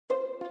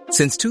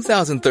Since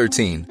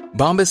 2013,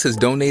 Bombas has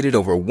donated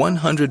over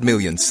 100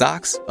 million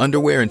socks,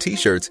 underwear, and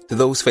T-shirts to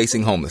those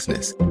facing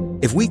homelessness.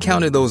 If we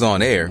counted those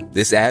on air,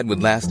 this ad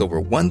would last over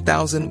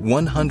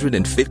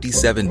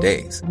 1,157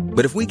 days.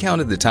 But if we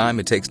counted the time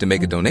it takes to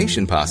make a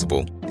donation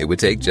possible, it would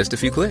take just a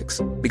few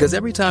clicks. Because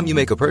every time you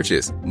make a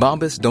purchase,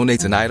 Bombas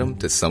donates an item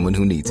to someone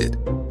who needs it.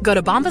 Go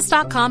to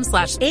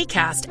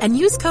bombas.com/ACAST and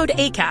use code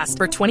ACAST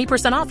for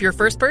 20% off your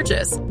first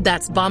purchase.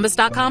 That's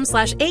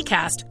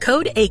bombas.com/ACAST,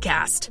 code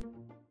ACAST.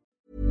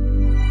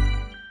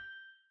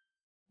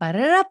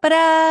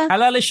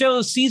 Halala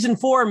Show Season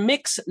 4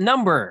 Mix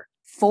Number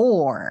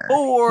 4.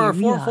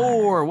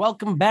 4.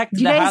 Welcome back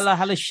to the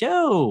Halala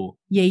Show.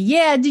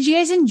 Yeah. Did you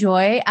guys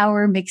enjoy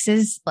our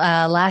mixes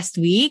last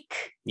week?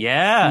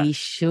 Yeah. We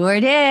sure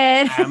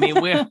did. I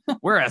mean,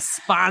 we're a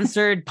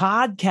sponsored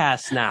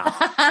podcast now.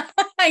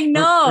 I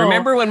know.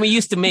 Remember when we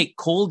used to make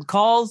cold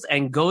calls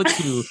and go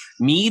to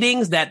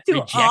meetings that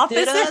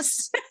rejected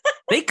us?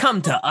 They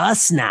come to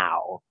us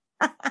now.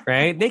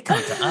 Right? They come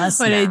to us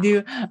But now.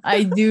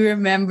 I do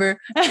remember.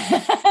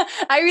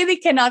 I really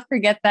cannot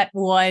forget that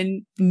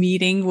one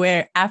meeting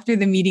where after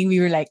the meeting we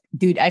were like,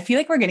 dude, I feel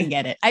like we're going to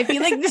get it. I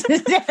feel like this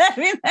is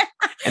it.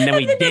 And then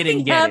we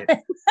didn't get it.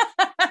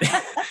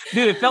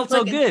 Dude, it felt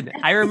so good.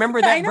 I remember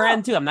that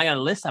brand too. I'm not going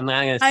to list. I'm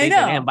not going to say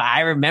their name, but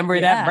I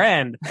remember that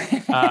brand.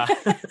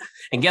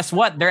 And guess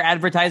what? They're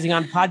advertising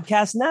on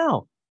podcasts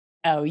now.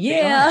 Oh,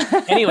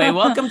 yeah. Anyway,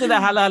 welcome to the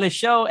Halala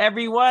Show,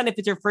 everyone. If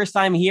it's your first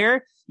time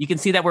here, you can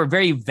see that we're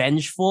very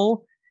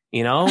vengeful.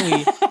 You know,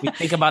 we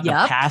think about the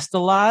past a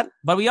lot,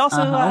 but we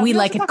also we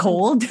like it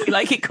cold. We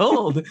like it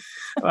cold.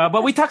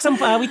 But we talk some.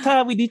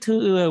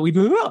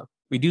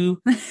 We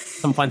do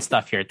some fun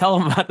stuff here. Tell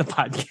them about the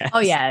podcast. Oh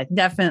yeah,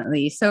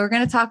 definitely. So we're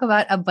going to talk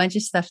about a bunch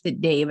of stuff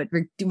today, but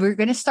we're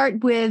going to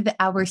start with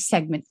our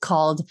segment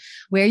called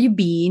 "Where You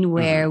Been,"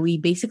 where we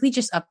basically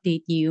just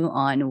update you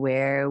on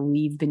where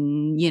we've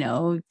been,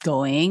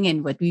 going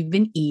and what we've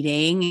been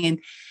eating. And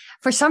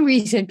for some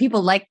reason,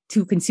 people like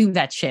to consume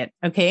that shit.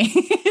 Okay,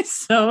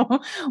 so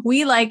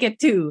we like it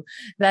too.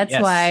 That's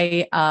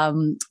why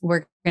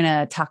we're going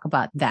to talk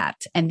about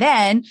that. And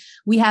then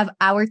we have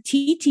our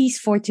TTs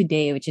for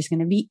today, which is going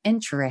to be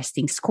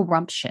interesting,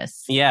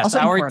 scrumptious. Yes, also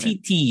our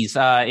important. TTs,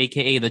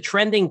 aka the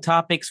trending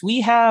topics.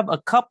 We have a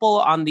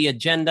couple on the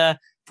agenda.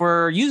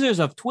 For users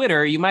of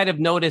Twitter, you might have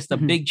noticed a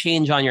big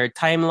change on your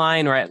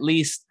timeline, or at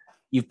least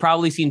you've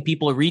probably seen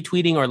people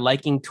retweeting or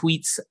liking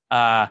tweets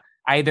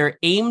either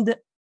aimed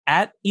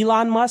at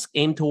Elon Musk,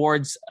 aimed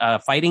towards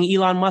fighting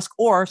Elon Musk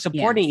or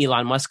supporting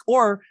Elon Musk,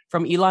 or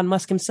from Elon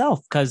Musk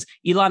himself, because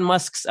Elon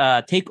Musk's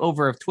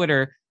takeover of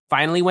Twitter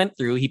finally went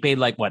through. He paid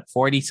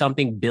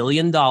 $40-something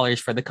billion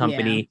for the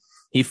company. Yeah.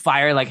 He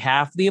fired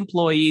half the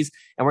employees.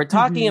 And we're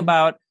talking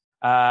about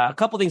a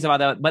couple things about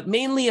that, but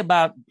mainly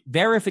about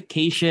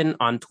verification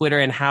on Twitter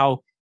and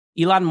how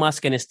Elon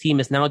Musk and his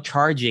team is now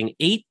charging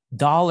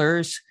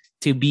 $8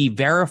 to be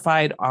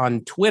verified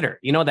on Twitter.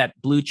 You know,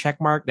 that blue check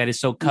mark that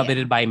is so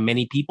coveted by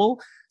many people.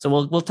 So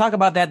we'll talk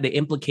about that, the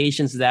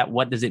implications of that.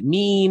 What does it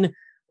mean,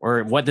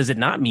 or what does it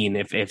not mean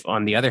if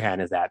on the other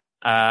hand is that?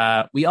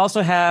 We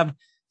also have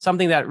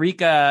something that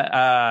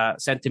Rika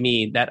sent to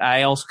me that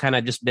I also kind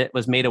of just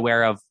was made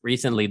aware of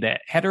recently, the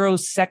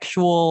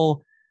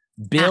heterosexual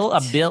bill,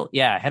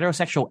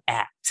 heterosexual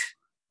act.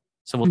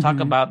 So we'll talk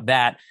about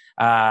that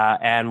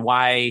and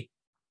why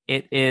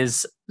it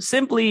is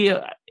simply...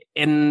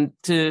 I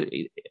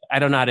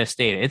don't know how to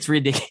state it. It's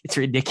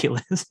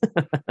ridiculous.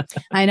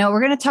 I know.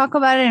 We're going to talk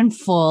about it in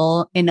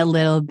full in a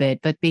little bit,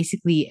 but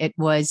basically it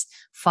was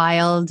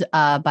filed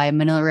by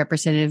Manila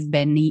Representative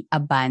Benny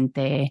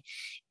Abante.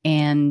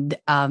 And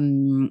I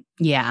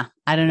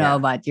don't know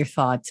about your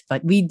thoughts,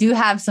 but we do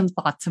have some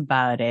thoughts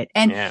about it.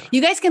 And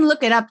you guys can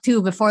look it up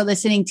too before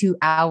listening to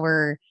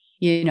our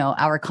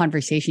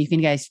conversation. You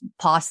can guys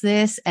pause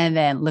this and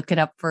then look it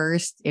up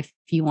first if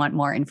you want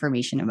more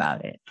information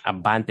about it.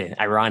 Abante,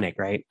 ironic,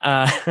 right?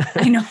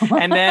 I know.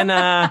 And then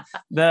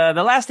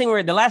the last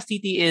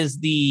TT is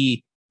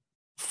the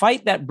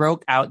fight that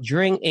broke out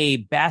during a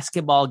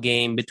basketball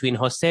game between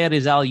Jose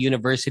Rizal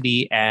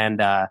University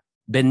and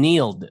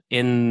Benilde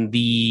in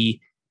the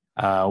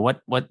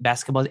what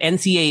basketball?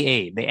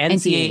 NCAA, the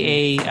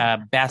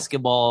NCAA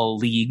basketball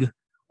league,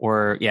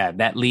 or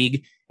that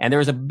league. And there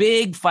was a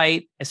big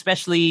fight,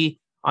 especially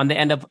on the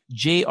end of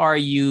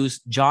JRU's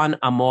John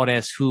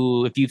Amores,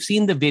 who, if you've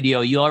seen the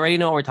video, you already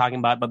know what we're talking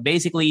about. But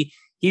basically,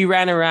 he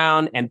ran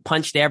around and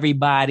punched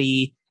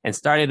everybody and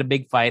started a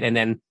big fight. And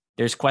then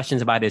there's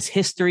questions about his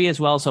history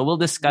as well. So we'll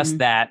discuss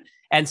that.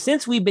 And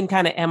since we've been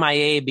kind of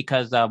MIA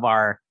because of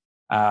our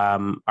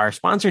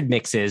sponsored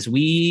mixes,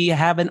 we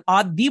have an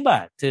odd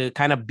diva to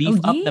kind of beef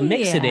up the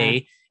mix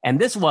today. And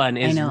this one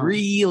is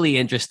really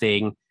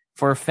interesting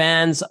for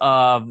fans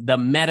of the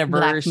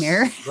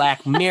metaverse,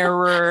 Black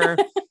Mirror,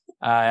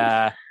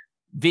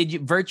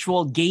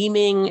 virtual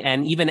gaming,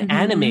 and even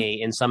anime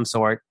in some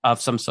sort.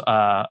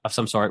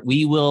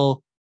 We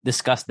will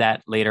discuss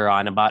that later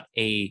on, about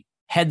a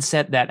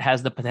headset that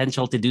has the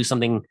potential to do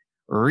something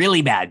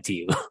really bad to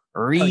you.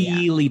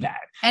 Really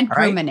bad. And All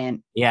right?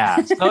 permanent.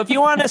 Yeah. So if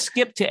you want to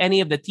skip to any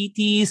of the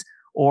TTs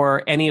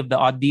or any of the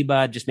Odd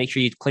Diva, just make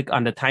sure you click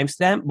on the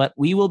timestamp. But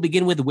we will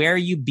begin with Where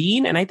You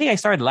Been. And I think I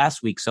started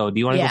last week. So do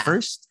you want to go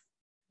first?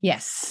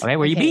 Yes. Okay,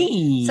 where you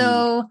been?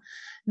 So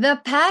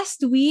the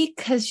past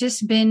week has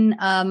just been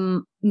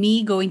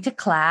me going to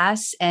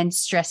class and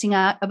stressing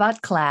out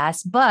about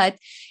class. But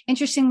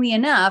interestingly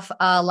enough,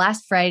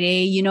 last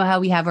Friday, you know how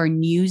we have our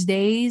news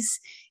days?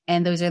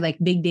 And those are like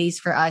big days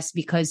for us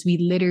because we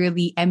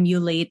literally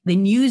emulate the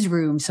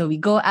newsroom. So we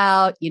go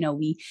out,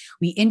 we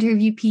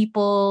interview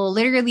people.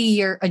 Literally,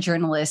 you're a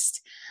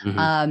journalist.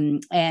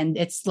 And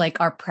it's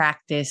like our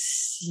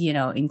practice,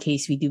 in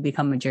case we do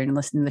become a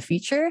journalist in the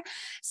future.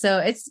 So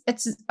it's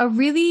a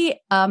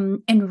really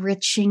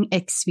enriching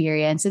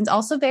experience. And it's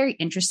also very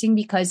interesting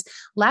because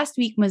last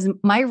week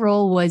my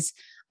role was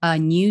a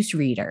news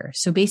reader.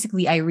 So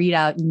basically I read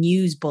out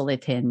news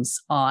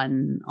bulletins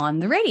on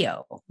the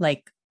radio,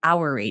 like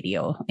our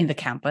radio in the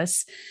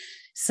campus.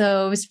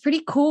 So it was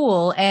pretty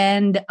cool.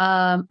 And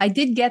I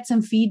did get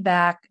some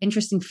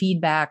interesting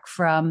feedback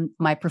from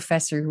my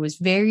professor who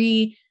was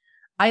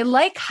I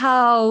like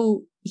how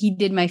he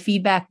did my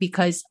feedback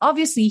because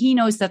obviously he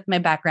knows that my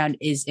background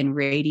is in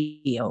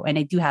radio and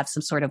I do have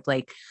some sort of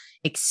like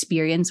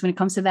experience when it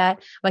comes to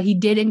that. But he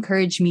did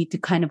encourage me to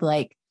kind of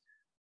like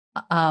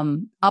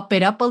up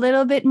it up a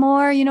little bit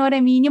more, you know what I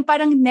mean? Yung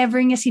parang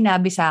never niya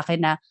sinabi sa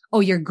akin na,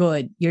 oh, you're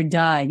good, you're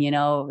done,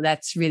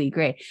 that's really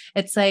great.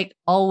 It's like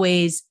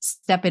always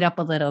step it up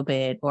a little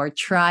bit or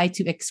try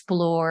to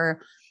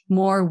explore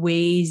more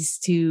ways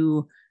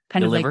to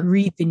kind of like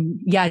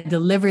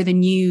deliver the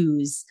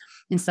news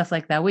and stuff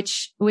like that,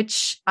 which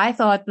I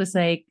thought was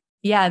like,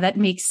 yeah, that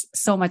makes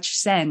so much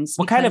sense.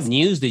 What kind of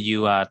news did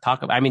you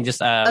talk about? I mean,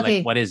 just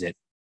like, what is it?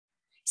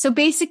 So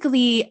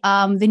basically,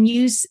 the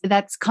news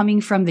that's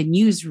coming from the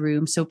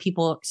newsroom, so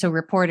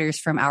reporters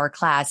from our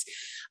class,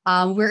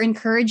 we're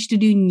encouraged to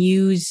do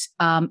news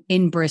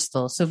in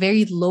Bristol. So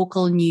very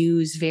local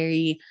news,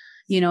 very,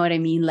 you know what I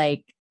mean?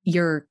 Like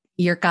your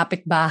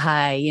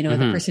kapitbahay,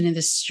 the person in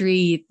the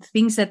street,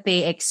 things that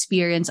they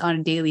experience on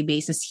a daily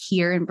basis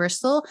here in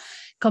Bristol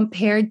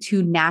compared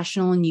to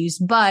national news.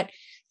 But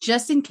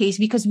just in case,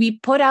 because we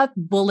put out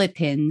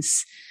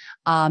bulletins,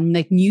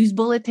 like news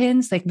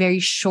bulletins, like very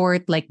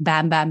short, like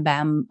bam, bam,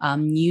 bam,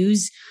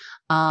 news,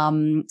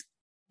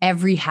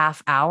 every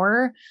half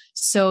hour.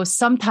 So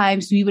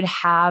sometimes we would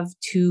have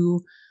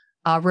to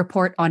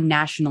report on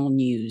national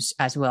news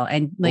as well.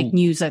 And like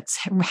news that's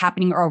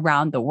happening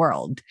around the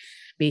world,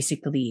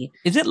 basically.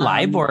 Is it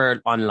live or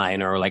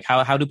online or like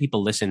how do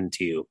people listen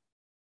to you?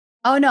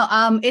 Oh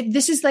no.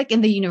 This is like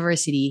in the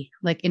university,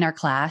 like in our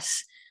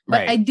class,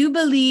 but I do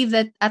believe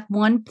that at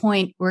one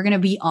point we're going to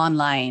be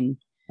online.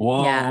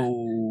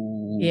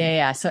 Whoa.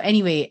 Yeah. So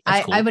anyway,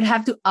 cool. I would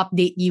have to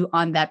update you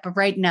on that. But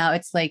right now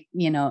it's like,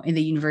 in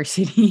the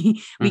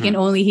university, we can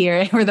only hear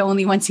it. We're the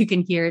only ones who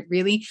can hear it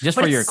really. Just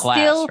for your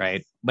class,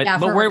 right? But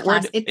where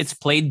it's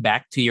played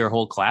back to your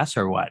whole class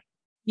or what?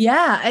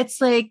 Yeah, it's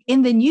like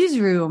in the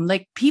newsroom,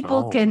 like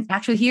people can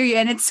actually hear you.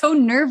 And it's so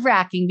nerve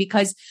wracking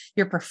because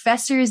your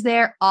professor is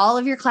there. All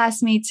of your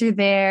classmates are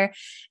there.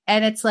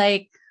 And it's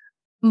like,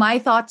 my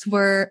thoughts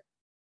were,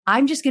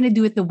 I'm just going to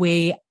do it the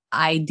way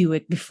I do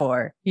it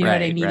before. You know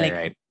what I mean?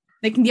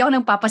 Like hindi ako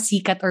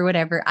nagpapasikat or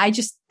whatever. I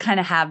just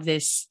kind of have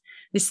this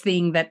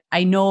thing that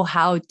I know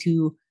how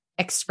to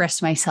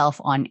express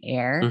myself on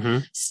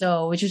air.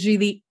 So, which is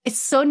really, it's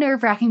so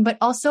nerve wracking, but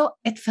also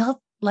it felt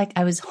like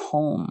I was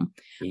home.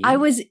 Yeah. I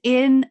was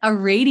in a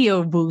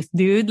radio booth,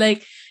 dude.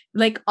 Like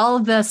all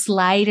the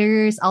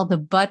sliders, all the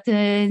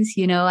buttons,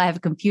 I have a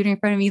computer in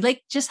front of me,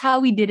 like just how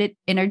we did it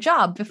in our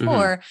job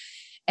before.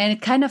 And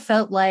it kind of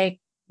felt like,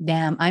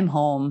 damn, I'm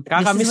home.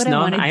 I miss that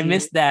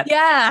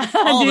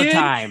all the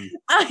time.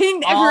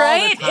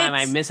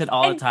 I miss it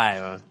all the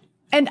time.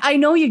 And I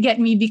know you get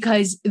me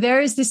because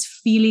there is this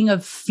feeling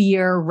of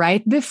fear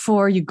right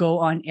before you go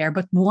on air.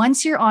 But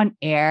once you're on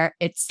air,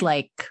 it's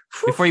like...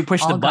 before you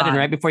push the button,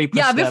 right? Before you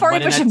push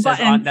the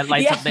button that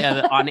lights up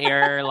the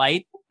on-air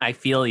light. I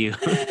feel you.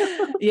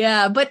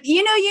 Yeah, but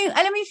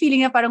alam mo yung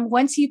feeling na parang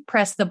once you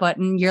press the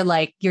button, you're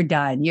like, you're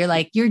done. You're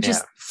like, you're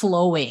just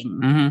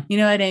flowing. You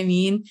know what I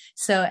mean?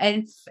 So,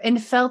 and it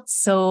felt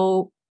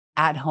so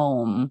at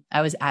home.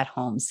 I was at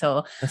home.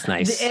 So that's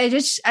nice.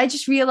 I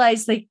just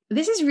realized like,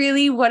 this is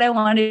really what I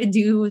wanted to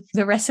do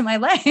the rest of my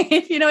life.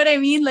 You know what I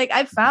mean? Like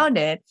I found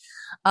it.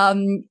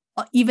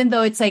 Even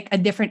though it's like a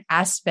different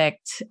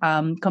aspect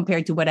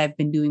compared to what I've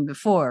been doing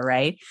before.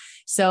 Right.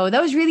 So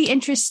that was really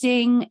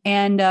interesting.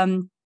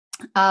 And,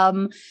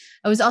 it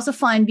was also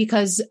fun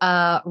because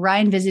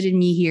Ryan visited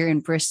me here in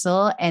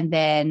Bristol, and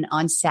then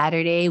on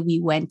Saturday we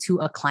went to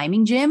a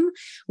climbing gym,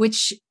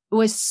 which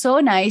was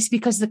so nice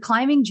because the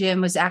climbing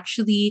gym was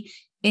actually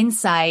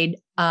inside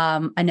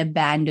an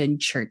abandoned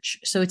church.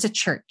 So it's a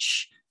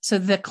church. So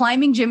the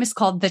climbing gym is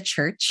called The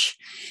Church.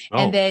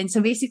 And then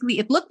so basically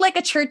it looked like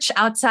a church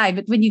outside,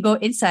 but when you go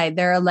inside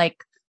there are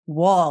like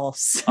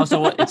walls.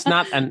 So it's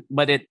not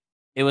but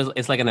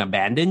it's like an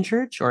abandoned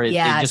church, or it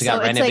just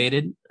got so it's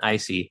renovated? I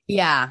see.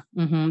 Yeah.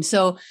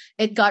 So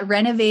it got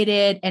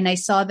renovated, and I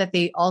saw that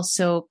they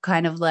also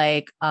kind of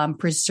like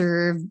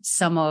preserved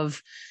some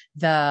of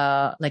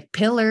the like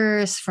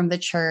pillars from the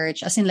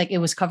church, as in like it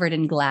was covered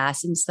in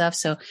glass and stuff.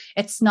 So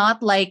it's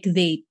not like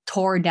they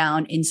tore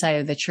down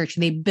inside of the church.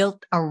 They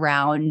built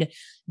around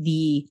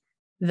the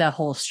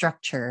whole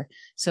structure.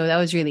 So that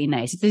was really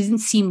nice. It doesn't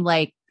seem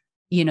like,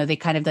 they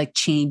kind of like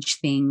changed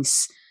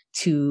things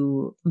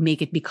to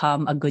make it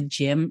become a good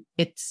gym.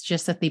 It's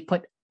just that they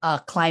put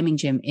a climbing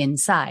gym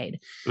inside.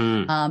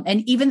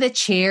 And even the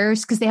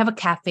chairs, because they have a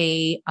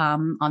cafe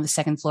on the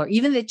second floor,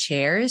 even the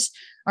chairs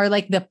are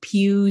like the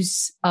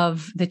pews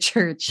of the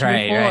church before.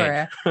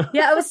 Right.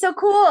 Yeah, it was so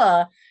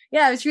cool.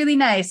 Yeah, it was really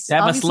nice. I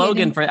have a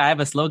slogan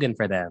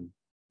for them.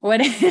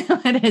 What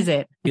is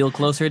it? Feel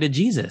closer to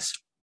Jesus.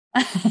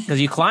 Because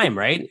you climb,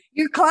 right?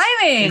 You're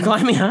climbing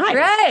high.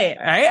 Right.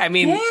 I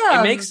mean,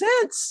 it makes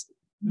sense.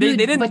 They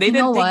didn't take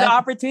the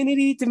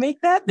opportunity to make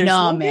that.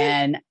 No,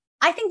 man.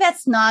 I think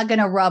that's not going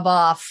to rub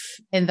off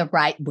in the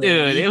right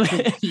way.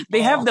 Dude,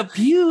 they have the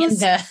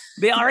pews.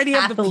 They already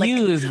have the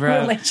pews,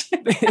 bro.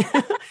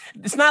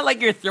 It's not like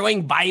you're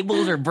throwing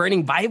Bibles or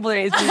burning Bibles.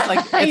 It's just like,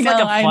 it's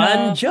like a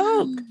fun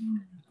joke.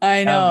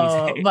 I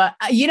know. But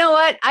you know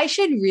what? I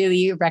should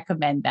really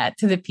recommend that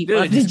to the people.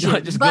 Dude,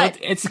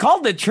 it's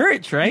called the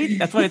church, right?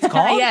 That's what it's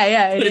called?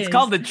 Yeah. It's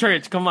called the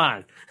church. Come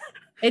on.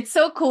 It's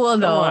so cool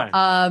though.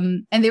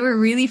 And they were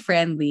really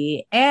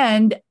friendly,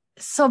 and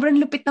sobrang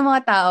lupit na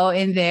mga tao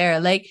in there.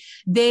 Like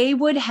they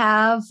would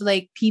have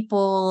like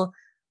people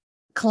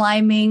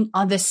climbing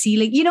on the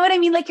ceiling. You know what I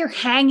mean? Like you're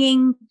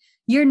hanging.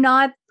 You're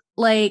not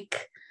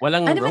like.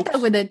 Walang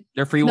ropes?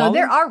 They're free No, walling?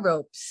 there are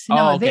ropes. There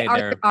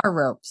are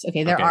ropes.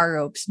 Okay, there are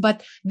ropes.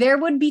 But there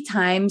would be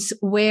times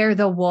where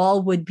the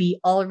wall would be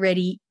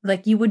already,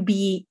 like you would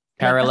be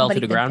parallel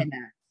to the ground?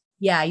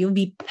 Yeah, you would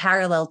be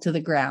parallel to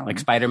the ground. Like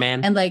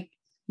Spider-Man? And like,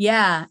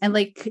 yeah. And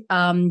like,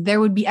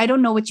 there would be, I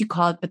don't know what you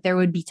call it, but there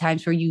would be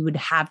times where you would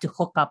have to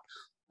hook up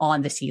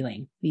on the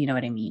ceiling. You know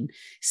what I mean?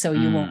 So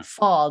you won't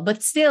fall.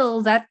 But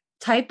still, that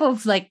type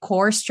of like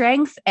core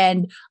strength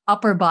and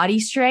upper body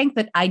strength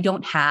that I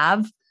don't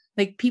have.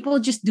 Like people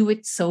just do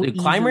it so easily.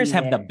 Climbers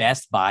have the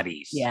best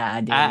bodies.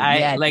 Yeah, dude.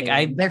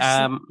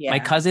 My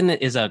cousin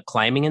is a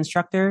climbing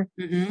instructor.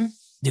 Mm-hmm.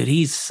 Dude,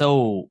 he's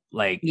so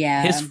like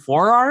his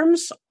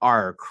forearms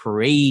are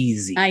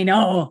crazy. I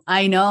know.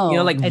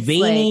 Like it's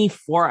veiny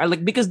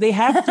because they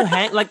have to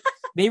hang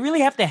they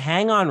really have to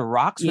hang on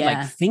rocks with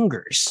like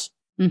fingers.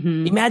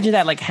 Mm-hmm. Imagine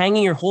that, like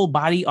hanging your whole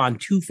body on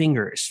 2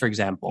 fingers, for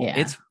example. Yeah.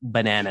 It's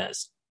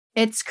bananas.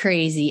 It's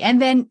crazy.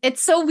 And then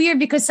it's so weird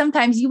because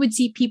sometimes you would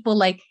see people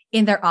like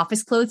in their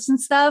office clothes and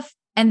stuff.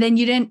 And then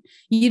you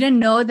didn't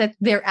know that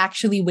they're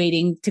actually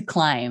waiting to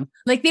climb.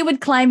 Like they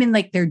would climb in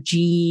like their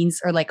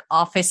jeans or like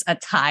office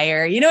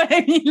attire. You know what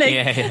I mean? Like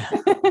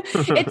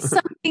it's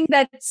something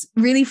that's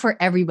really for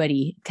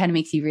everybody. It kind of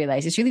makes you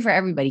realize it's really for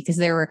everybody, because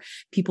there were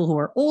people who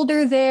were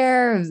older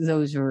there.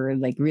 Those were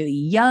like really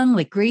young,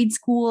 like grade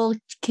school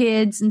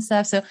kids and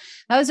stuff. So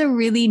that was a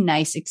really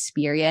nice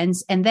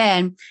experience. And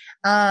then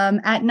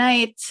at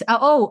night,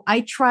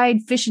 I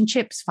tried fish and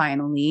chips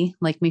finally,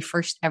 like my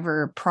first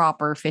ever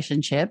proper fish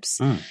and chips.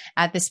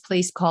 At this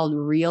place called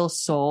Real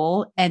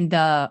Soul. And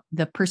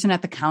the person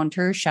at the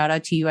counter, shout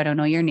out to you, I don't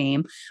know your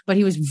name, but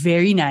he was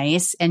very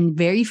nice and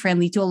very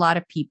friendly to a lot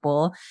of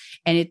people.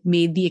 And it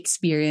made the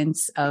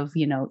experience of,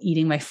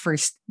 eating my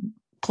first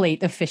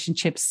plate of fish and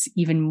chips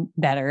even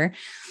better.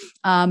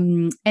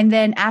 And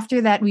then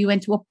after that, we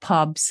went to a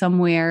pub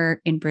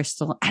somewhere in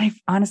Bristol. And I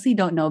honestly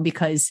don't know,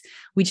 because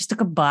we just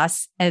took a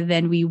bus and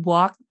then we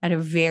walked at a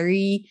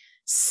very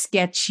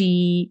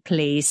sketchy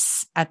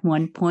place at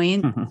one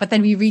point, but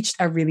then we reached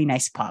a really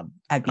nice pub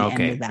at the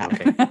end of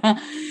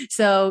that.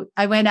 So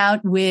I went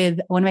out with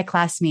one of my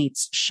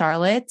classmates,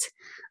 Charlotte.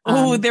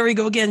 There we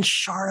go again,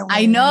 Charlotte.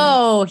 I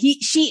know.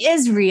 She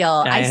is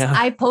real.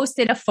 I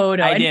posted a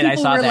photo. I did. I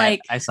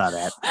saw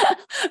that.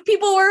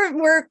 People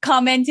were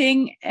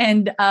commenting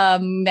and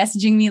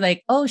messaging me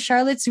like, "Oh,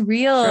 Charlotte's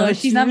real.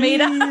 She's not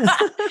made up.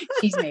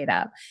 She's made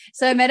up."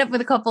 So I met up with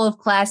a couple of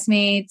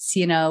classmates,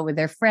 with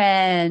their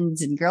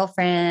friends and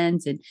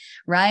girlfriends, and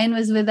Ryan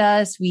was with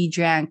us. We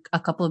drank a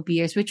couple of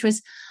beers, which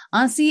was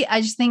honestly,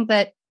 I just think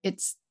that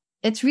it's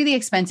really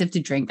expensive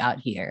to drink out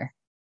here.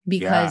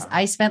 Because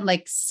I spent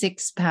like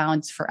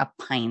 £6 for a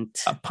pint.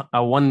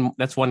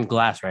 That's one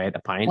glass, right? A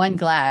pint? One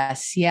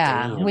glass,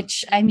 yeah. Damn.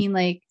 Which, I mean,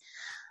 like,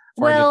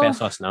 400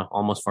 pesos now.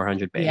 Almost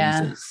 400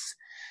 pesos.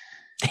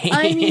 Yeah.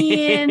 I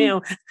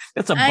mean,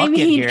 that's a bucket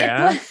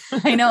here.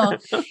 I know.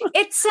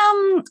 It's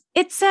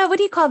what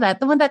do you call that?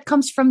 The one that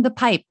comes from the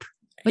pipe.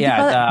 What do you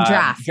call it?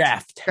 Draft.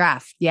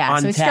 Yeah.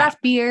 So it's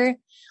draft beer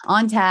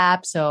on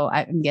tap. So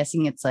I'm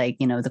guessing it's like,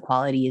 the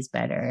quality is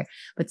better,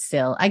 but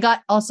still I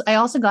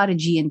also got a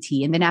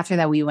G&T. And then after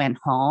that, we went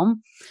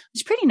home. It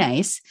was pretty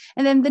nice.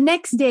 And then the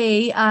next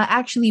day,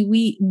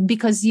 actually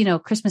because,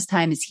 Christmas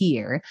time is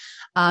here.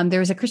 There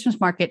was a Christmas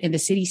market in the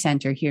city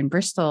center here in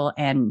Bristol.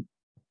 And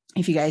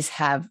if you guys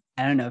have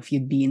I don't know if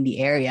you'd be in the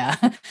area,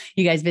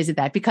 you guys visit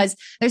that, because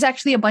there's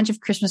actually a bunch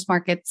of Christmas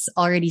markets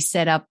already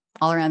set up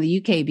all around the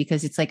UK,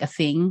 because it's like a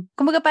thing.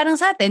 Kumbaga parang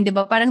sa atin, di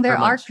ba? Parang there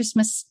are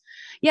Christmas,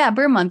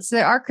 Burr months.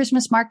 There are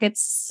Christmas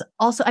markets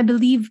also, I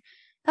believe,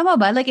 tama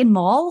ba? Like in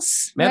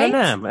malls, meron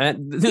right? na.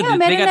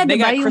 Dude, they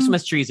got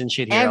Christmas trees and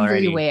shit here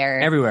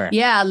everywhere. Already. Everywhere.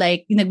 Yeah,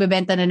 like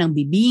nagbebenta na ng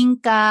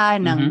bibingka,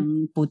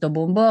 ng puto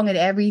bumbong and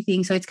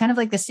everything. So it's kind of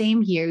like the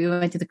same here. We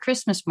went to the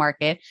Christmas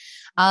market.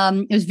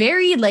 It was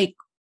very like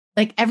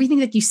everything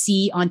that you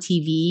see on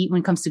TV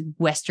when it comes to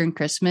Western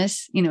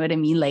Christmas. You know what I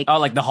mean? Like,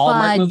 like the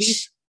Hallmark fudge.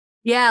 movies?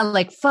 Yeah,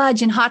 like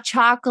fudge and hot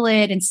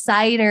chocolate and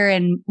cider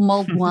and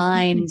mulled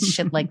wine and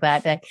shit like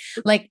that.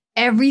 Like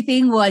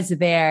everything was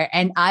there,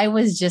 and I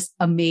was just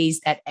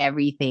amazed at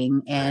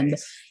everything. And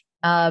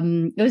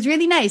it was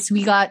really nice.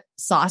 We got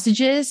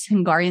sausages,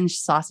 Hungarian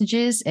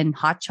sausages, and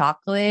hot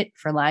chocolate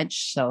for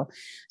lunch. So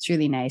it's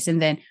really nice.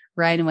 And then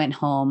Ryan went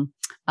home.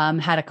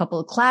 Had a couple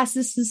of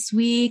classes this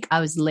week.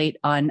 I was late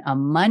on a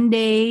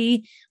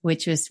Monday,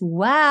 which was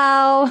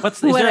wow.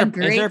 Is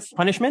there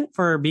punishment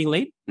for being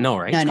late? No,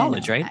 right? It's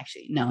college, right?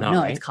 Actually, no,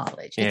 right? It's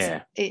college.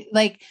 Yeah.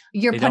 Like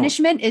your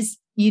punishment is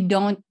you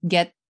don't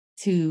get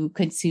to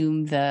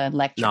consume the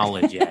lecture.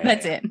 Knowledge, yeah.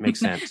 That's it. Makes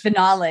sense. The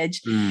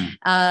knowledge.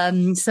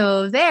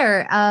 So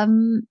there.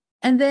 And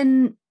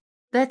then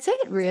that's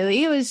it,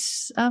 really. It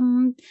was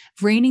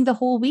raining the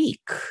whole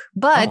week.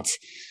 But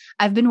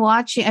I've been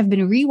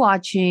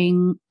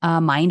rewatching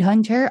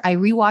Mindhunter. I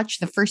rewatched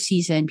the first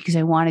season because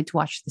I wanted to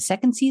watch the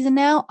second season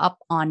now up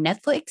on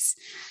Netflix.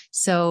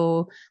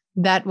 So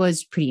that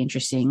was pretty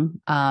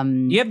interesting.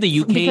 You have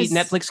the UK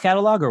Netflix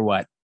catalog or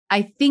what?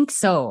 I think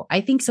so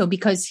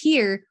because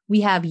here we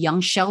have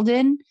Young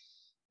Sheldon.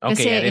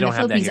 Okay, they don't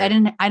have that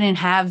here. I didn't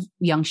have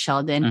Young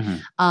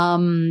Sheldon.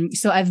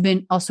 So I've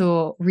been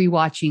also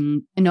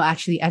rewatching. No,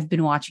 actually, I've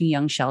been watching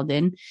Young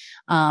Sheldon,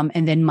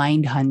 and then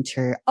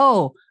Mindhunter.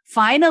 Oh,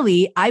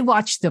 finally, I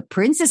watched The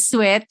Princess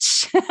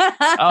Switch.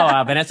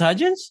 Vanessa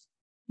Hudgens.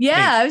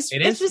 Yeah,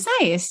 it was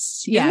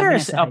nice. Yeah,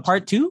 there's a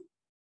part 2.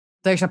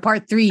 There's a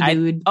part 3,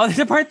 dude. There's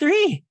a part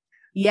 3.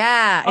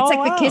 Yeah, it's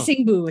like the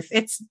kissing booth.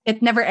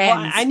 It never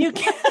ends. Well,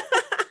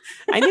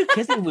 I knew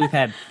Kissing Booth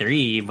had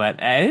 3,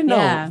 but I didn't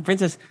know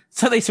Princess.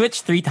 So they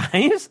switched 3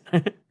 times?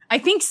 I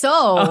think so.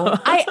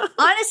 I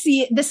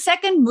honestly, the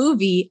second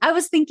movie, I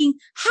was thinking,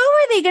 how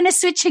are they going to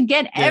switch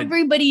again? Good.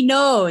 Everybody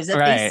knows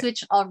that they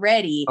switched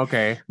already.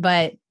 Okay.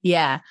 But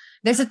yeah,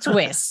 there's a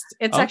twist.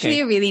 It's actually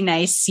a really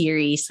nice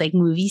series, like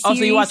movie series. Oh,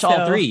 so you watch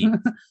all 3?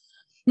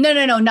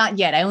 No, not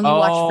yet. I only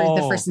watched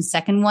for the first and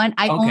second one.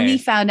 I only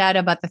found out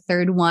about the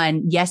third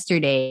one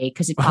yesterday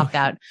because it popped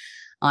out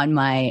on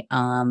my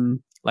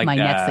my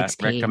Netflix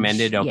page.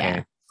 Recommended. Okay,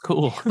 yeah.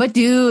 Cool. But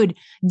dude,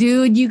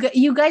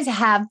 you guys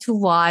have to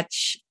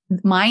watch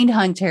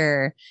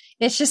Mindhunter.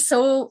 It's just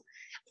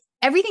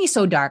everything is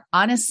so dark.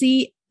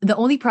 Honestly, the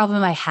only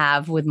problem I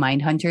have with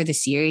Mindhunter, the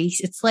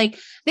series, it's like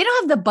they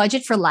don't have the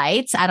budget for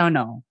lights. I don't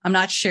know. I'm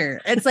not sure.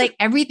 It's like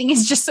everything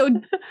is just so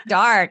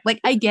dark.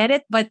 Like I get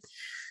it, but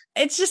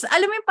it's just,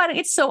 alam mo, parang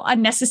it's so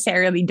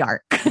unnecessarily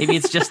dark. Maybe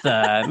it's just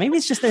their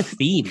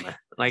theme.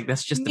 Like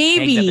that's just the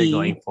peg that they're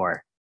going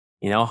for.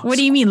 You know? What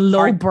do you mean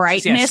low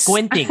brightness?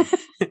 Yeah,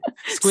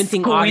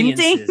 squinting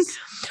audiences.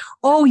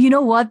 Oh, you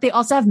know what? They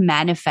also have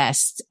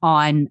Manifest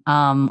on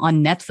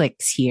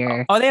Netflix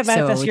here. Oh, they have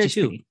Manifest here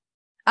too.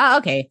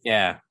 Okay.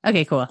 Yeah.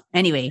 Okay, cool.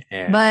 Anyway,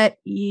 but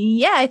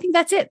yeah, I think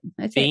that's it.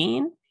 That's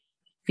Fiend?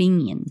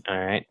 Fiend. All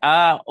right.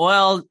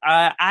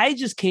 I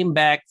just came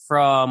back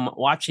from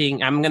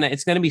watching.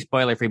 It's gonna be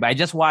spoiler free, but I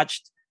just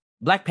watched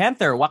Black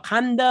Panther: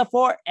 Wakanda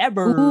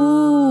Forever.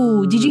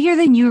 Ooh, did you hear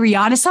the new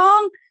Rihanna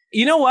song?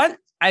 You know what?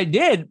 I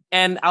did,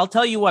 and I'll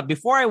tell you what.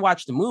 Before I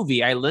watched the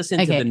movie, I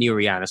listened to the new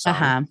Rihanna song.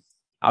 Uh-huh.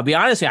 I'll be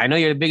honest with you. I know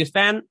you're the biggest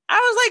fan. I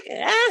was like,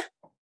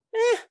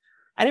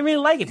 I didn't really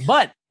like it,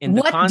 but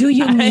what do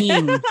you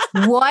mean?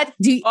 What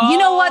do you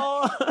know?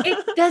 What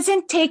it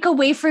doesn't take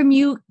away from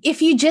you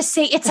if you just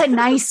say it's a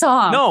nice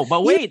song. No,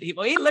 but wait,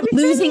 let me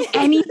losing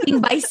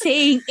anything by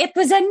saying it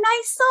was a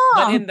nice song.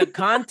 But in the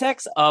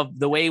context of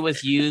the way it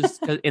was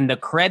used in the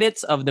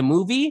credits of the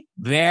movie,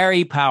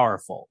 very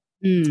powerful.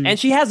 And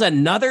she has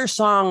another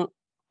song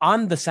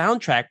on the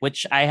soundtrack,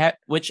 which I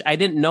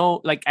didn't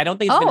know. Like I don't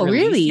think it's been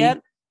released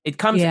yet. It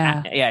comes,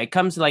 it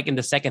comes like in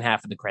the second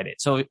half of the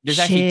credit. So there's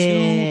actually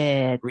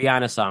 2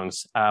 Rihanna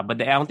songs,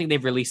 but I don't think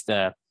they've released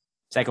the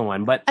second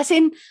one. But as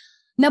in,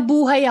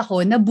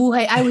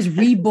 nabuhay. I was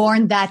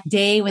reborn that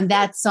day when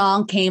that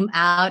song came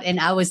out, and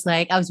I was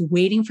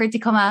waiting for it to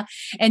come out,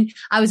 and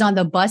I was on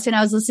the bus and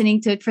I was listening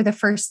to it for the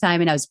first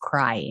time, and I was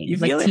crying. You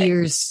feel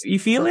tears? You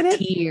feeling it?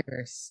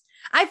 Tears.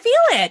 I feel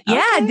it.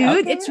 Yeah,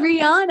 dude. Okay. It's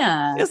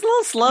Rihanna. It's a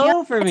little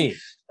slow for me.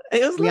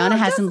 Rihanna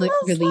hasn't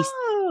released.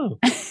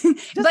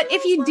 But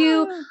if you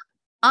do,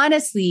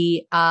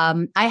 honestly,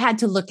 I had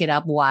to look it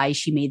up why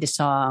she made the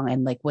song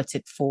and like what's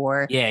it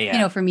for. Yeah. You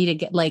know, for me to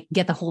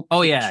get the whole picture.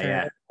 Oh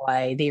yeah.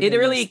 Why they it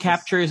really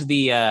captures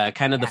the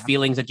kind of the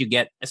feelings that you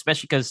get,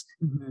 especially because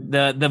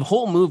the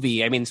whole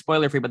movie. I mean,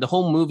 spoiler free, but the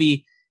whole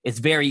movie it's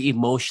very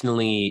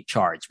emotionally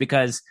charged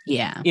because,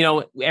 Yeah. you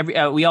know,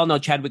 we all know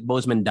Chadwick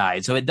Boseman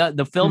died. So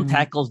the film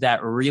tackles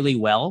that really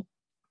well.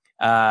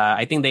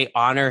 I think they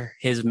honor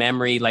his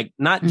memory, like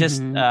not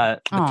just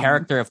the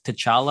character of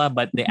T'Challa,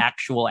 but the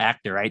actual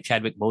actor, right?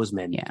 Chadwick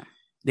Boseman. Yeah.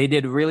 They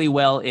did really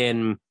well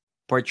in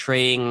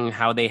portraying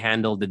how they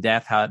handled the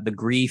death, how the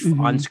grief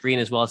on screen,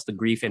 as well as the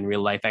grief in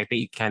real life. I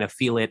think you kind of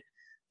feel it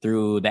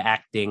through the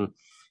acting.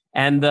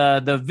 And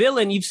the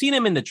villain, you've seen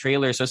him in the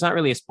trailer, so it's not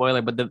really a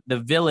spoiler, but the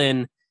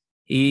villain,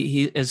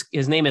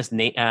 his name is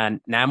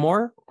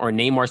Namor or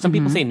Namor. Some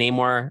people say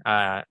Namor.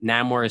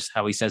 Namor is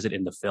how he says it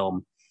in the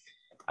film.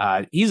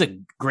 He's a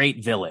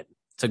great villain.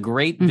 It's a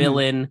great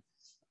villain.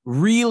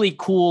 Really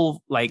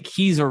cool. Like,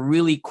 he's a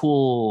really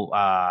cool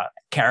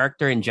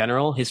character in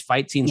general. His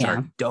fight scenes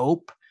are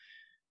dope.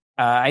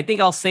 I think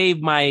I'll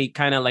save my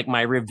kind of like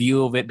my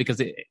review of it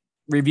because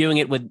reviewing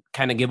it would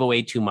kind of give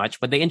away too much.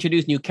 But they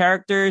introduced new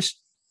characters,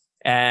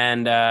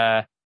 and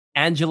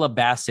Angela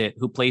Bassett,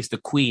 who plays the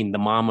queen, the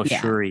mom of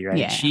Shuri, right?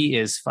 Yeah. She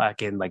is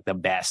fucking like the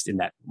best in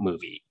that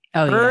movie.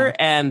 Her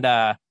and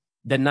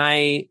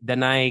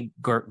Danai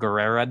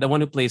Gurira, the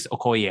one who plays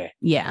Okoye.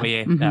 Yeah.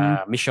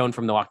 Okoye, Michonne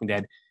from The Walking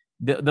Dead.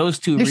 Those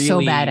two They're really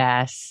so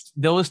badass.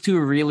 Those two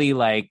really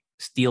like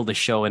steal the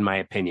show, in my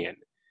opinion.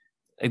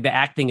 Like, the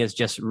acting is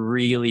just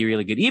really,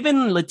 really good.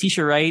 Even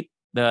Letitia Wright,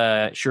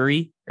 the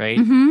Shuri, right?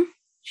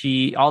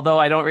 She, although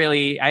I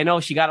know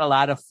she got a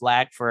lot of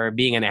flack for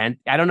being I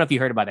don't know if you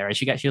heard about that, right?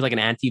 She was like an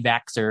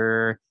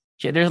anti-vaxxer.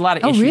 There's a lot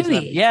of issues.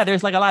 Really? Yeah,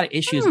 there's like a lot of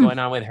issues going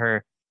on with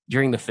her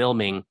during the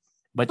filming.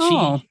 But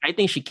I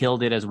think she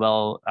killed it as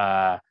well.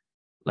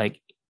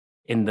 Like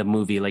in the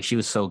movie, like she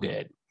was so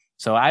good.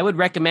 So I would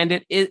recommend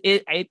it.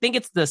 I think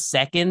it's the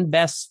second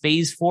best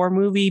Phase 4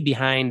 movie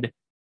behind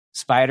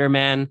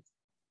Spider-Man.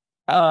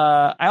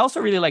 I also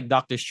really like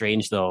Doctor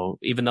Strange, though,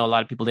 even though a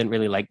lot of people didn't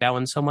really like that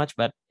one so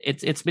mubut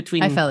it's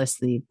between. I fell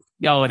asleep.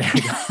 Oh, there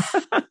you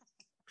go.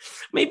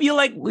 Maybe you'll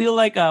like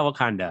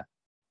Wakanda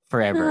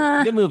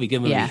Forever. Good movie.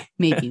 Yeah,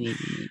 maybe.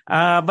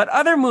 But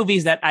other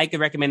movies that I could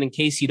recommend in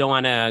case you don't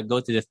want to go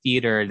to the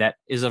theater that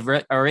is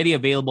already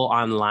available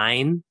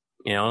online,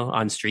 you know,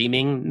 on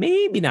streaming.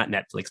 Maybe not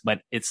Netflix,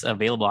 but it's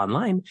available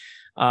online.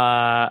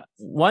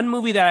 One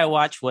movie that I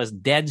watched was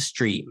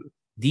Deadstream.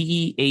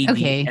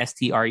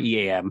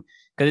 DEADSTREAM,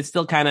 because it's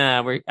still kind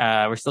of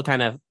we're still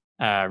kind of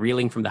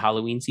reeling from the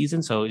Halloween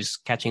season, so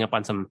just catching up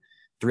on some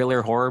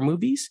thriller horror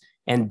movies.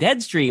 And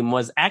Deadstream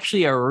was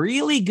actually a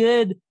really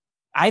good.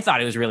 I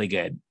thought it was really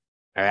good.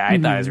 I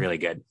thought it was really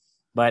good,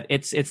 but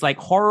it's like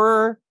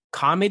horror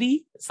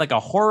comedy. It's like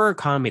a horror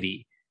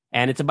comedy,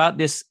 and it's about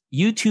this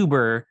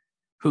YouTuber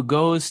who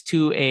goes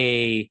to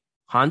a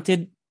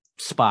haunted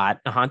spot,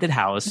 a haunted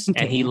house,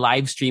 and he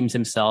live streams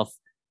himself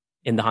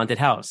in the haunted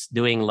house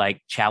doing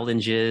like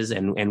challenges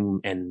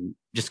and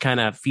just kind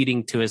of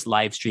feeding to his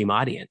live stream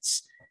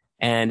audience.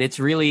 And it's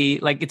really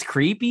like, it's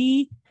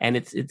creepy and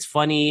it's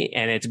funny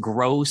and it's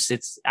gross.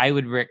 I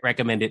would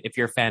recommend it if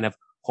you're a fan of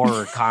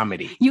horror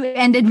comedy. You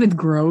ended with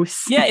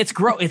gross. Yeah, it's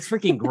gross. It's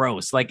freaking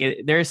gross. Like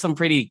there's some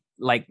pretty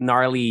like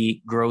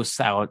gnarly, gross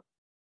out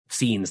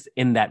scenes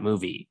in that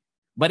movie.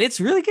 But it's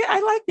really good.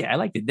 I liked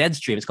it.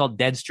 Deadstream. It's called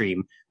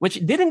Deadstream,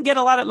 which didn't get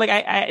a lot of like.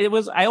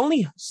 I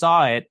only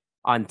saw it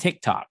on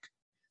TikTok.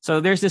 So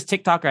there's this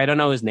TikToker, I don't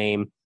know his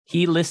name.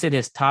 He listed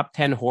his top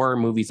 10 horror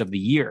movies of the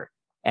year,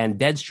 and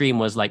Deadstream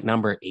was like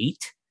number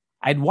 8.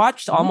 I'd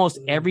watched almost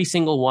every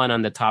single one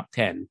on the top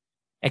 10,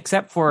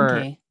 except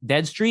for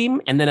Deadstream,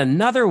 and then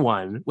another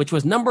one, which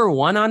was number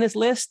 1 on his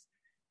list.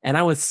 And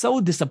I was so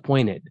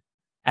disappointed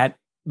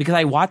because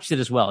I watched it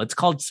as well. It's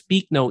called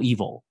Speak No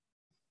Evil,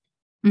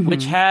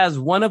 which has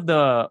one of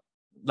the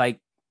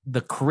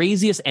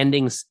craziest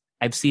endings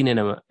I've seen in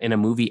a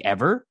movie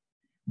ever,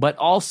 but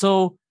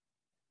also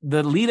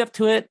the lead up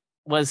to it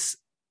was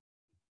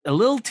a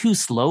little too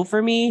slow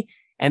for me.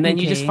 And then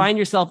you just find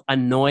yourself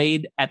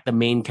annoyed at the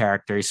main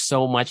characters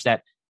so much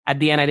that at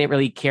the end, I didn't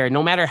really care.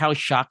 No matter how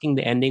shocking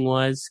the ending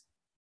was,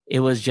 it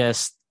was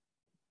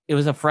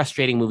a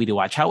frustrating movie to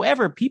watch.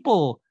 However,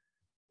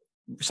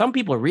 some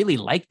people really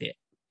liked it.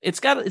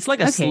 It's like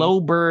a slow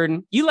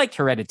burn. You liked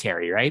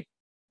Hereditary, right?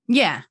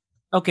 Yeah.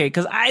 Okay.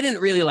 Cause I didn't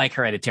really like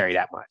Hereditary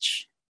that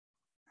much.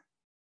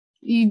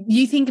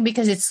 You think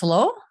because it's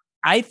slow?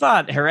 I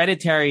thought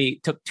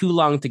Hereditary took too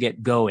long to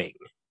get going.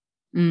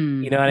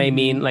 You know what I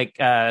mean? Like,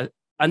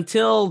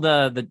 until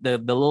the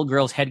little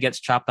girl's head gets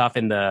chopped off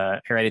in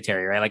the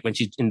Hereditary, right? Like when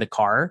she's in the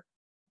car.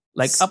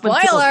 Like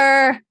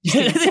spoiler!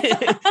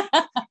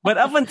 But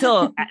up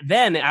until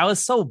then, I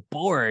was so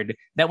bored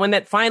that when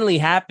that finally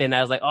happened, I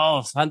was like,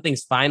 oh,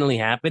 something's finally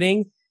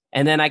happening.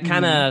 And then I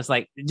kind of was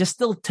like, it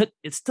still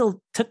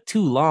took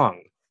too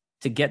long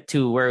to get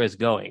to where it was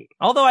going.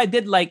 Although I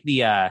did like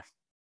the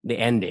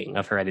ending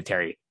of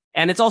Hereditary.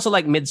 And it's also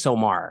like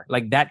Midsommar,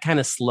 like that kind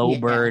of slow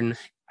burn.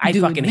 I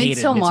fucking hated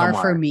Midsommar.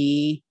 For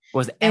me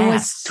was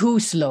too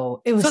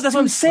slow. It was so that's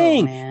what I'm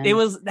saying.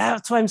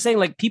 That's why I'm saying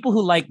like people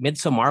who like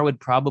Midsommar would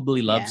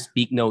probably love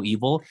Speak No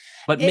Evil,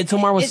 but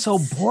Midsommar was so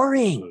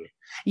boring.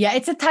 Yeah,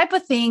 it's a type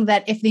of thing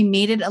that if they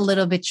made it a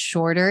little bit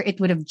shorter, it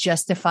would have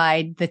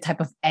justified the type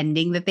of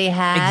ending that they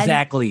had.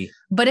 Exactly.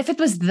 But if it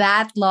was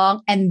that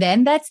long and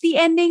then that's the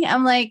ending,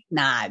 I'm like,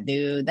 nah,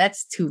 dude,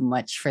 that's too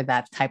much for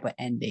that type of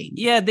ending.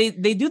 Yeah, they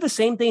do the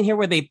same thing here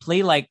where they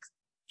play like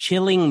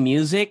chilling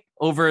music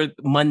over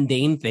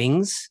mundane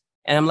things.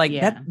 And I'm like,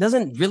 that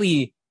doesn't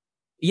really,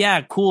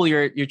 cool.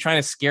 You're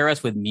trying to scare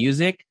us with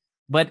music,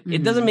 but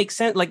it doesn't make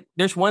sense. Like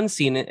there's one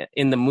scene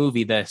in the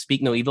movie, the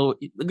Speak No Evil,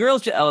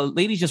 the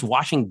lady's just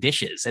washing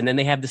dishes and then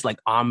they have this like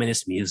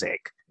ominous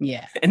music.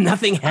 Yeah. And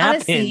nothing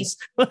happens. Honestly,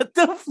 what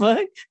the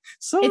fuck?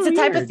 So it's weird. the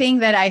type of thing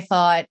that I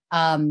thought,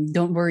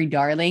 Don't Worry,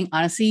 Darling.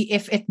 Honestly,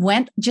 if it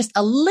went just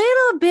a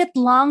little bit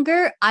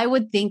longer, I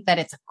would think that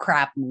it's a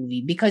crap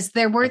movie because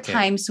there were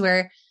times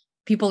where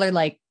people are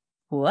like,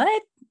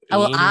 what?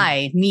 Oh,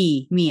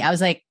 me. I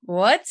was like,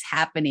 what's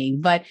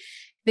happening? But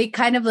they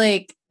kind of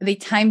like, they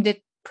timed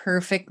it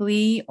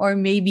perfectly or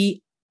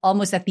maybe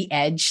almost at the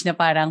edge na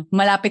parang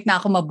malapit na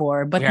ako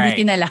mabore, but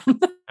buti na lang.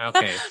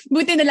 Okay.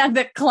 Buti na lang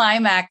the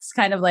climax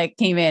kind of like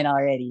came in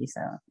already.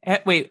 So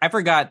wait, I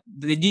forgot.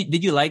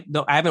 Did you like?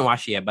 I haven't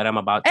watched it yet, but I'm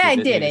about to. I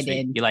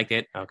did. You liked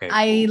it? Okay.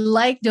 I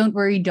liked Don't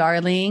Worry,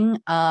 Darling.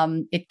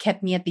 It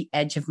kept me at the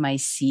edge of my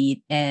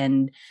seat.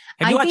 And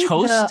have you watched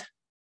Host?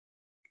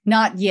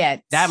 Not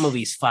yet. That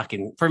movie's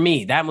fucking for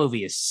me. That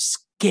movie is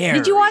scary.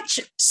 Did you watch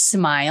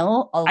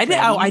Smile already?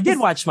 I did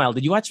watch Smile.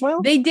 Did you watch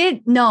Smile? They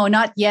did. No,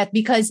 not yet,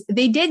 because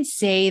they did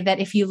say that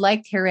if you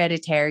liked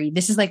Hereditary,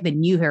 this is like the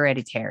new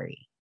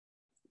Hereditary.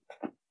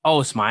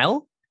 Oh,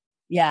 Smile?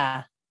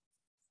 Yeah.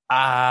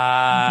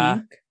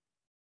 I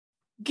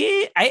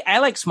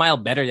like Smile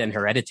better than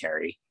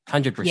Hereditary.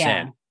 100%.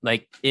 Yeah.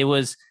 Like it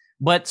was,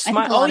 but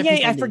Smile. Oh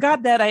yeah, I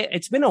forgot that.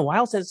 It's been a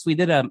while since we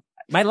did our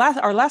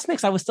last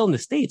mix. I was still in the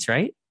States,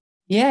 right?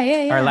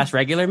 Yeah. Our last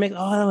regular mix.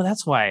 Oh,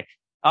 that's why.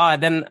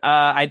 Then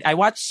I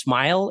watched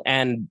Smile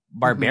and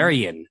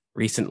Barbarian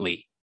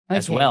recently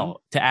as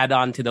well to add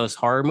on to those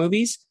horror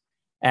movies,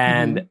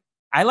 and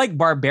I like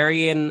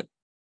Barbarian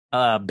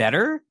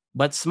better,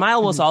 but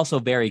Smile was also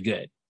very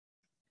good.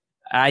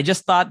 I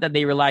just thought that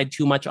they relied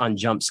too much on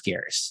jump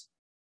scares.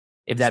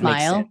 If that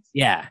makes sense.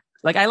 Yeah.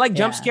 Like I like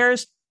jump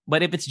scares,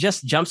 but if it's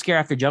just jump scare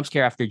after jump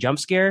scare after jump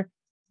scare,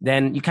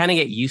 then you kind of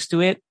get used to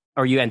it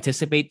or you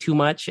anticipate too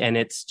much. And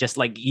it's just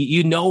like,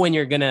 you know,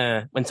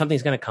 when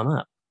something's going to come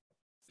up.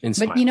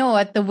 But you know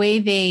what? The way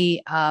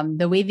they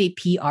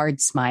PR'd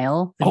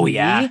Smile.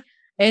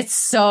 It's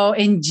so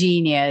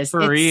ingenious.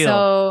 For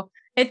real.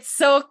 It's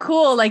so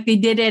cool. Like they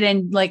did it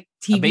in like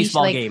TV. A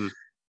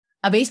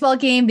baseball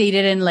game. They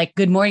did in like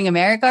Good Morning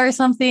America or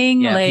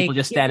something. Yeah, like people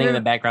just standing in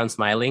the background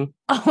smiling.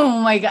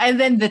 Oh my God. And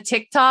then the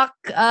TikTok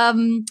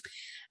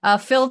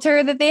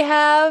filter that they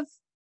have.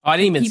 Oh, I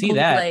didn't even see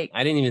that. Like,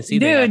 I didn't even see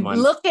that. Dude,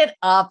 look it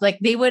up.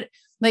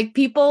 Like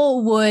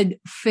people would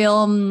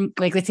film,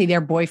 like, let's say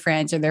their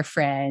boyfriends or their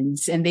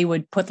friends, and they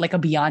would put like a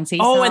Beyonce song.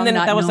 Oh, and then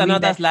that was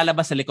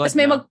lalabas sa likod.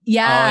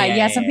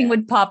 Something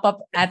would pop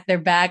up at their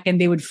back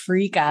and they would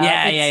freak out.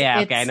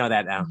 Yeah. Okay, I know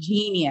that now.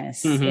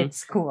 Genius.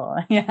 It's cool.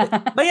 Yeah.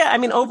 But yeah, I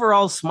mean,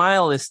 overall,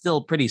 Smile is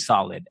still pretty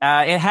solid.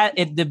 It has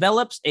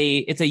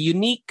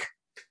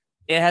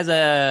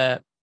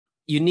a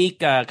unique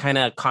kind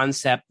of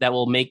concept that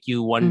will make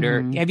you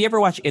wonder. Have you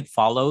ever watched It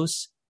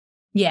Follows?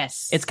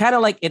 Yes. It's kind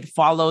of like It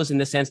Follows in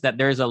the sense that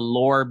there's a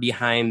lore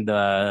behind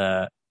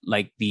the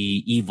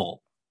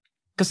evil.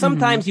 Because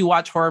sometimes you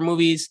watch horror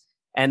movies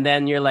and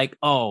then you're like,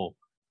 it's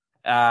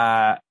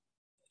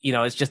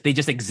just, they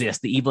just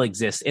exist. The evil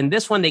exists. In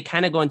this one, they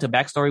kind of go into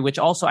backstory, which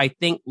also I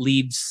think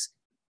leaves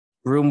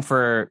room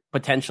for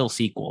potential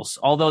sequels.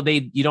 Although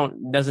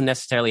doesn't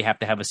necessarily have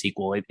to have a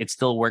sequel. It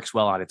still works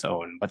well on its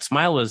own. But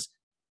Smile was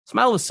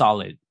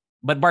solid.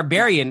 But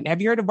Barbarian,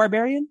 have you heard of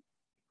Barbarian?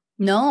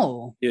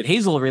 No. Dude,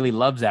 Hazel really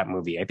loves that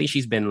movie. I think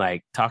she's been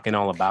like talking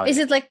all about it. Is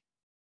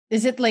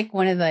it like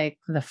one of like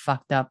the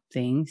fucked up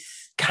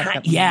things?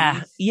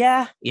 Yeah.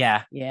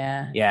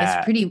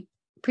 It's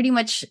pretty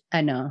much,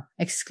 I know,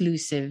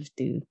 exclusive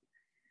to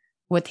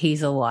what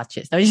Hazel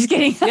watches. I'm just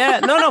kidding.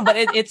 No, but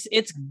it's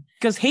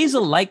because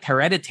Hazel liked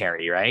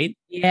Hereditary, right?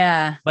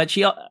 Yeah. But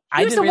she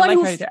was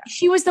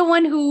the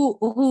one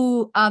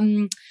who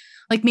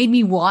like made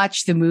me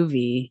watch the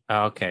movie.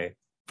 Okay.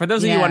 For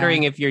those of you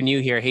wondering, if you're new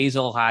here,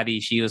 Hazel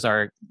Hadi, she was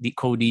our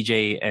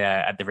co-DJ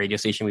at the radio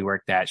station we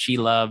worked at. She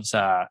loves,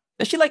 does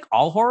she like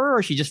all horror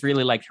or she just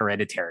really liked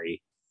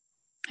Hereditary?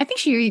 I think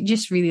she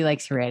just really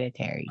likes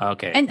Hereditary.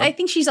 Okay. And I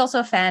think she's also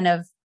a fan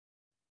of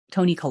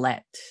Toni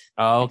Collette.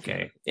 Oh,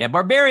 okay. Yeah,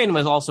 Barbarian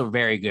was also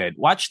very good.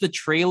 Watch the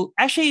trailer.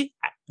 Actually,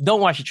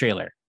 don't watch the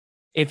trailer.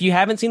 If you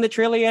haven't seen the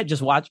trailer yet,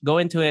 just go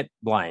into it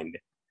blind.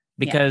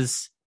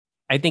 Because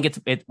I think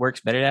it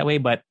works better that way,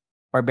 but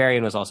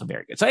Barbarian was also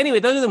very good. So anyway,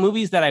 those are the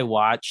movies that I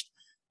watched.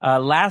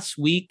 Last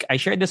week, I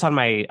shared this on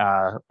my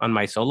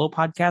solo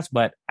podcast,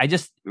 but I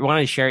just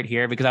wanted to share it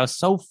here because I was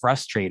so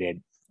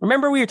frustrated.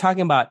 Remember we were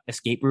talking about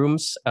escape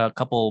rooms a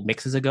couple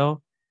mixes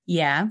ago?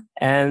 Yeah.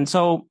 And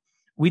so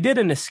we did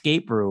an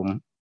escape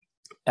room,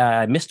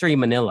 Mystery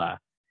Manila.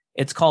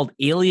 It's called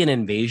Alien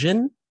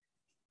Invasion.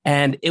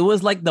 And it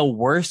was like the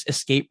worst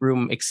escape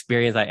room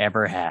experience I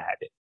ever had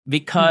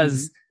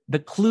because the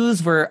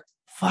clues were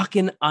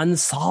fucking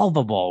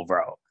unsolvable,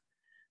 bro.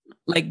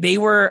 Like they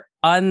were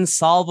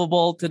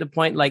unsolvable to the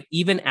point, like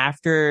even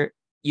after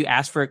you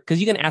ask for, because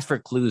you can ask for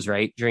clues,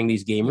 right? During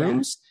these game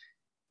rooms.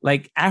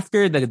 Like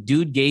after the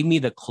dude gave me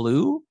the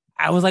clue,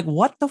 I was like,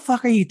 what the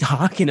fuck are you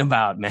talking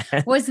about, man?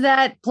 Was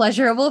that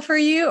pleasurable for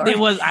you? Or? It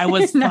was, I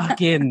was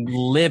fucking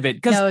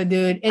livid. No,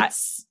 dude,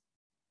 it's...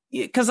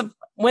 Because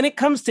when it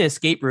comes to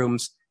escape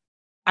rooms,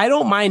 I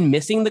don't mind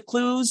missing the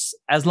clues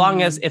as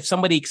long as if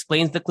somebody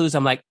explains the clues,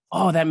 I'm like,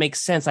 oh, that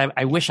makes sense.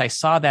 I wish I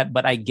saw that,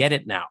 but I get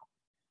it now.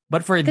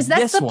 But for this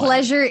that's the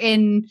pleasure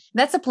in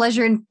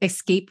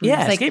escape rooms.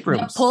 Yeah, like, escape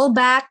rooms. Pull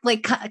back,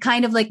 like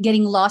kind of like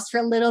getting lost for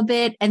a little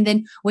bit, and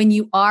then when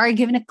you are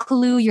given a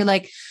clue, you're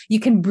like you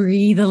can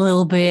breathe a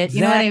little bit. Exactly,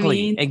 you know what I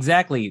mean?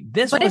 Exactly.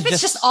 But if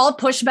it's just all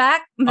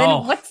pushback,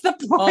 then what's the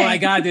point? Oh my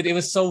god, dude, it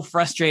was so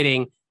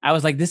frustrating. I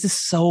was like, this is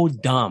so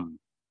dumb.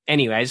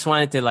 Anyway, I just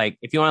wanted to like,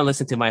 if you want to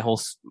listen to my whole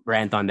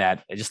rant on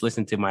that, just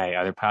listen to my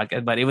other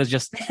podcast. But it was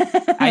just,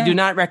 I do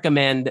not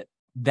recommend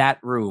that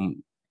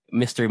room.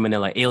 Mystery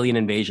Manila, Alien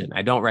Invasion.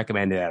 I don't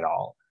recommend it at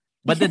all.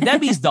 But the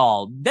Debbie's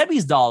doll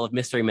of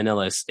Mystery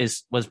Manila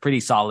was pretty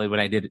solid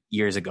when I did it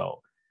years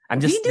ago.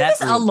 I'm just do you do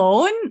this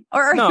alone,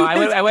 or no?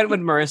 I went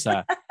with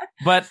Marissa.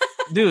 But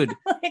dude,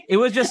 it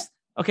was just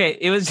okay.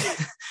 It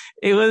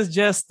was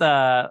just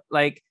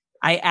like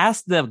I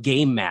asked the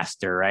game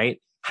master,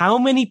 right? How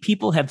many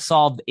people have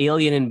solved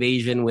Alien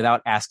Invasion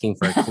without asking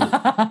for a clue?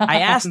 I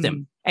asked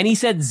him, and he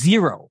said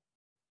 0.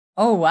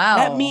 Oh, wow.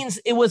 That means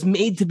it was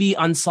made to be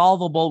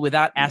unsolvable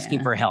without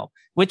asking for help,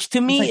 which to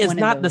me is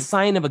not the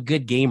sign of a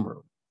good game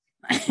room.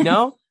 You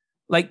know?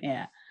 Like,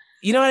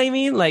 you know what I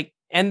mean? Like,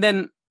 and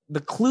then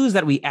the clues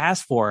that we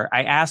asked for,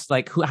 I asked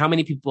like how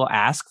many people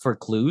ask for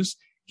clues.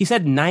 He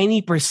said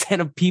 90%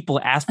 of people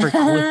asked for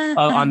clues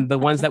on the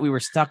ones that we were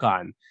stuck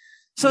on.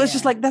 So it's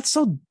just like, that's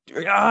so,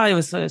 it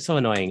was so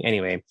annoying.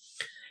 Anyway,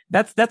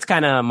 that's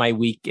kind of my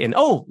week. And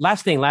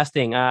last thing.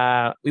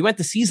 We went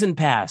to Season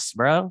Pass,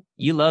 bro.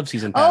 You love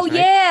Season Pass. Oh, right?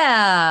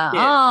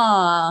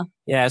 Yeah.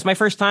 Yeah, it's my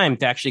first time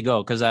to actually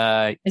go because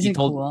you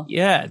told, cool?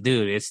 Yeah,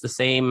 dude, it's the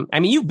same. I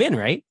mean, you've been,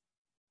 right?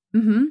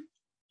 Mm-hmm.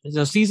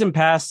 So Season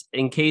Pass,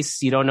 in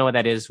case you don't know what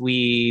that is,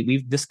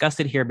 we've discussed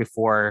it here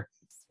before.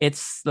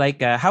 It's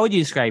like how would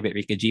you describe it,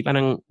 Rika G?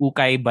 Parang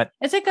ukay, but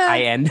it's like a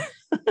high end.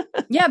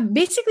 Yeah,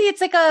 basically it's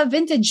like a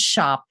vintage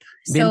shop.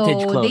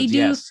 Vintage clothes, they do,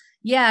 yes.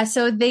 Yeah,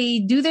 so they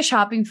do the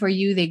shopping for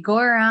you. They go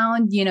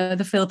around,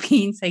 the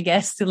Philippines, I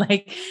guess, to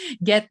like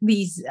get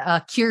these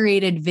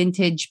curated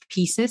vintage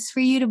pieces for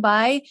you to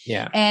buy.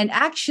 Yeah. And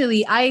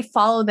actually, I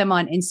follow them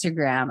on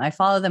Instagram. I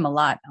follow them a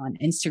lot on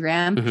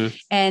Instagram. Mm-hmm.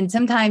 And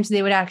sometimes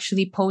they would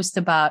actually post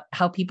about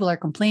how people are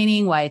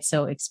complaining, why it's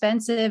so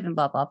expensive and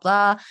blah, blah,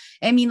 blah.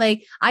 I mean,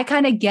 like, I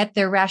kind of get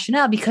their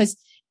rationale because,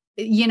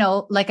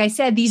 like I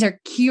said, these are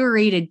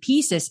curated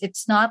pieces.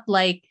 It's not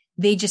like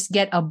they just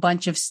get a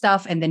bunch of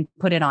stuff and then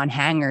put it on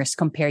hangers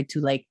compared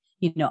to like,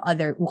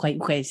 other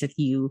ukay-ukays that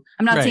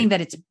I'm not saying that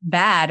it's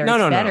bad or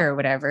it's better or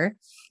whatever.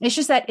 It's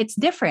just that it's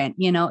different,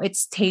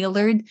 it's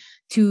tailored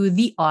to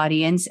the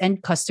audience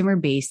and customer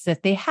base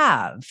that they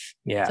have.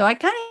 Yeah. So I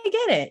kind of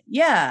get it.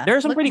 Yeah. There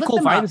are some pretty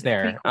cool finds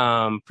there.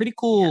 Pretty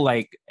cool.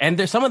 Like,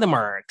 and some of them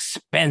are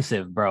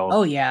expensive, bro.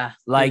 Oh yeah.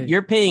 Like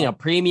you're paying a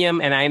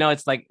premium, and I know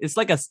it's like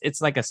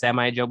a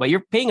semi joke, but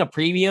you're paying a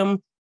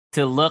premium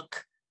to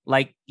look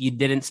like you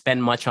didn't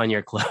spend much on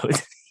your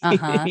clothes.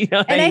 Uh-huh.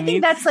 I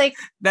think that's like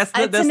that's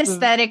an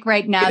aesthetic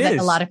right now that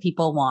a lot of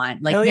people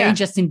want. Like very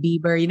Justin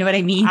Bieber, you know what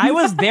I mean? I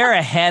was there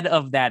ahead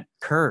of that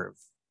curve.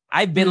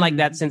 I've been like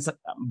that since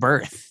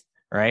birth,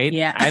 right?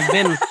 Yeah. I've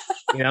been,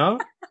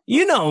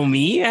 you know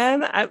me,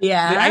 and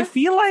I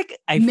feel like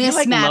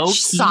mismatched low key,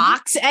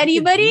 socks.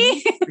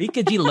 Anybody?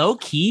 Rika G, low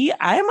key,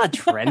 I'm a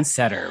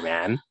trendsetter,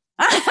 man.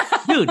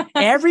 Dude,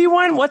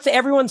 what's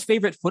everyone's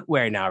favorite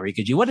footwear now,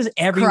 Rika G? What is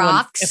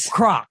everyone?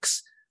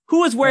 Crocs. Who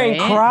was wearing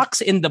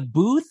Crocs in the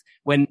booth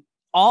when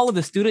all of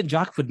the student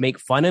jocks would make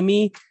fun of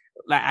me?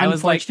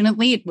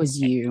 Unfortunately, it was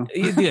you.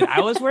 Dude,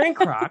 I was wearing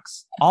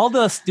Crocs. All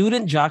the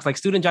student jocks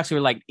who were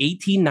like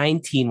 18,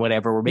 19,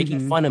 whatever, were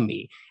making fun of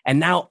me. And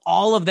now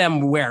all of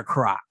them wear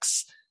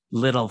Crocs.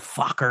 Little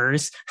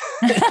fuckers.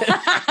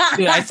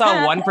 Dude, I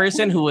saw one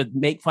person who would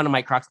make fun of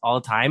my Crocs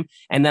all the time.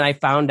 And then I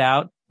found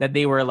out that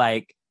they were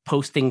like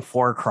posting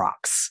 4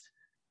 Crocs.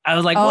 I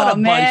was like, what a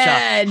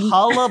bunch of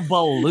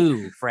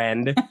hullabaloo,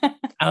 friend.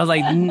 I was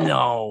like,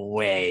 no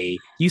way.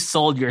 You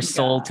sold your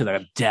soul to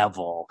the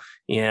devil.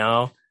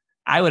 I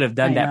would have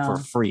done that for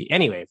free.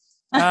 Anyway,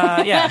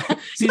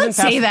 Season Pass.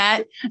 Say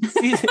that.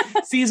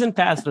 Season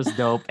Pass was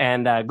dope.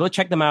 And go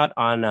check them out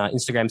on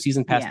Instagram,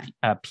 Season Pass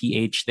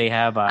PH. They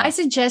have I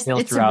suggest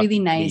it's a really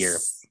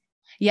nice.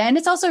 Yeah, and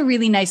it's also a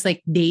really nice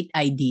like date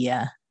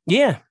idea.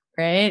 Yeah.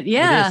 Right?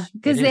 Yeah.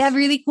 Because they have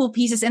really cool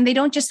pieces, and they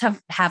don't just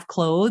have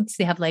clothes.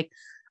 They have like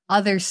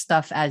other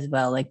stuff as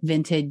well, like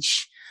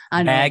vintage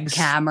bags,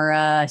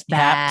 cameras,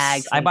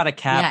 bags. I bought a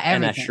cap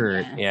and a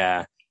shirt.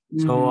 Yeah.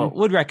 So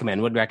would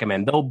recommend.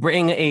 They'll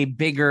bring a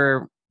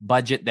bigger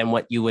budget than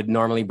what you would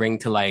normally bring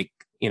to like,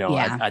 you know,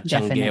 a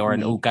Changge or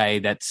an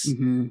Ukay that's,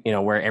 you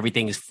know, where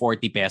everything is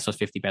 40 pesos,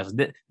 50 pesos.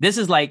 This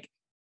is like,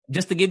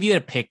 just to give you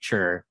a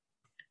picture,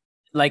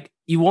 like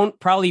you won't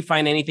probably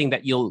find anything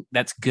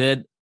that's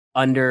good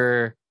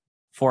under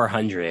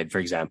 400, for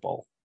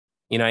example.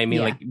 You know what I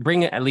mean? Like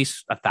bring at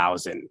least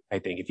 1,000, I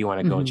think, if you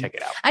want to go and check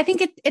it out. I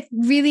think it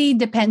really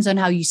depends on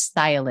how you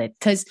style it.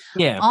 Cause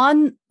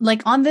on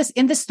this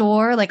in the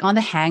store, like on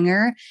the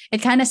hanger, it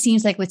kind of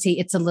seems like, let's say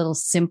it's a little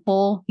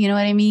simple, you know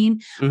what I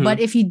mean?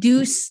 But if you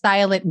do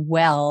style it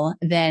well,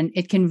 then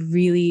it can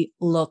really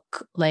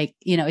look like,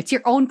 you know, it's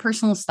your own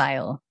personal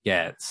style.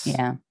 Yes.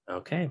 Yeah.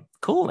 Okay,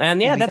 cool.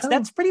 And yeah,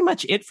 that's pretty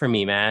much it for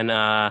me, man.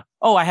 I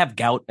have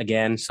gout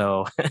again,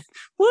 so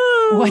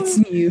woo! What's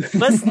new?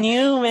 What's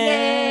new,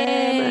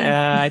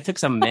 man? I took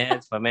some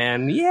meds, but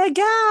man,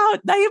 gout,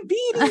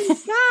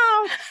 diabetes,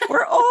 gout.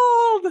 We're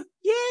old.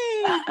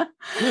 Yay!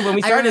 Dude, when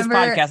we started this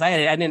podcast,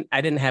 I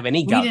didn't have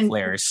any gout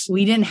flares.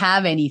 We didn't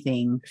have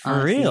anything for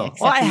honestly, real.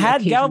 Well, I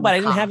had gout, but I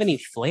didn't have any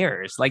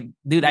flares. Like,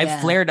 dude, I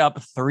flared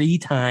up 3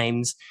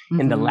 times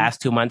in the last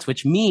 2 months,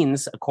 which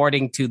means,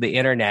 according to the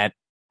internet,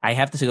 I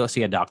have to go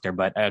see a doctor,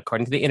 but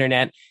according to the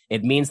internet,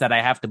 it means that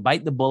I have to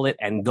bite the bullet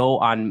and go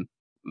on,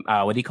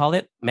 what do you call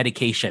it?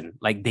 Medication,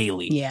 like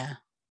daily. Yeah.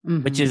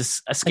 Which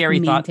is a scary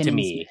thought to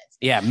me. Meds.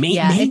 Yeah.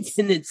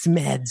 Maintenance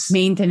meds.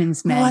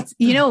 Maintenance meds.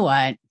 You know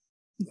what?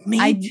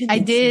 I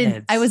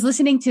was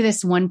listening to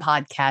this one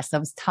podcast that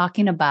was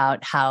talking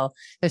about how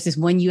there's this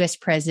one US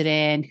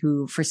president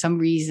who, for some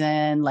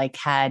reason, like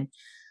had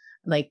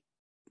like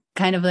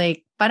kind of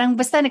like parang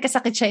basta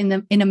nagkasakit siya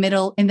in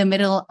the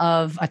middle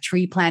of a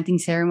tree planting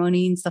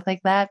ceremony and stuff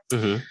like that.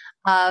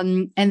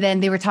 And then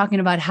they were talking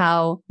about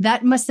how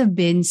that must have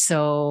been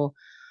so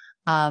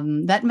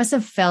that must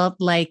have felt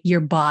like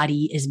your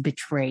body is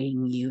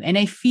betraying you. And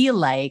I feel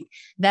like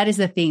that is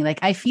the thing. Like,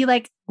 I feel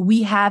like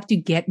we have to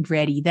get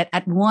ready that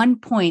at one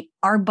point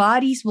our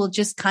bodies will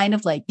just kind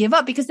of like give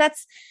up, because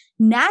that's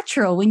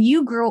natural. When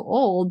you grow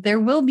old, there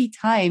will be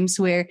times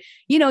where,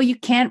 you know, you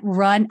can't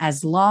run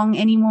as long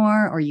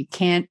anymore, or you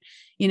can't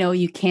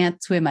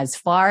swim as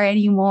far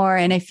anymore.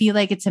 And I feel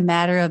like it's a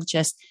matter of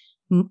just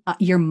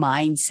your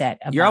mindset.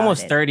 You're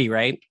almost 30,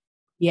 right?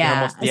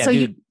 Yeah. So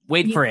dude,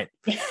 wait for it.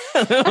 Get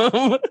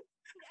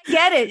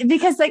it?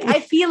 Because like,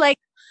 I feel like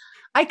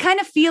I kind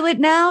of feel it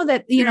now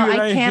that, you know,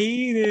 I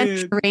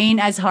can't train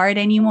as hard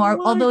anymore.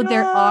 Although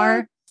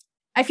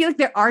I feel like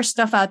there are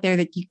stuff out there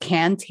that you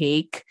can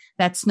take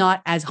that's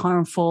not as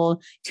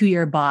harmful to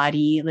your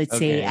body. Let's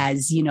say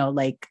as, you know,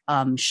 like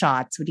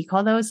shots. What do you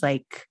call those?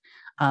 Like,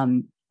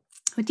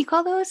 what do you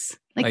call those?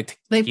 Like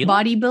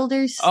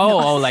bodybuilders?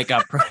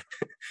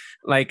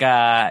 Like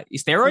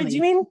steroids,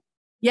 you mean?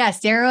 Yeah,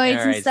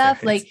 steroids and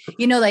stuff. Like,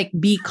 you know, like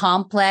B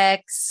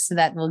complex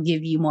that will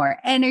give you more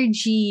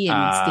energy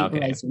and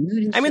stabilize your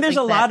mood. I mean, there's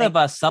a lot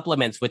of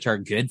supplements which are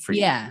good for you.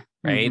 Yeah.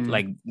 Right?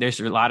 Like, there's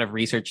a lot of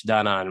research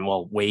done on,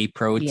 whey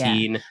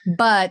protein. Yeah.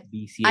 But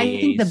BCAAs. I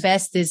think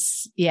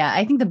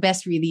the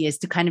best really is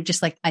to kind of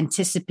just like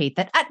anticipate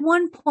that at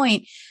one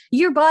point,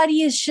 your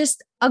body is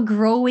just a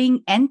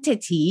growing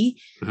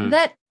entity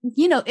that,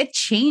 you know, it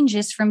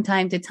changes from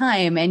time to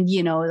time. And,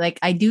 you know, like,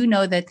 I do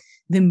know that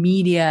the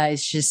media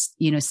is just,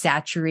 you know,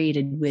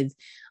 saturated with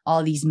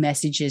all these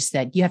messages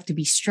that you have to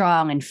be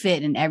strong and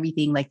fit and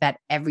everything like that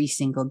every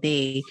single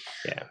day.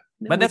 Yeah.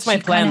 But that's my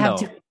plan,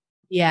 though.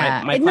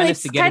 Yeah. My plan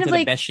is to get into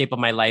the best shape of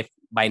my life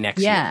by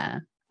next year. Yeah.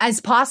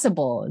 As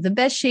possible. The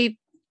best shape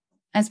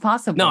as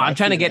possible. No, I'm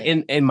trying to get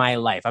in my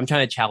life. I'm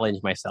trying to challenge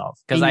myself,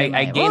 because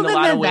I gained a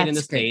lot of weight in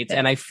the States,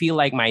 and I feel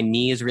like my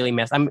knee is really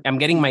messed. I'm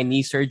getting my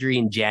knee surgery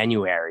in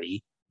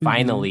January,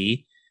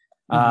 finally.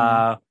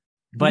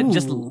 But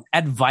just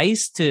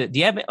advice to, do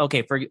you have, I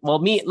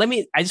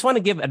just want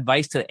to give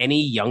advice to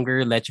any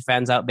younger Leche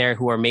fans out there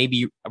who are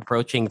maybe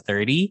approaching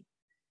 30.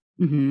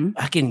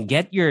 I can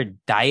get your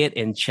diet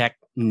in check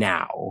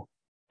now.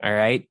 All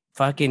right.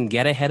 Fucking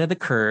get ahead of the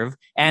curve.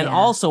 And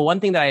also,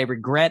 one thing that I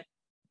regret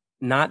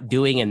not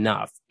doing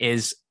enough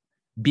is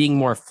being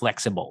more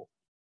flexible.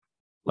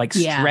 Like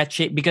stretch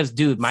it, because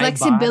dude, my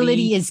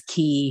flexibility is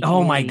key.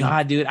 Oh my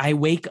God, dude. I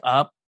wake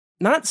up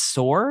not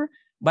sore,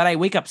 but I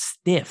wake up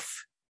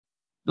stiff.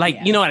 Like,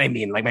 you know what I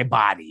mean? Like my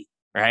body,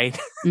 right?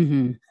 You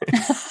know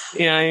what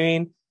I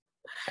mean?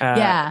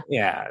 Yeah.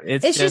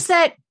 It's just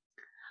that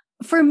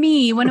for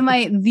me,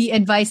 the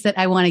advice that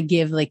I want to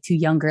give like to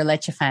younger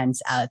Leche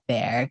fans out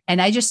there,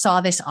 and I just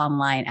saw this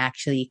online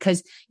actually,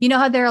 because you know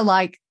how there are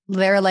like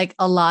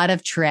a lot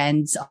of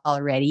trends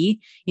already,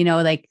 you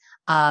know, like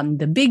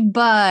the big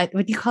butt,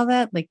 what do you call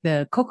that? Like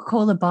the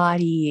Coca-Cola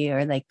body,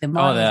 or like the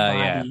model's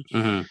body.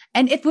 Yeah.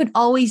 And it would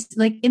always,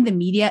 like in the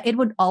media, it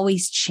would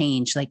always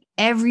change. Like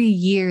every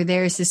year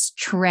there's this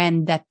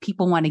trend that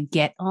people want to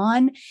get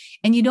on,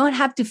 and you don't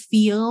have to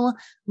feel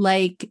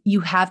like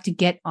you have to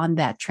get on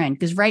that trend.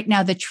 Because right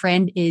now the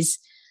trend is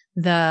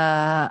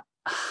I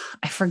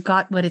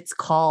forgot what it's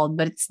called,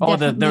 but it's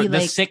definitely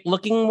the sick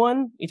looking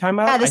one you talking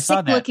about? Yeah, the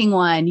sick looking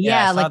one.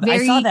 Yeah, like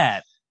I saw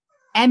that.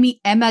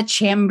 Emma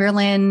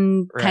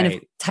Chamberlain kind of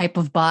type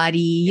of body.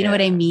 You know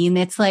what I mean?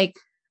 It's like,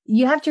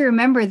 you have to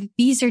remember that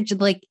these are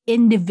just like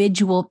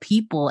individual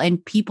people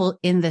and people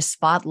in the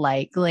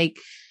spotlight. Like,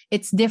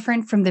 it's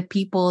different from the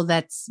people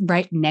that's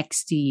right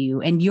next to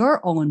you and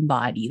your own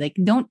body. Like,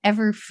 don't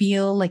ever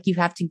feel like you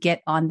have to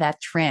get on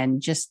that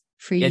trend just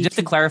for you. Yeah, just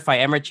to clarify,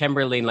 Emma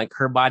Chamberlain, like,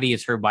 her body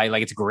is her body.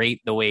 Like, it's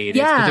great the way it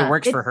is because it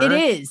works for her. It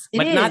is.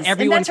 But not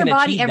everyone can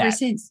achieve that. Ever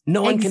since.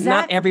 No one can.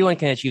 Not everyone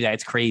can achieve that.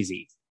 It's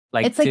crazy.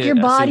 Like, it's like your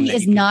body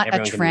is not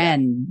a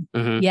trend.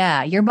 Mm-hmm.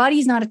 Yeah, your body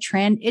is not a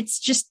trend. It's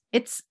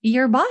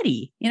your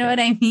body. You know what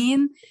I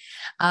mean?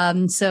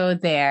 So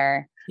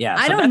there. Yeah,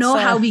 I don't know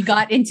how we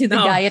got into the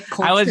diet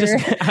culture.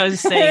 I was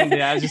saying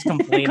that I was just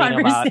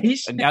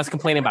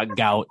complaining about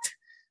gout.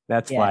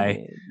 That's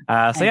why.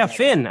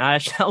 Finn,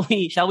 shall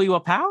we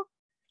wapow?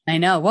 I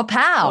know.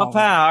 Wapow.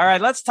 All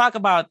right, let's talk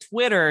about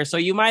Twitter. So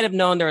you might have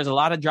known there was a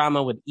lot of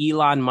drama with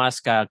Elon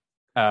Musk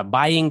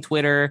buying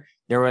Twitter.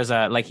 There was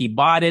he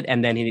bought it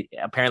and then he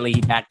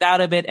backed out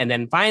of it. And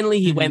then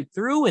finally he went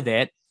through with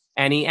it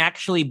and he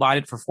actually bought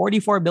it for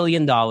 $44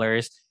 billion.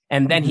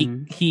 And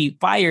then he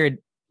fired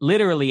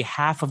literally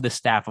half of the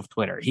staff of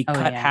Twitter. He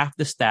cut half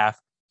the staff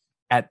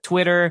at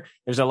Twitter.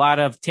 There's a lot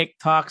of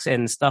TikToks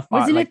and stuff.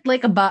 Wasn't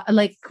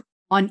it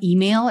on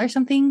email or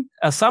something?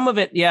 Some of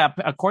it, yeah.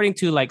 According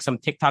to like some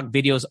TikTok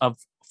videos of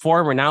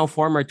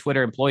former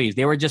Twitter employees,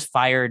 they were just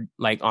fired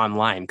like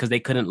online because they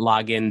couldn't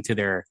log into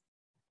their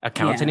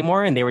accounts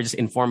anymore, and they were just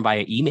informed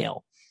via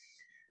email.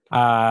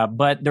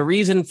 But the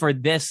reason for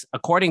this,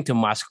 according to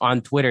Musk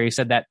on Twitter, he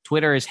said that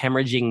Twitter is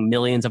hemorrhaging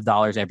millions of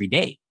dollars every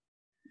day.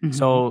 Mm-hmm.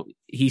 So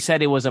he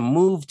said it was a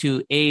move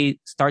to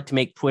start to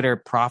make Twitter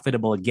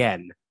profitable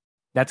again.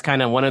 That's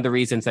kind of one of the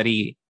reasons that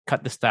he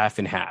cut the staff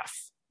in half.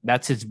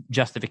 That's his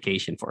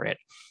justification for it.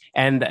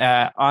 And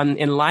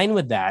in line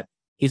with that,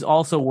 he's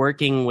also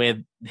working with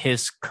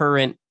his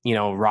current,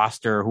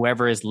 roster,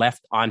 whoever is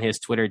left on his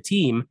Twitter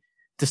team,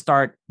 to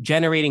start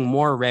generating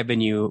more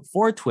revenue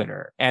for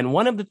Twitter. And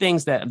one of the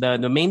things that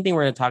the main thing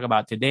we're going to talk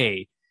about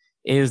today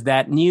is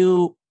that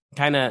new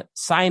kind of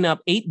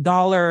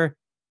 $8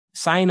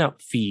 sign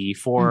up fee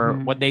for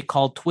what they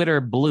call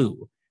Twitter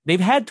Blue. They've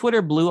had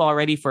Twitter Blue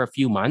already for a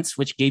few months,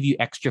 which gave you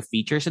extra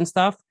features and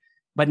stuff.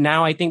 But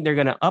now I think they're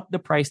going to up the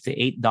price to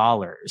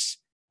 $8.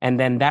 And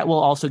then that will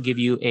also give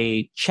you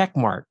a check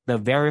mark, the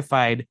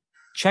verified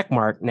check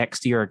mark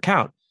next to your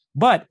account.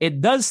 But it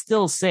does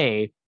still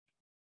say,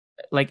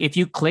 like, if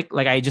you click,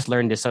 like I just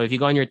learned this. So if you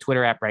go on your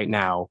Twitter app right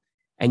now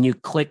and you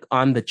click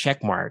on the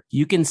check mark,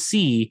 you can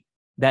see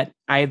that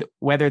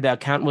whether the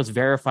account was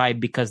verified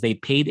because they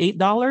paid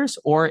 $8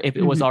 or if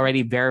it was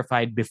already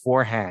verified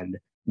beforehand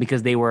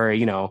because they were,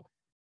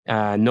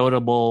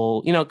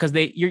 notable, because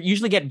you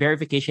usually get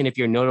verification if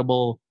you're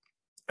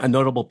a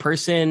notable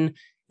person,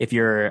 if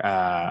you're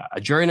a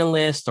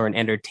journalist or an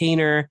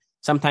entertainer.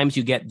 Sometimes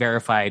you get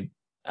verified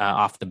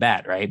off the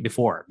bat, right?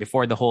 Before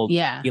the whole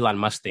Elon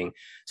Musk thing.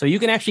 So you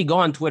can actually go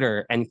on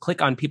Twitter and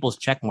click on people's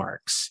check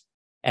marks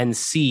and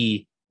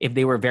see if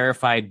they were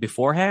verified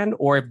beforehand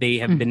or if they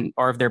have been,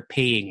 or if they're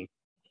paying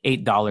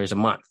 $8 a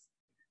month,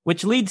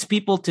 which leads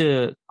people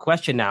to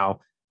question now,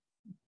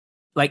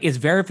 like, is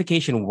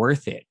verification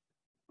worth it?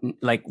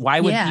 Like, why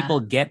would people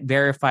get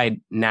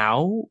verified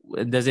now?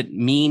 Does it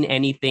mean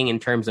anything in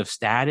terms of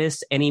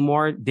status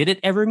anymore? Did it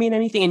ever mean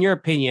anything? In your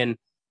opinion,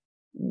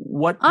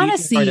 what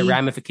honestly are the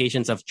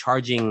ramifications of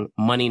charging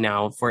money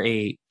now for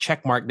a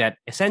check mark that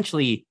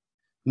essentially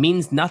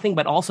means nothing,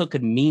 but also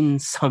could mean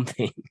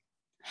something?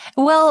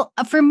 Well,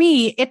 for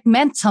me, it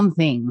meant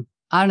something,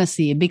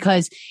 honestly,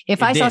 because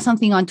if I saw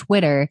something on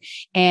Twitter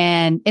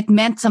and it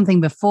meant something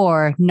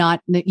before,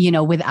 not,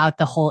 without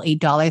the whole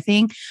 $8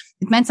 thing,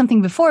 it meant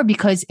something before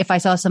because if I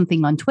saw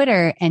something on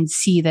Twitter and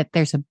see that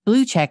there's a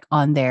blue check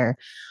on their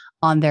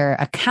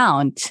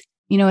account,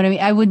 you know what I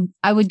mean?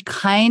 I would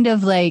kind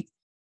of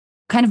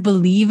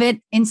believe it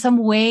in some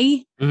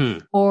way,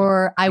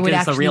 or I would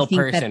actually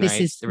think that this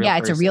is,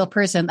 it's a real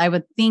person. I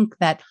would think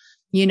that,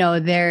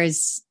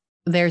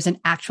 there's an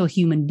actual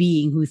human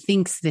being who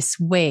thinks this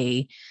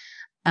way.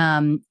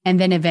 And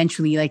then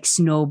eventually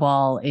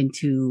snowball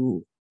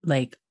into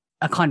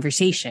a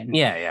conversation.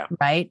 Yeah.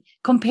 Right.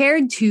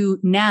 Compared to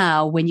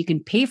now when you can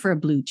pay for a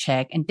blue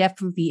check, and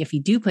definitely if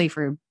you do pay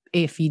for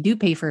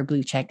a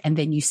blue check and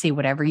then you say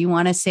whatever you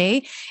want to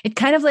say, it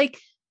kind of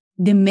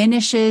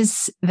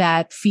diminishes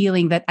that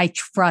feeling that I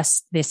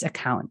trust this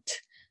account.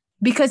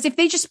 Because if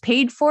they just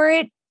paid for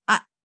it,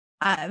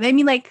 I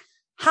mean,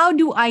 how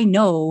do I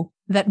know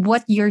that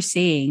what you're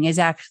saying is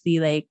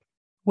actually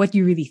what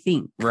you really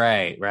think?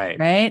 Right.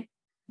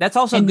 That's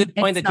also a good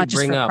point that you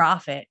bring up.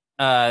 Profit.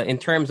 In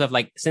terms of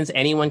since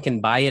anyone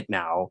can buy it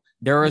now,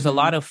 there is a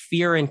lot of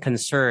fear and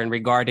concern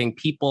regarding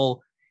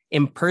people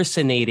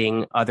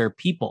impersonating other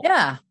people.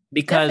 Yeah.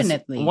 Because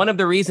definitely. One of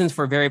the reasons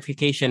for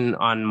verification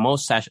on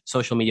most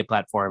social media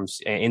platforms,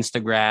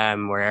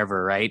 Instagram,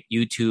 wherever, right,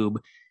 YouTube,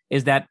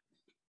 is that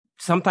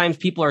sometimes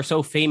people are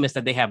so famous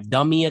that they have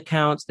dummy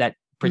accounts that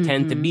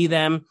pretend to be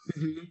them.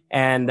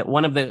 And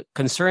one of the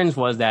concerns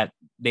was that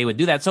they would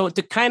do that. So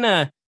to kind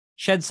of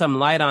shed some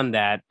light on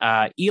that,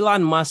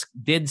 Elon Musk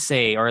did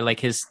say, or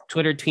like his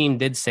Twitter team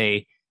did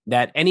say,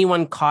 that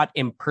anyone caught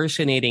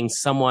impersonating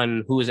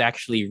someone who is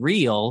actually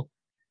real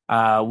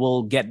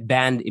will get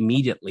banned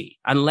immediately,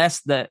 unless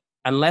the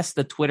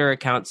Twitter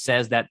account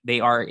says that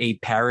they are a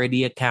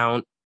parody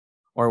account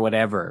or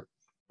whatever,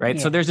 right?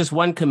 Yeah. So there's this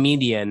one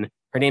comedian,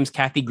 her name's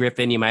Kathy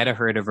Griffin, you might have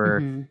heard of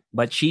her,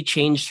 but she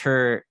changed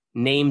her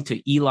name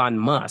to Elon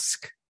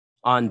Musk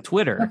on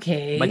Twitter.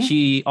 Okay. But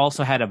she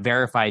also had a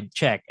verified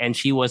check, and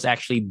she was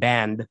actually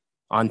banned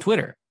on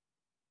Twitter.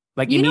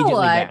 Like, you immediately know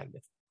what? banned.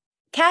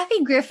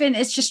 Kathy Griffin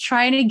is just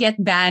trying to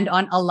get banned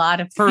on a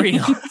lot of For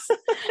real. She's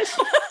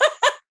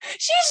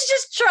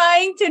just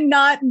trying to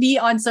not be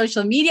on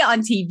social media, on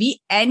TV,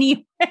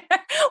 anywhere.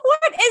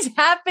 What is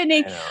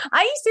happening?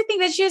 I used to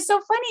think that she was so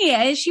funny.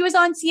 And she was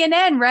on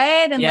CNN,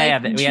 right? And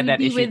we had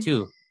that issue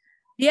too.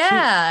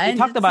 Yeah. We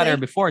talked about her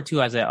before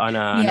too,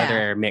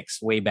 another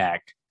mix way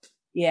back.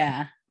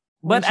 Yeah.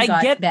 But I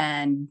get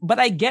banned. But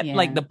I get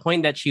like the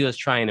point that she was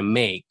trying to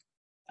make.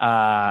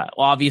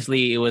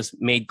 Obviously, it was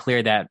made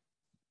clear that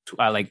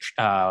I was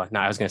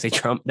going to say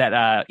Trump,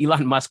 that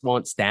Elon Musk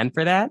won't stand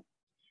for that.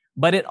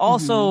 But it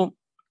also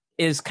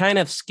is kind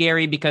of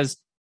scary because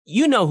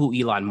you know who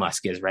Elon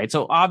Musk is, right?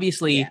 So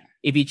obviously,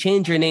 if you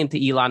change your name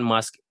to Elon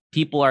Musk,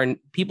 people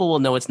will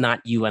know it's not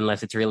you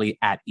unless it's really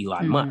at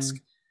Elon Musk.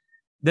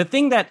 The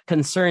thing that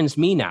concerns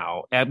me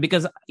now,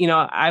 because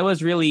I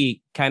was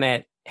really kind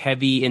of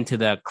heavy into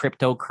the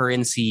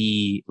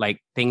cryptocurrency like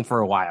thing for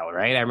a while,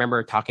 right? I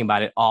remember talking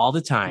about it all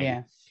the time.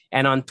 Yeah.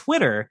 And on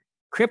Twitter,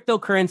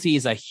 cryptocurrency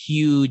is a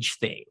huge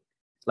thing.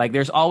 Like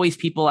there's always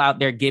people out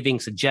there giving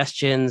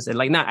suggestions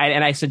and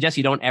and I suggest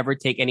you don't ever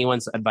take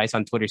anyone's advice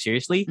on Twitter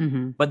seriously.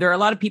 But there are a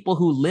lot of people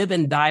who live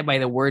and die by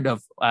the word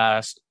of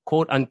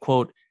quote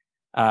unquote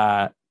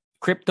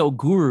crypto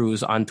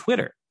gurus on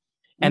Twitter.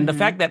 And the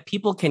fact that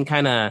people can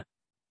kind of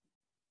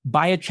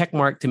buy a check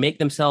mark to make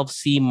themselves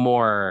seem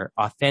more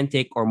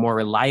authentic or more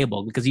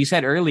reliable, because you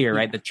said earlier,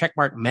 right, the check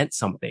mark meant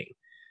something.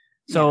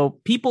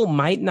 So people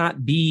might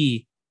not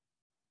be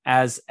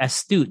as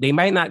astute. They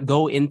might not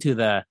go into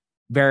the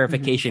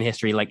verification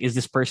history. Like, is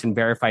this person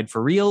verified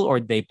for real or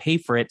did they pay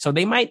for it? So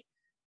they might,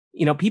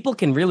 people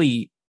can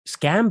really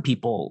scam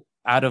people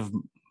out of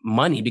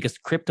money because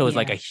crypto is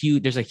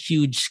there's a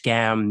huge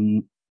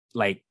scam,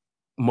 like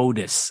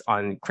modus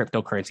on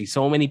cryptocurrency.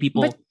 So many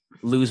people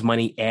lose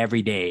money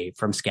every day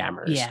from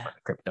scammers on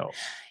crypto.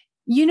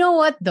 You know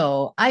what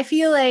though? I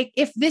feel like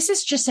if this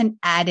is just an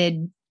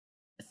added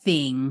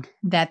thing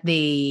that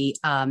they,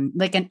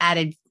 like an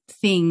added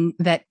thing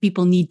that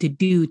people need to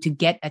do to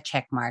get a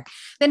check mark,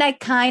 then I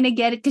kind of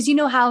get it. Because you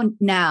know how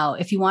now,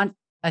 if you want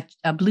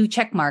a blue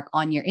check mark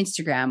on your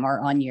Instagram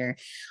or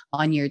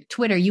on your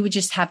Twitter, you would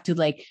just have to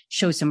like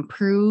show some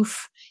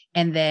proof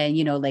and then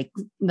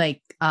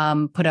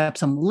put up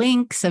some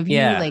links of you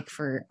like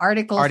for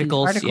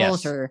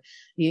articles or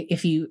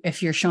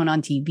if you're shown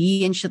on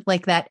TV and shit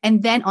like that,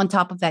 and then on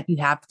top of that you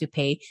have to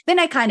pay. Then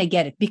I kind of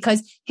get it,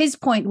 because his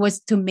point was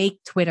to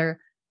make Twitter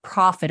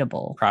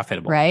profitable,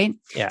 right?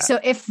 Yeah. So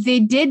if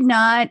they did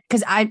not,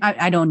 because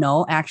I don't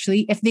know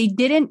actually, if they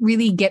didn't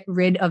really get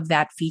rid of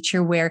that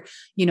feature where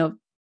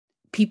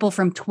people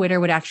from Twitter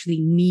would actually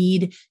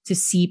need to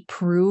see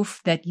proof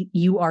that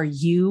you are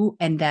you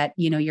and that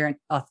you're an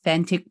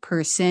authentic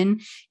person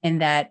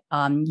and that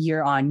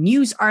you're on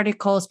news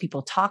articles,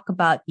 people talk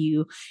about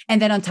you,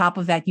 and then on top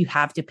of that you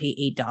have to pay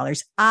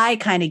 $8. I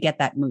kind of get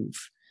that move.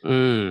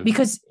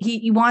 Because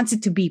he wants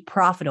it to be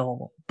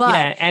profitable.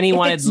 But and he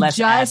wanted less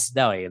ads,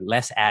 though.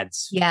 Less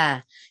ads.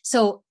 Yeah.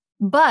 So,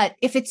 but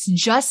if it's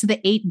just the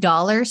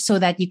 $8 so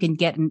that you can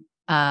get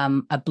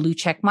a blue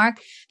check mark,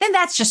 then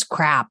that's just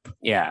crap.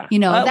 Yeah.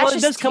 That's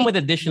it does come with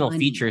additional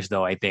features,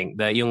 though, I think.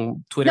 The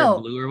yung Twitter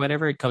Blue or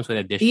whatever, it comes with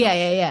additional.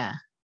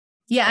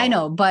 Yeah, I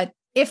know. But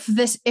if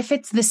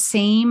it's the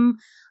same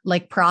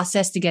like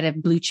process to get a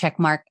blue check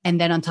mark, and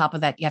then on top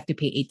of that you have to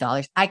pay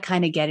 $8, I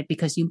kind of get it,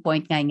 because yung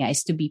point nga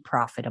is to be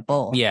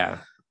profitable. Yeah.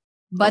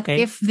 But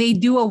if they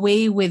do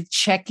away with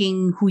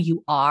checking who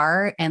you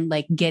are and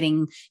like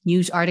getting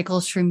news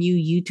articles from you,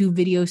 YouTube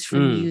videos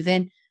from you,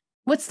 then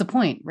what's the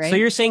point, right? So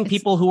you're saying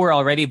people who are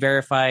already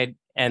verified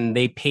and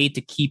they pay to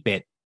keep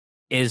it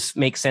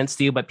makes sense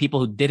to you, but people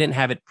who didn't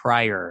have it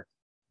prior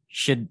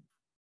should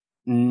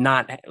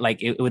not,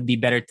 like, it would be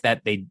better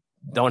that they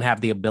don't have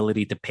the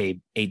ability to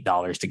pay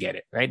 $8 to get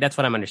it, right? That's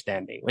what I'm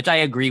understanding, which I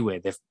agree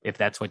with, if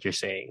that's what you're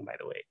saying, by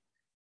the way.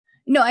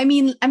 No, I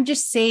mean, I'm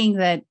just saying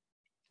that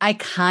I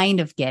kind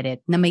of get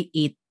it na may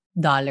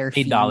 $8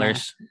 fee.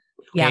 $8.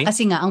 Yeah,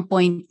 kasi nga, ang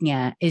point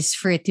niya is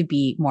for it to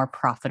be more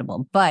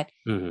profitable. But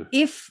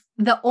if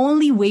the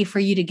only way for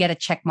you to get a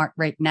check mark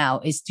right now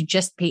is to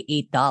just pay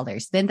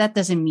 $8, then that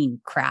doesn't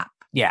mean crap.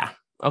 Yeah.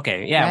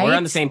 Okay. Yeah. Right? We're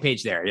on the same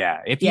page there.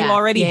 Yeah. If you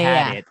already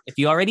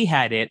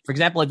had it, for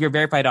example, if you're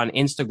verified on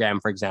Instagram,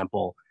 for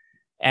example,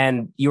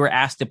 and you were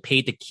asked to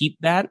pay to keep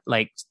that,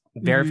 like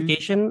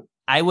verification,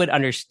 I would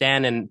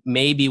understand and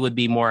maybe would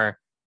be more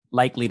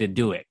likely to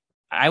do it.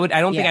 I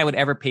don't think I would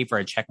ever pay for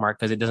a check mark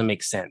because it doesn't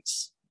make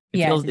sense.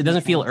 It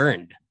doesn't feel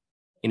earned.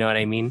 You know what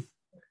I mean?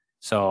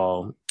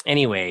 So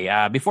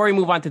anyway, before we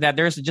move on to that,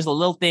 there's just a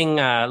little thing,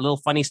 a little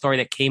funny story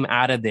that came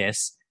out of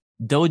this.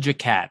 Doja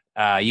Cat,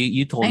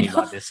 you told me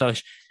about this. So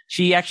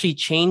she actually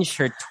changed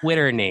her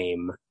Twitter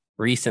name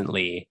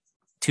recently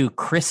to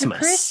Christmas.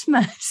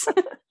 Christmas.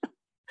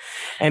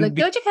 And Look,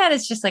 Doja Cat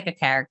is just like a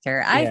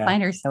character. I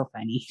find her so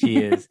funny. She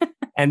is.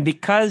 And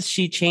because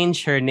she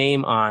changed her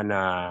name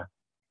on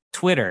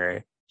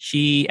Twitter,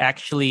 she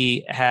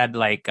actually had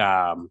like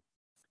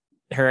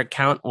her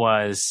account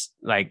was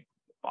like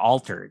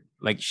altered.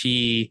 Like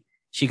she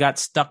got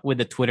stuck with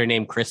the Twitter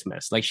name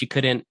Christmas. Like she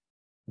couldn't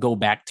go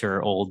back to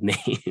her old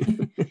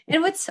name.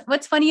 And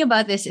what's funny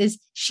about this is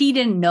she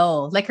didn't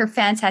know. Like her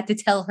fans had to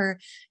tell her,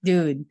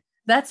 dude,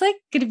 that's like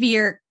gonna be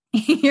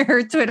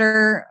your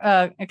Twitter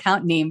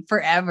account name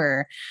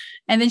forever.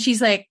 And then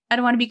she's like, I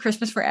don't want to be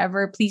Christmas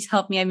forever. Please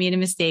help me. I made a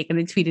mistake. And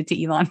then tweeted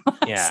to Elon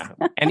Musk. Yeah.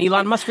 And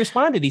Elon Musk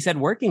responded. He said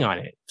working on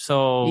it.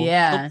 So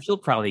she'll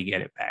probably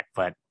get it back.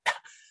 But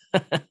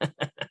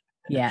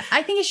yeah,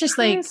 I think it's just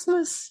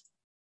Christmas. Like,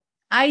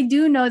 I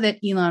do know that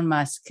Elon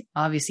Musk,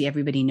 obviously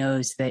everybody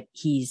knows that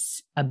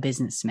he's a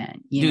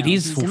businessman. Dude,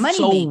 he's a money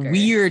so maker.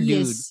 Weird,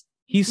 dude.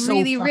 He's so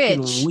really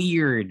rich.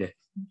 Weird.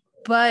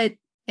 But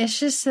it's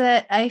just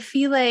that I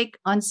feel like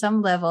on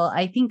some level,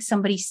 I think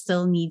somebody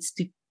still needs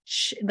to,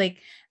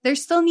 there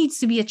still needs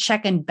to be a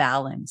check and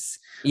balance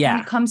when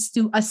it comes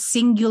to a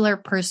singular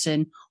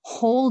person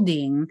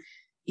holding,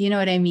 you know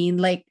what I mean?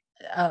 Like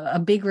a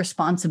big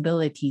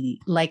responsibility,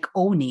 like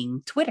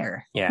owning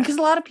Twitter. Yeah. Because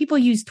a lot of people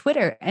use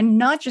Twitter and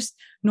not just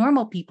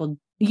normal people.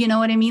 You know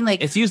what I mean?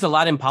 Like it's used a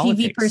lot in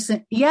politics. TV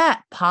person,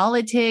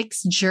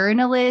 politics,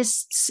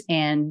 journalists,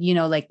 and, you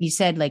know, like you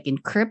said, like in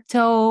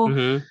crypto.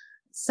 Mm-hmm.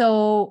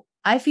 So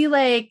I feel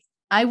like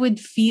I would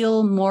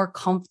feel more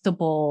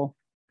comfortable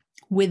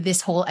with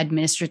this whole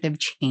administrative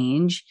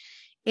change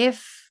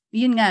if,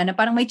 yun nga, na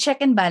parang may check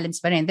and balance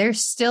pa rin.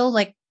 There's still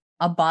like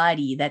a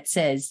body that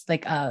says,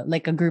 like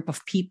a group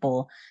of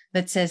people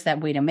that says that,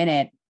 wait a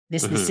minute,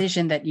 this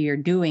decision that you're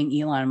doing,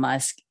 Elon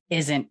Musk,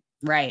 isn't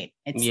right.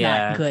 It's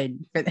not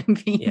good for them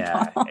people.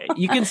 Yeah.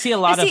 You can see a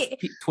lot of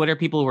Twitter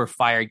people who were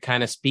fired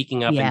kind of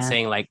speaking up and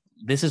saying like,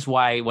 this is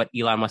why what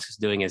Elon Musk is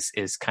doing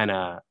is kind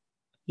of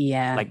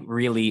like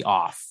really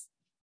off.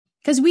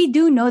 Because we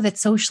do know that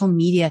social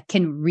media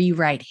can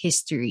rewrite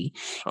history.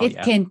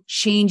 It can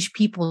change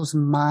people's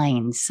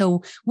minds.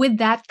 So with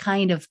that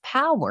kind of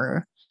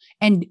power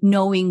and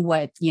knowing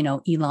what, you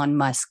know, Elon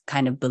Musk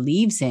kind of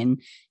believes in,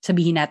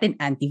 sabihin natin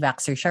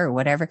anti-vaxxer siya or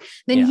whatever,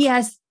 then he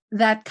has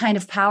that kind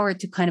of power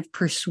to kind of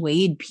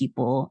persuade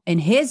people in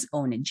his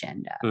own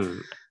agenda.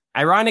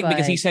 Ironic,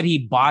 because he said he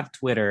bought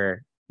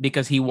Twitter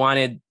because he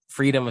wanted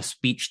freedom of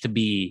speech to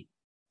be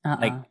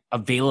like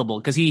available,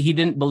 because he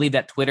didn't believe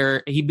that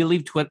Twitter, he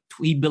believed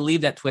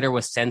that Twitter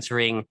was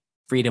censoring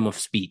freedom of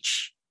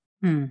speech.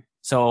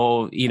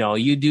 So, you know,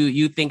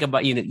 you think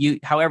about, you know,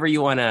 however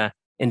you want to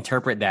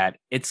interpret that,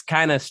 it's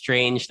kind of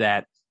strange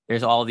that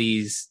there's all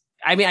these,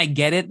 I mean, I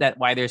get it that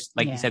why there's,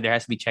 like you said, there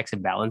has to be checks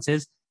and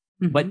balances,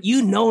 but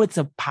you know, it's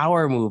a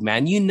power move,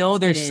 man. You know,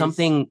 there's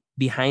something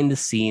behind the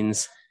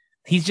scenes.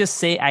 He's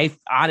just I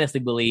honestly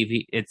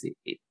believe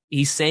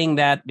he's saying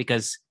that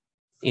because,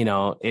 you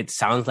know, it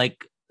sounds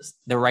like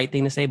the right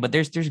thing to say, but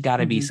there's got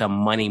to be some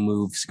money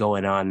moves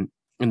going on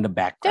in the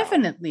background.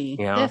 Definitely.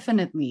 You know?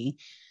 Definitely.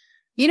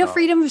 You know,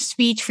 freedom of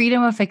speech,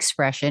 freedom of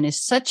expression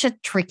is such a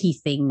tricky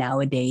thing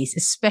nowadays,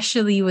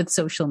 especially with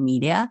social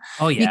media.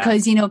 Oh, yeah.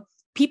 Because, you know,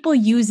 people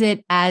use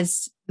it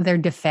as their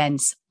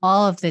defense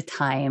all of the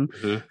time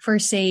for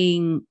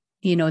saying,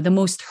 you know, the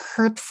most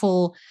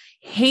hurtful,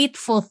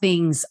 hateful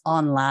things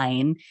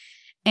online.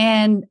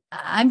 And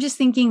I'm just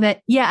thinking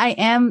that, I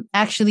am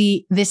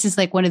actually, this is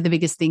like one of the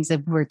biggest things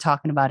that we're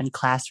talking about in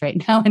class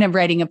right now. And I'm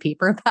writing a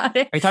paper about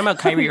it. Are you talking about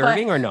Kyrie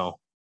Irving or no?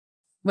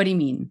 What do you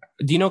mean?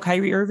 Do you know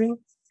Kyrie Irving?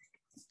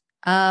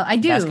 I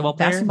do.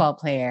 Basketball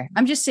player.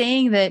 I'm just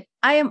saying that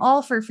I am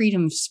all for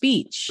freedom of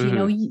speech. You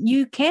know,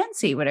 you can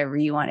say whatever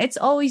you want. It's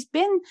always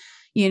been,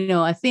 you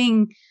know, a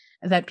thing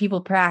that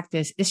people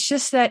practice. It's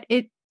just that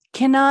you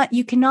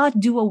cannot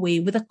do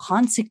away with the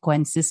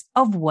consequences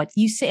of what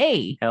you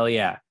say. Hell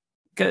yeah.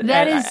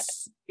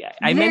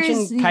 I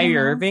mentioned Kyrie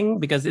Irving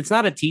because it's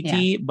not a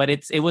TT, but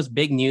it was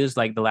big news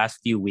like the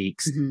last few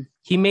weeks.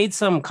 He made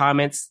some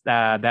comments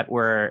that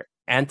were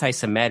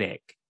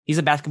anti-Semitic. He's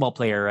a basketball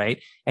player,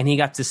 right? And he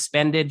got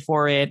suspended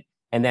for it.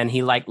 And then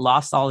he like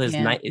lost all his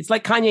it's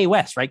like Kanye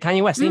West, right?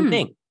 Kanye West, same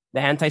thing.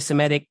 The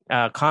anti-Semitic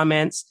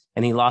comments,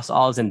 and he lost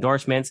all his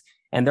endorsements.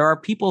 And there are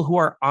people who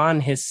are on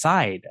his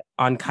side,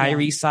 on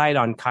Kyrie's side,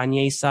 on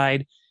Kanye's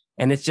side.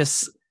 And it's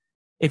just,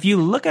 if you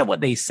look at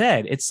what they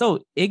said, it's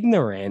so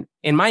ignorant,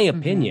 in my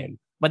opinion.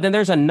 But then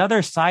there's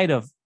another side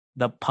of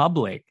the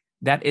public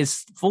that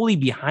is fully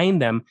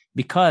behind them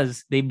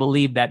because they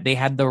believe that they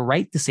had the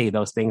right to say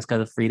those things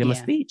because of freedom of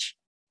speech.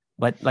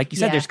 But like you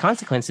said, there's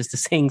consequences to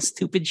saying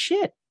stupid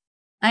shit.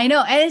 I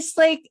know. And it's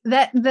like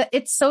that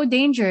it's so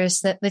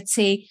dangerous that, let's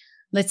say,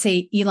 let's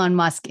say Elon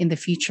Musk in the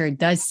future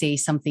does say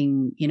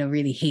something,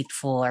 really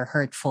hateful or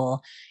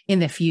hurtful in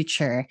the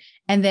future,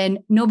 and then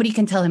nobody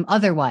can tell him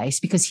otherwise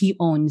because he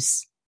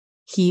owns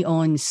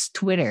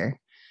Twitter.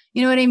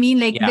 You know what I mean?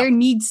 Like there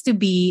needs to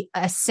be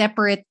a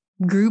separate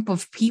group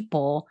of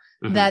people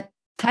that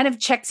kind of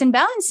checks and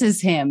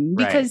balances him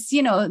because,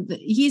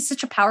 he's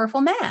such a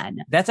powerful man.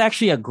 That's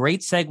actually a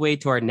great segue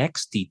to our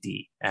next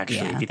TT,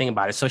 actually, if you think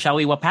about it. So shall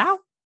we wapow?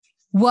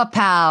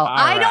 Wapow.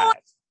 I don't want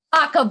to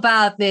talk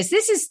about this.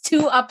 This is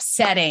too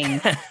upsetting,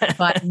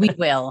 but we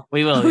will.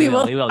 We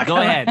will. Go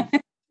ahead.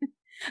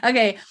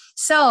 Okay.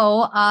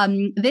 So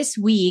this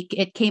week,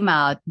 it came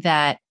out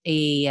that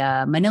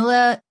a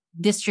Manila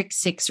District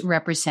 6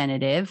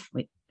 representative,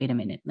 wait a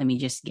minute. Let me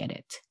just get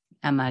it.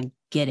 I'm going to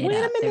get it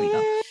out. There we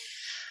go.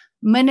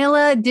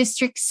 Manila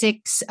District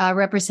 6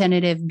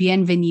 Representative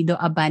Bienvenido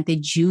Abante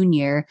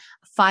Jr.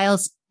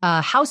 files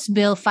House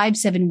Bill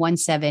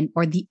 5717,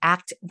 or the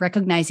act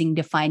recognizing,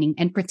 defining,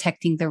 and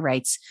protecting the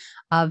rights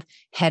of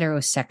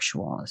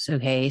heterosexuals.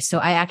 Okay. So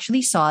I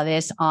actually saw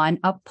this on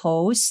a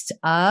post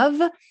of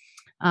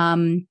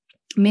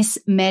Miss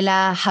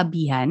Mela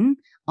Habihan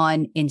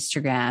on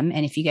Instagram.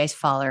 And if you guys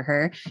follow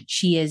her,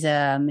 she is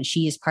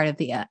part of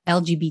the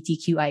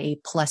LGBTQIA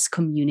plus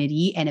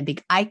community and a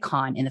big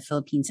icon in the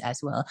Philippines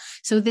as well.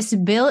 So this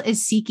bill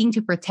is seeking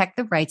to protect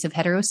the rights of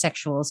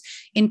heterosexuals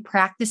in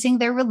practicing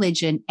their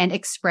religion and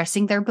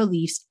expressing their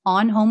beliefs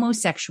on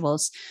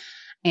homosexuals.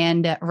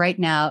 And right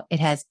now it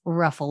has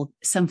ruffled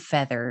some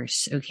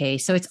feathers. Okay.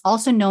 So it's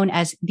also known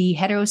as the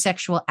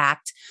Heterosexual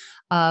Act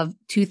of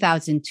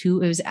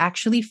 2002. It was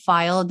actually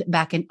filed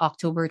back in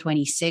October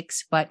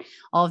 26, but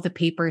all of the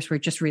papers were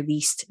just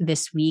released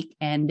this week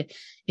and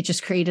it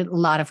just created a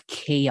lot of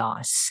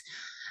chaos.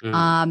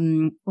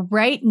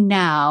 Right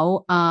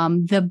now,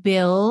 the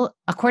bill,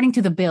 according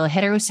to the bill,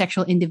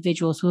 heterosexual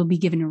individuals will be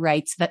given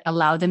rights that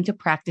allow them to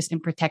practice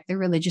and protect their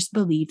religious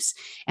beliefs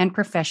and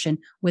profession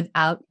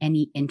without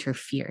any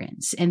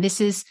interference. And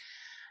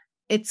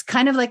it's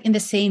kind of like in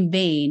the same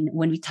vein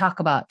when we talk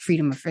about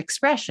freedom of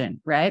expression,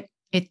 right?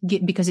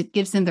 Because it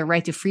gives them the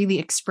right to freely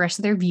express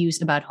their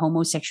views about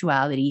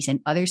homosexualities and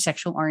other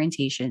sexual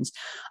orientations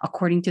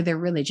according to their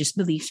religious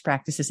beliefs,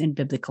 practices, and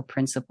biblical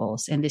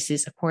principles. And this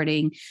is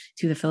according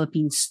to the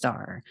Philippine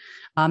Star.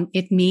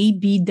 It may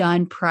be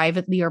done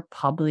privately or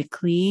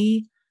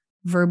publicly,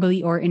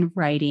 verbally or in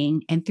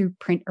writing, and through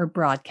print or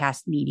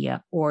broadcast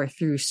media or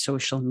through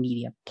social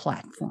media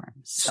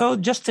platforms. So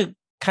just to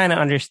kind of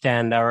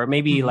understand, or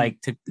maybe like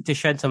to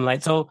shed some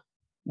light. So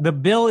the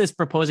bill is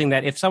proposing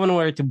that if someone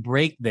were to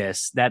break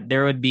this, that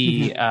there would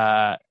be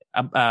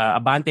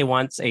Abante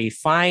wants a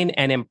fine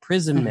and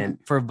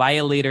imprisonment for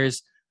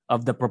violators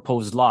of the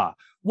proposed law.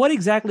 What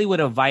exactly would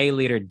a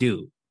violator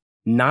do?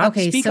 Not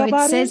speak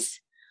about it?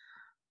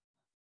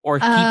 Or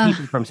keep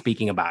people from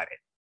speaking about it?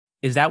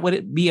 Is that would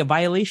it be a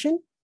violation?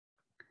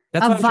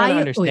 That's what I'm trying to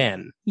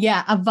understand.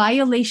 A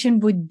violation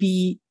would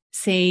be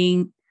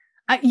saying,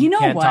 you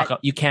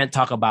can't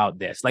talk about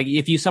this. Like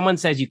if someone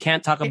says you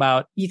can't talk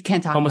about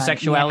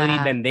homosexuality,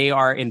 then they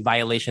are in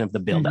violation of the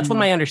bill. That's what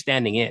my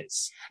understanding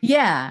is.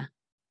 Yeah.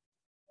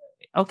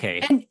 Okay.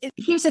 And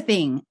here's the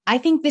thing. I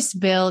think this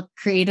bill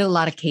created a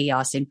lot of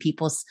chaos in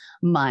people's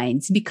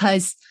minds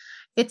because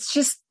it's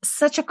just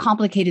such a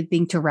complicated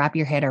thing to wrap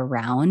your head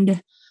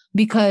around,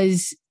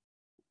 because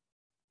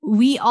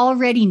we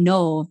already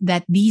know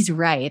that these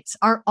rights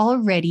are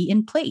already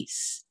in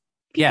place.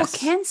 People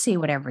can say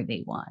whatever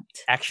they want.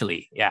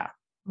 Actually, yeah.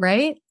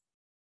 Right?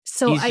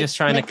 So he's just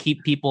trying to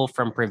keep people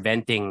from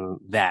preventing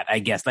that, I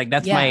guess. Like,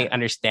 that's my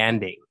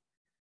understanding.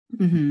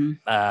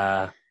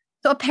 So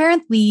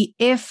apparently,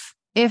 if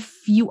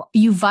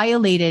you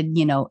violated,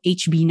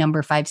 HB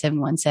number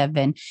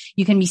 5717,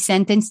 you can be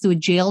sentenced to a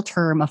jail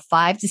term of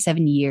 5 to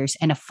 7 years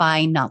and a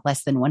fine not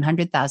less than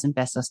 100,000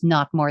 pesos,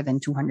 not more than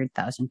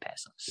 200,000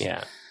 pesos.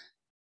 Yeah.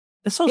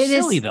 That's so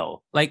silly,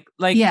 though. Like,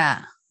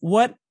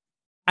 what?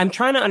 I'm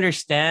trying to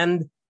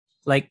understand,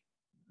 like,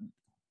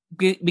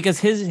 because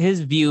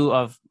his view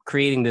of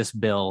creating this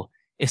bill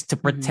is to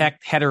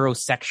protect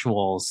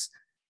heterosexuals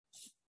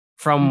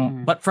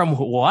from, but from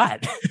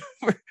what?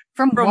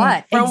 From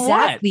what?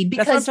 Exactly. What?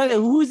 Because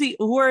who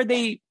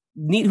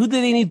do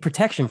they need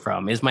protection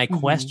from is my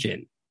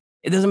question.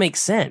 It doesn't make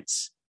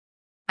sense.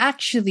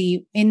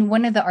 Actually, in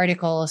one of the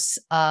articles,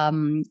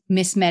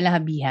 Miss Mela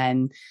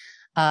Habihan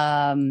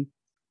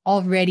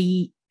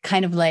already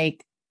kind of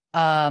like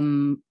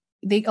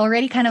they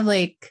already kind of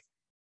like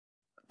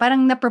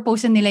parang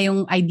na-propose nila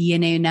yung idea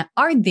na yun na,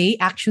 are they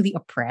actually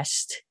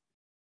oppressed?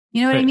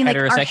 You know what I mean? Like,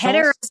 are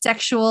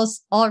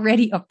heterosexuals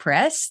already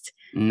oppressed?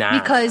 Nah,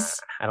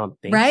 because I don't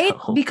think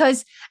so.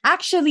 Because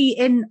actually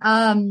in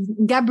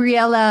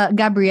Gabriela,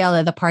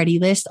 the party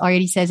list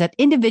already says that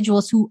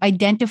individuals who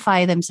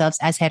identify themselves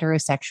as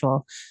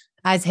heterosexuals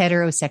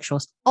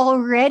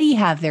already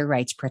have their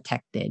rights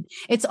protected.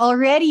 It's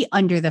already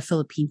under the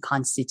Philippine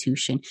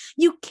Constitution.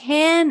 You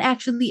can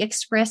actually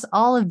express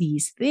all of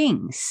these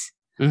things.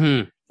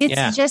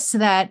 It's just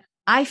that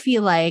I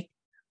feel like,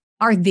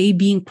 are they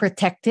being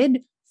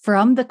protected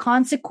from the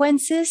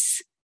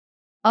consequences?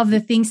 of the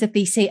things that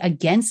they say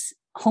against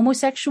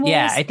homosexuals.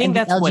 Yeah, I think and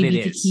that's the what it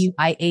is.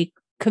 LGBTQIA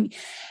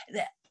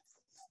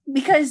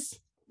because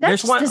that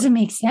just doesn't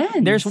make sense.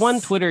 There's one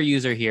Twitter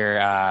user here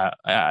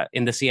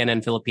in the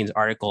CNN Philippines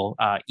article,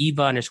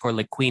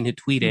 Eva_LeQueen, who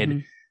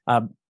tweeted,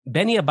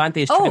 Benny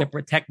Abante is trying to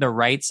protect the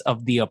rights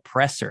of the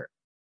oppressor.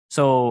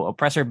 So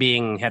oppressor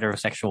being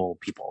heterosexual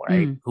people,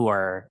 right? Who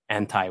are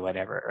anti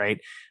whatever, right?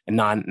 And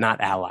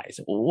not allies.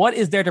 What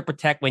is there to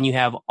protect when you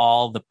have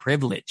all the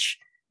privilege?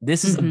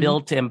 This is a bill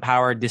to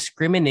empower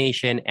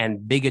discrimination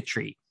and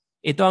bigotry.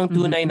 Ito ang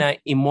tunay na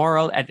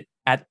immoral at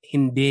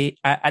hindi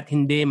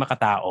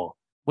makatao,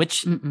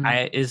 which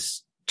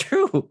is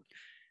true.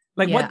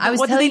 Like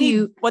what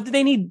do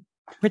they need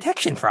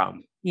protection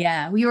from?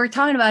 Yeah, we were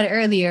talking about it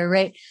earlier,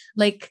 right?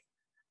 Like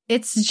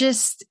it's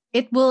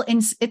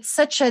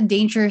such a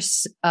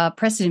dangerous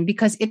precedent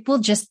because it will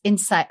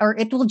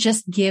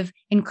just give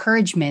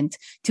encouragement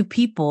to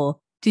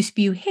people to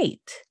spew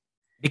hate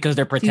because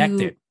they're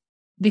protected.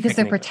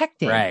 They're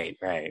protected. Right.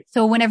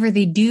 So whenever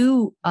they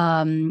do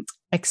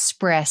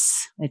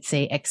express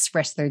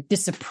their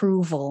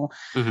disapproval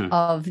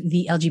of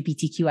the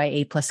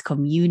LGBTQIA plus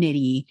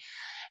community,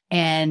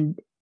 and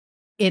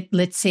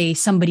let's say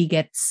somebody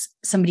gets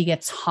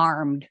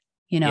harmed,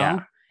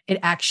 it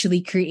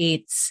actually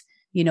creates,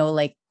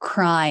 like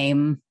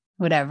crime,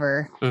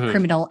 whatever,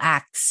 criminal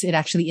acts. It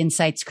actually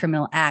incites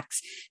criminal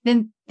acts.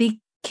 Then they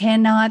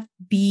cannot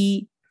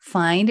be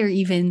fined or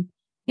even,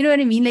 you know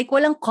what I mean? Like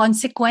walang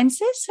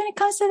consequences when it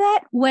comes to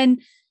that. When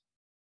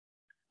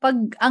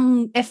pag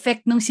ang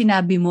effect nung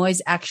sinabi mo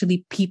is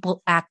actually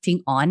people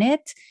acting on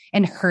it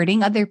and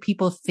hurting other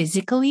people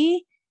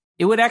physically,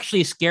 it would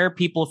actually scare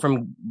people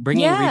from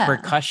bringing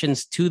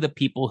repercussions to the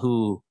people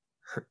who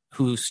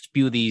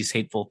spew these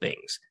hateful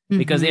things.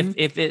 Because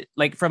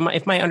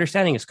if my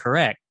understanding is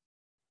correct,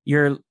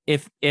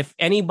 if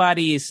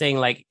anybody is saying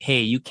like,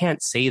 hey, you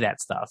can't say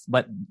that stuff,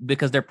 but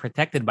because they're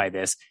protected by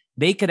this,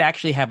 they could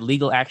actually have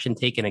legal action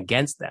taken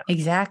against them.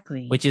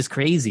 Exactly. Which is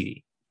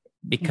crazy.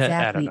 Because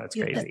I don't know, it's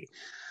crazy.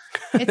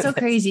 It's so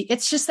crazy.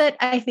 It's just that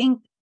I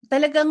think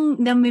talagang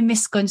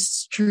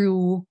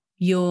nami-misconstrue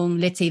yung,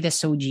 let's say, the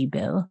SOGI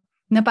bill.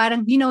 Na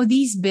parang,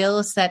 these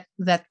bills that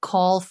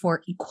call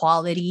for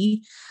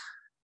equality,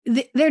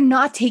 they're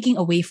not taking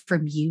away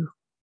from you.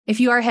 If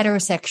you are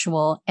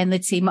heterosexual and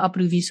let's say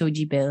ma-approve yung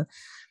SOGI bill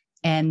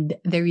and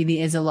there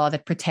really is a law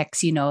that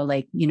protects,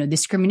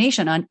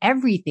 discrimination on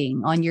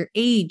everything, on your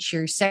age,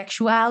 your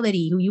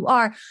sexuality, who you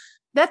are,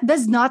 that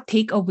does not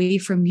take away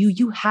from you.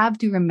 You have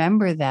to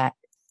remember that.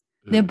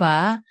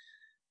 Diba?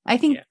 I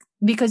think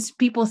because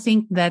people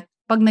think that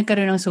pag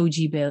nagkaroon ng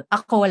SOGI bill,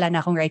 ako wala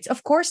na akong rights.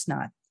 Of course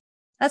not.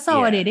 That's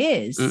not what it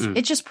is.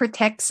 It just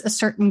protects a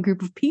certain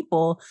group of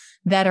people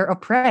that are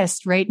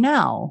oppressed right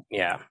now.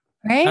 Yeah.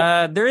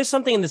 Right? There is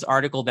something in this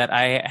article that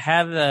I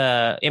have,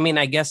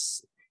 I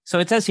guess, so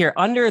it says here,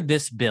 under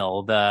this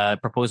bill, the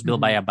proposed bill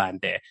by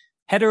Abante,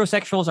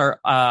 heterosexuals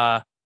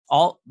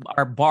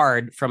are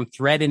barred from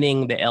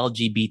threatening the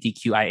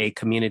LGBTQIA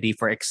community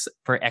for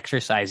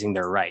exercising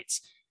their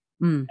rights.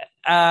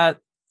 That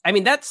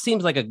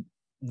seems like a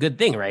good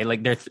thing, right?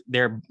 Like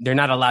they're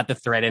not allowed to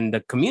threaten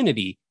the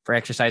community for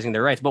exercising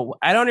their rights. But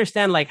I don't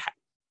understand, like,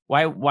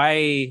 why,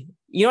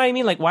 you know what I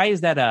mean? Like, why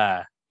is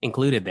that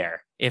included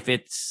there? If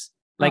it's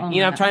like,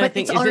 I'm trying to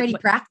think. It's already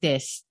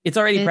practiced. It's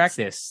already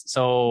practiced.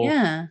 So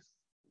yeah,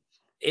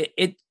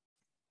 it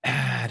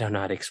I don't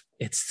know.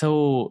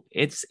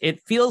 It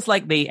feels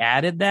like they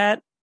added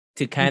that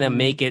to kind of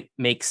make it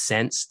make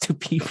sense to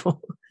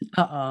people.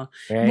 Right?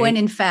 When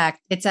in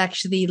fact, it's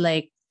actually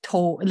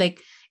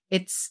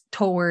it's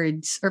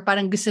towards, or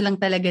parang gusto lang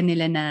talaga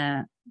nila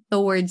na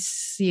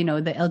towards, the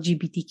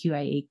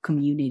LGBTQIA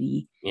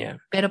community. Yeah.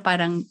 Pero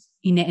parang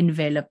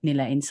ine-envelop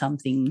nila in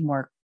something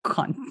more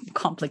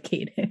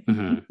complicated.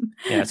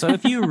 Yeah. So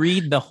if you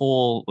read the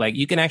whole, like,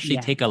 you can actually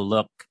take a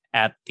look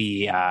at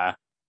the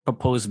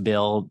proposed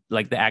bill,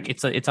 like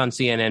it's on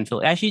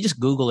CNN. Actually, just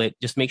Google it.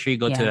 Just make sure you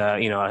go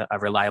to a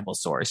reliable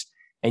source,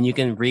 and you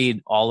can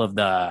read all of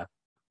the,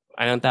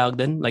 anong tawag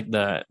dun? Like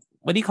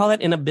what do you call it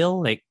in a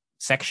bill? Like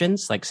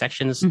sections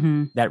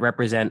that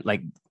represent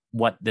like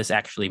what this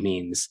actually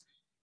means.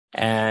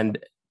 And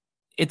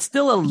it's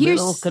still a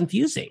little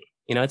confusing.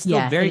 It's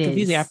still very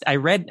confusing. I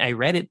read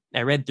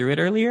through it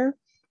earlier,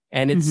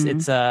 and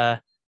it's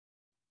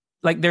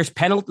like there's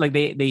penalty, like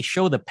they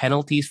show the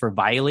penalties for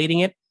violating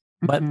it,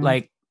 but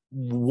like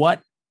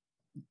what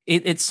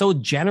it's so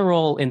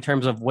general in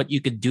terms of what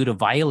you could do to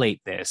violate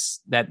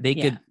this that they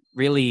could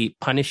really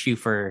punish you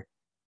for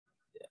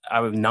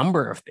a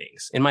number of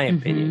things. In my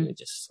opinion, it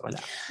just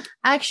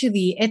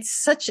actually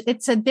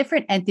it's a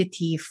different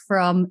entity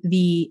from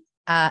the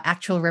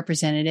actual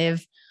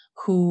representative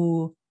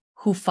who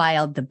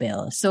filed the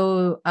bill.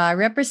 So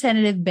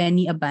Representative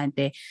Benny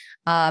Abante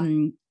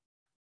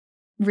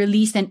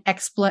released an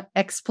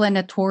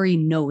explanatory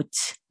note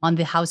on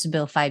the House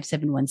Bill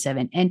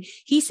 5717. And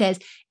he says,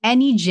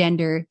 any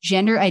gender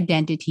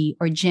identity,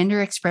 or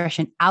gender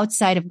expression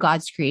outside of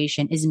God's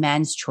creation is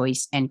man's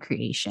choice and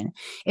creation.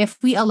 If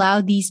we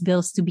allow these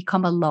bills to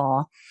become a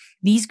law,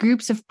 These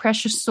groups of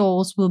precious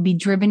souls will be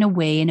driven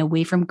away and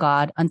away from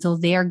God until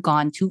they are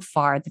gone too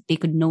far that they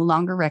could no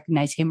longer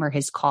recognize him or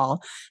his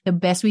call. The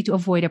best way to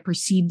avoid a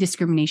perceived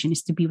discrimination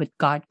is to be what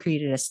God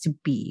created us to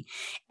be.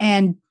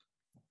 And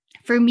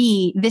for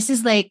me, this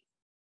is like,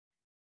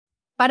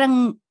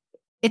 parang,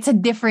 it's a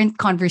different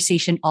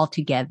conversation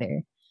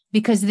altogether.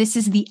 Because this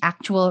is the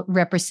actual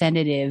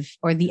representative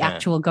or the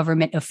actual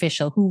government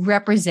official who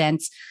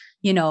represents,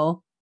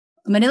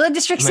 Manila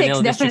District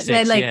 6,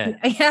 definitely.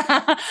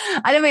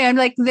 Alam mo yun,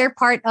 like they're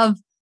part of,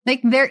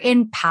 like they're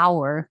in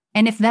power.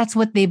 And if that's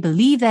what they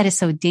believe, that is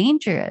so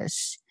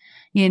dangerous.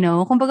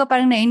 Kumbaga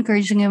parang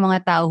na-encourage yung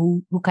mga tao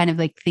who kind of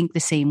like think the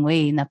same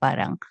way na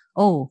parang,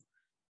 oh,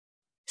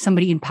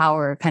 somebody in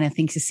power kind of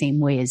thinks the same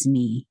way as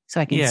me,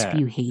 so I can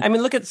spew hate. I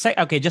mean, look at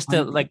just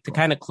to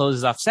kind of close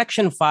this off.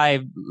 Section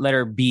 5,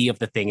 letter B of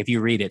the thing. If you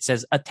read it,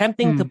 says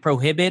attempting to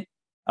prohibit,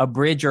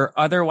 abridge, or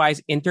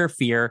otherwise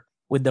interfere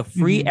with the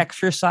free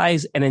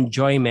exercise and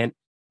enjoyment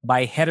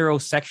by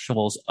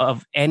heterosexuals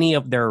of any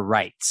of their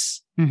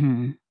rights.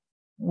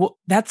 Well,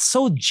 that's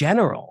so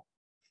general.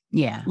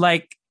 Yeah.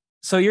 Like,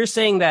 so you're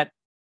saying that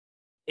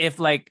if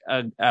like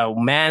a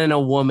man and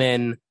a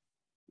woman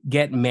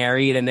get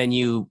married and then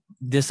you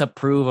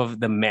disapprove of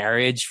the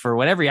marriage for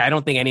whatever, I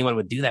don't think anyone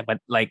would do that, but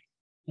like,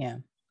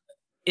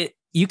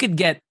 you could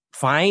get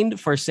fined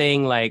for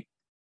saying like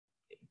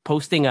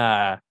posting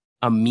a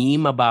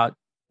meme about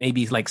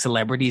maybe like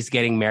celebrities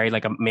getting married,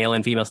 like a male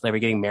and female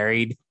celebrity getting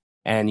married,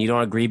 and you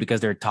don't agree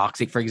because they're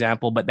toxic, for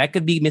example, but that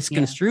could be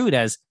misconstrued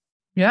as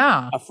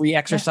a free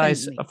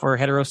exercise for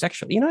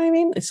heterosexual. You know what I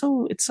mean? It's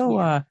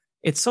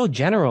so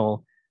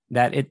general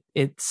that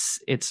it's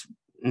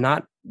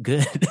not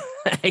good.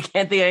 I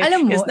can't think.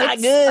 It's not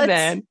good,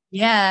 man.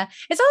 Yeah,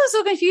 it's also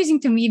so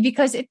confusing to me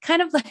because it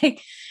kind of like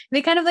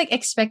they kind of like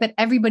expect that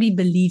everybody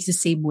believes the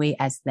same way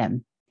as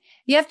them.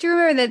 You have to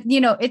remember that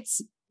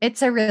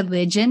it's a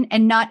religion,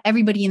 and not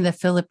everybody in the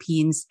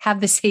Philippines have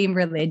the same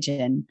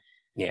religion.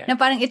 Yeah, now,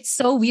 parang it's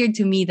so weird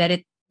to me that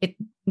it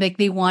like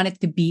they want it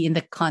to be in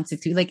the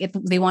constitution, like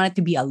they want it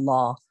to be a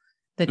law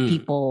that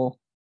people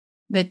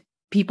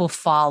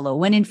follow,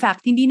 when in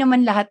fact hindi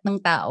naman lahat ng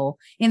tao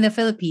in the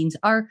Philippines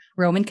are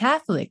Roman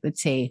Catholic,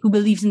 let's say, who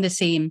believes in the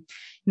same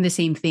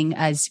thing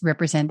as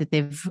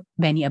Representative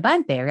Benny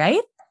Abante,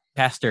 right?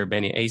 Pastor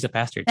Benny, he's a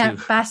pastor too.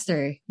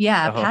 Pastor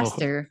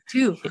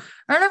too.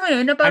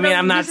 I mean,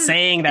 I'm not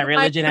saying that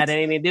religion had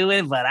anything to do with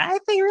it, but I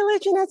think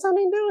religion had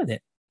something to do with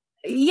it.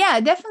 Yeah,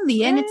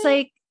 definitely. And it's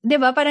like,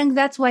 diba, parang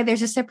that's why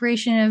there's a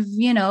separation of,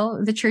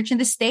 the church and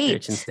the state.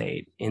 Church and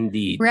state,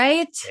 indeed.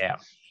 Right? Yeah.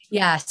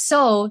 Yeah.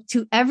 So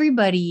to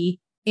everybody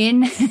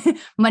in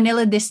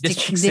Manila District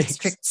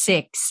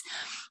 6,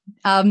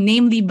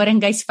 namely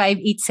Barangays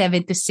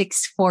 587 to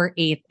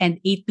 648 and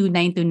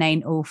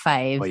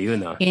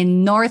 829-905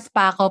 in North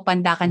Paco,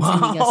 Pandacan,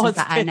 San Miguel,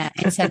 Santa Ana,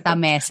 and Santa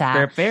Mesa.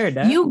 Prepared,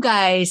 huh? You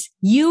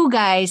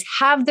guys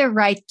have the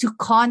right to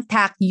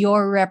contact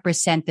your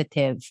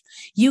representative.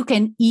 You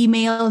can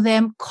email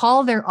them,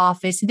 call their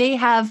office. They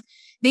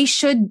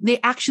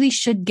actually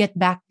should get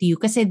back to you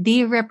because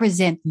they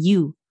represent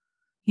you.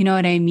 You know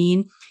what I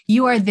mean?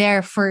 You are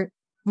there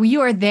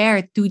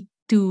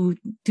to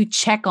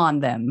check on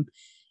them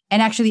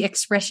and actually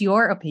express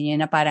your opinion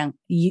na parang,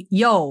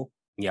 yo,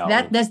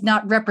 that does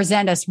not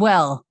represent us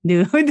well,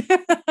 dude.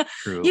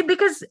 True. Yeah,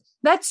 because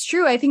that's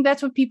true. I think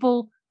that's what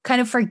people kind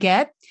of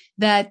forget,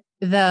 that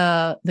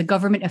the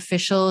government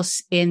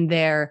officials in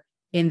their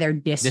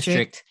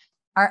district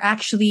are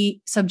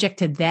actually subject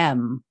to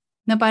them.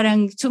 Na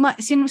parang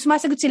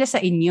sumasagot sila sa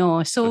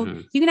inyo. So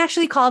you can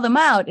actually call them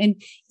out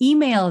and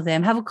email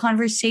them, have a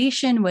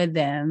conversation with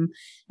them.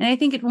 And I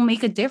think it will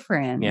make a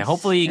difference. Yeah,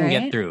 hopefully you can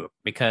get through,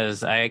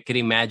 because I could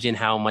imagine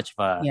how much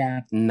of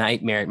a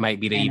nightmare it might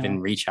be to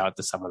even reach out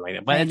to someone like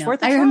that. But it's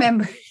worth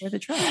a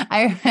try.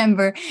 I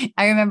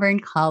remember in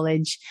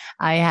college,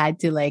 I had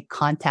to like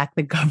contact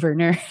the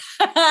governor.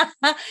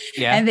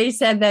 And they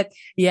said that,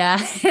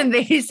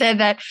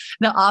 the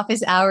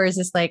office hours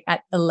is like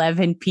at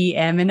 11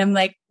 p.m. And I'm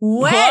like,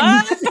 when?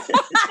 And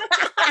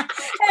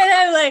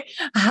I'm like,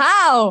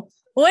 how?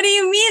 What do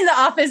you mean the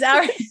office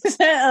hours is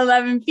at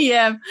 11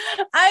 p.m.?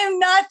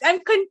 I'm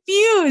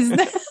confused.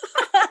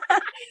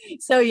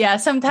 So yeah,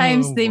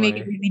 sometimes they make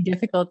it really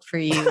difficult for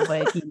you,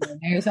 but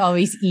there's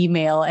always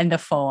email and the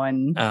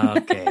phone.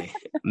 Okay.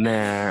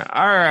 Nah.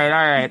 All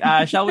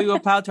right. Shall we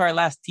wapow to our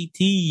last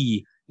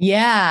TT?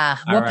 Yeah.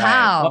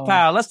 Wapow.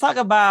 Wapow. Let's talk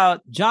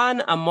about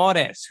John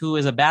Amores, who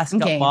is a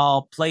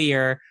basketball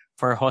player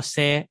for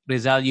Jose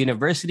Rizal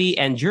University.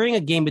 And during a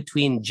game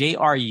between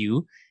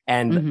JRU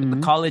and the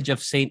College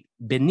of St.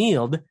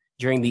 Benilde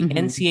during the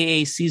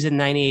NCAA Season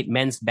 98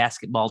 men's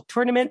basketball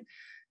tournament,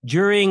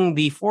 during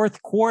the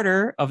fourth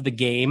quarter of the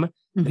game,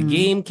 the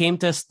game came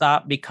to a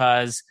stop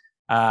because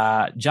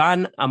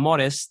John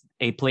Amores,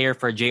 a player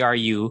for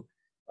JRU,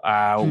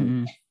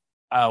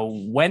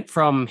 went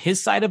from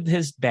his side of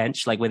his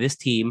bench, like with his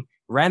team,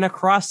 ran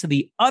across to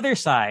the other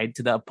side,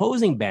 to the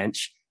opposing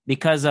bench,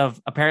 because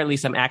of apparently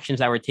some actions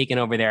that were taken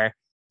over there.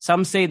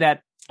 Some say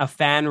that a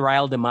fan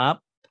riled him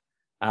up.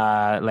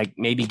 like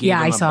maybe gave him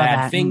I a saw bad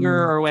that.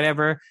 finger or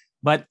whatever.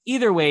 But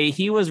either way,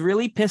 he was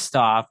really pissed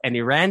off and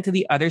he ran to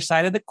the other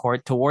side of the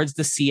court towards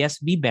the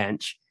CSB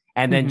bench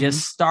and then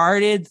just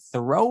started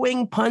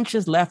throwing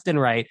punches left and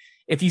right.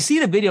 If you see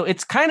the video,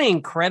 it's kind of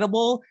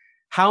incredible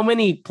how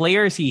many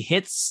players he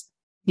hits.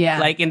 Yeah.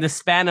 Like in the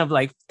span of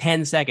like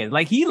 10 seconds.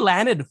 Like he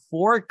landed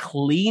 4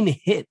 clean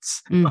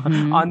hits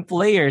on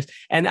players.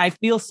 And I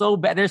feel so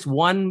bad. There's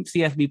one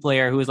CSB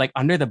player who is like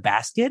under the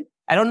basket.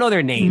 I don't know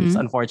their names,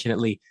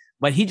 unfortunately,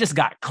 but he just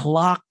got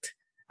clocked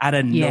out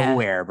of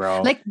nowhere,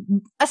 bro. Like,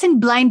 as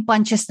in blind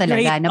punches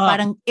talaga. Straight Na up.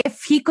 parang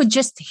if he could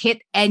just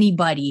hit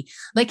anybody,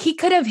 like he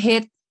could have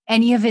hit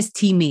any of his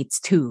teammates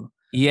too.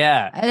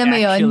 Yeah. Alam mo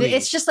yun? actually.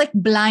 It's just like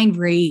blind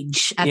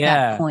rage at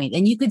that point.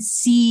 And you could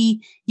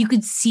see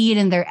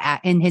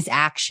it in his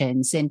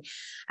actions. And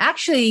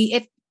actually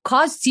it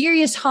caused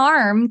serious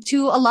harm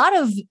to a lot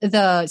of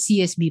the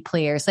CSB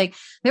players. Like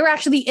they were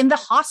actually in the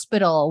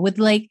hospital with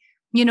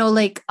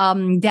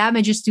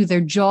damages to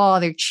their jaw,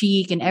 their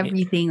cheek and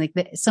everything. Like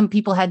some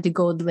people had to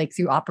go like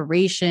through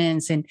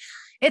operations and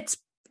it's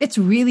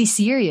really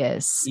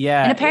serious.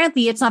 Yeah. And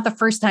apparently it's not the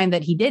first time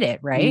that he did it,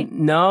 right?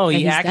 No, That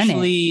he he's done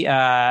actually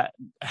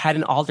had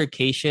an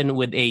altercation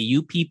with a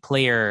UP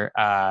player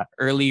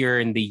earlier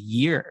in the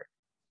year.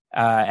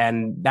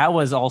 And that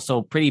was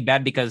also pretty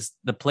bad because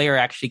the player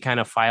actually kind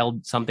of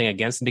filed something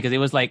against him because it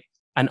was like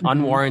an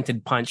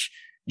unwarranted punch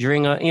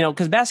during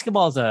because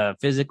basketball is a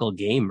physical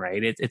game,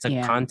 right? It's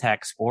a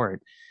contact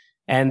sport.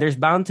 And there's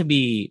bound to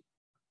be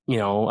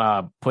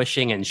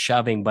pushing and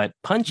shoving, but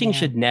punching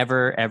should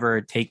never,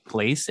 ever take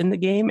place in the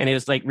game. And it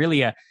was like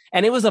really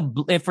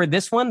for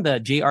this one, the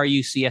JRU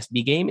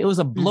CSB game, it was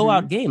a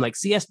blowout game. Like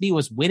CSB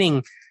was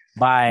winning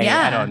by,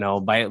 I don't know,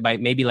 by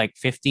maybe like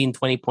 15,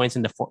 20 points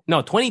in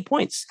 20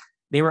 points.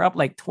 They were up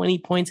like 20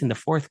 points in the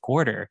fourth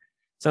quarter.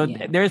 So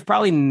there's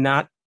probably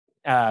not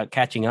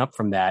catching up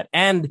from that.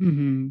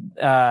 And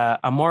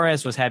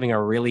Amores was having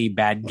a really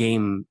bad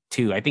game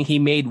too. I think he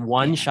made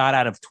one shot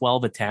out of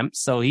 12 attempts.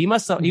 So he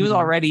was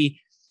already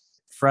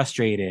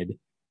frustrated.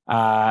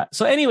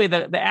 So anyway,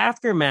 the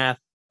aftermath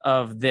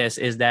of this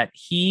is that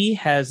he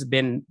has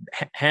been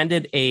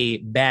handed a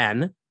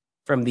ban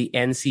from the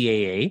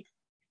NCAA.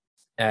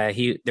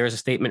 There was a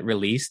statement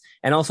released,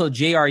 and also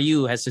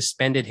JRU has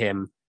suspended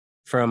him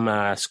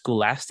from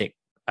scholastic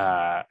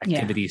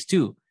activities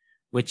too,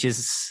 which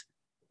is,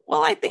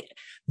 well, I think,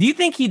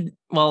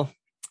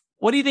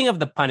 what do you think of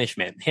the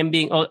punishment? Him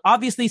being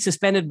obviously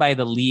suspended by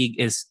the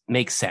league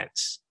makes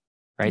sense,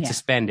 right? Yeah.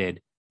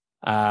 Suspended.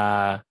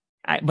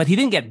 But he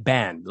didn't get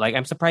banned. Like,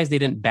 I'm surprised they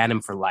didn't ban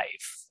him for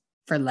life.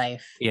 For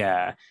life.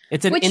 Yeah.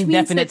 It's an Which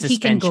indefinite means that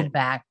suspension. He can go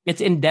back.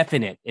 It's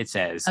indefinite, it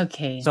says.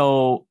 Okay.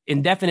 So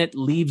indefinite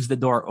leaves the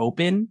door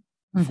open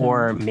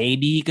for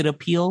maybe he could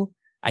appeal.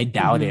 I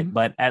doubt it.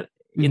 But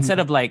instead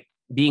of like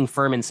being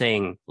firm and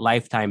saying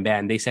lifetime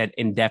ban, they said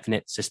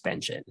indefinite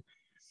suspension.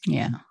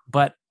 Yeah.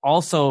 But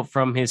also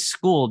from his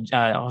school,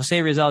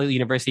 Jose Rizal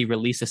University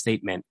released a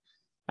statement.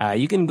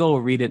 You can go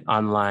read it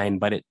online,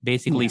 but it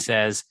basically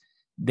says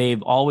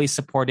they've always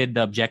supported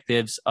the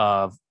objectives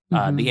of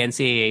the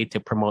NCAA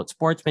to promote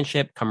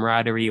sportsmanship,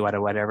 camaraderie,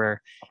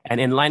 whatever. And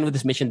in line with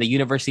this mission, the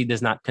university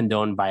does not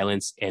condone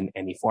violence in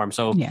any form.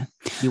 So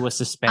he was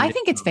suspended. I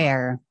think it's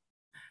fair.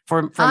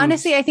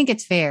 Honestly, I think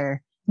it's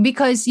fair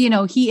because,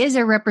 he is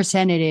a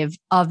representative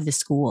of the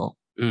school.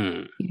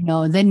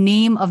 The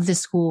name of the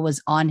school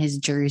was on his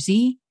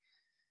jersey.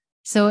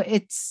 So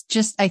it's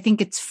just, I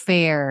think it's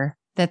fair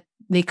that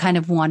they kind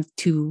of want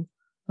to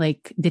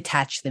like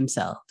detach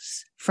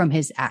themselves from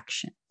his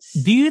actions.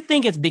 Do you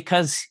think it's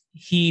because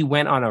he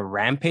went on a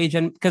rampage?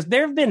 And because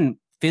there have been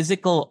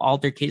physical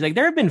altercations, like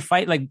there have been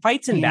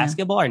fights in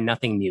basketball are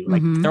nothing new.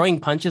 Like throwing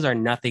punches are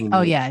nothing new.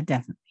 Oh yeah,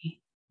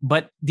 definitely.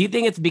 But do you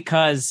think it's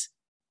because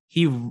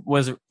he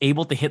was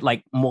able to hit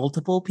like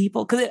multiple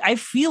people? Because I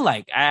feel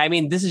like, I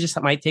mean, this is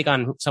just my take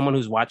on someone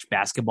who's watched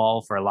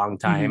basketball for a long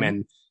time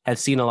and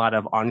has seen a lot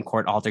of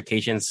on-court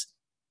altercations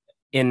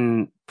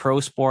in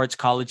pro sports,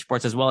 college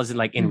sports, as well as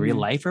in real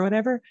life or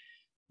whatever.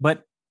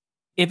 But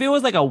if it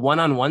was like a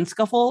one-on-one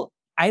scuffle,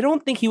 I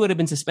don't think he would have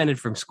been suspended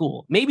from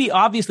school. Maybe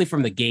obviously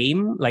from the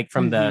game, like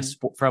from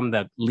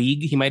the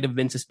league, he might have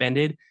been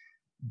suspended.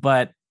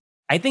 But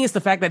I think it's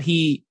the fact that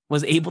he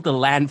was able to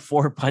land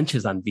 4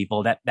 punches on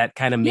people that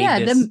kind of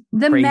made this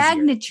the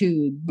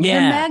crazier. the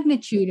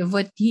magnitude of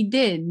what he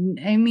did.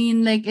 I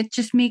mean, like it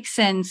just makes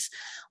sense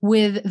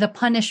with the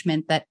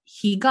punishment that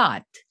he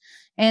got.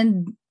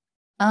 And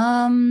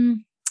I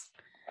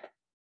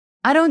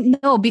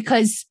don't know,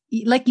 because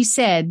like you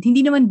said,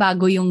 hindi naman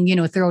bago yung,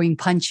 throwing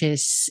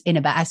punches in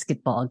a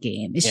basketball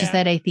game. It's just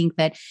that I think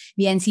that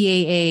the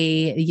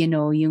NCAA,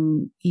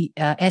 yung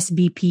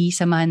SBP,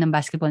 Samahan ng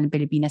Basketball ng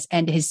Pilipinas,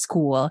 and his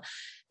school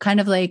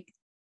kind of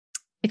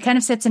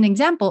sets an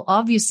example,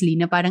 obviously,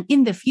 na parang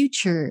in the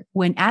future,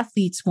 when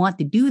athletes want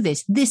to do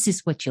this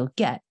is what you'll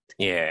get.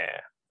 Yeah.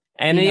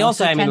 And he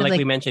also, I mean, like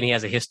we mentioned, he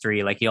has a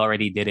history. Like he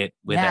already did it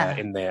with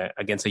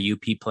against a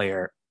UP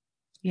player.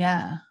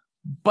 Yeah.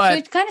 But so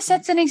it kind of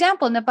sets an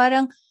example na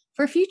parang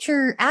for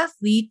future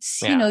athletes,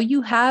 Yeah.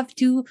 you have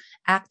to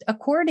act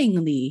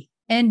accordingly.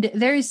 And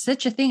there is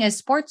such a thing as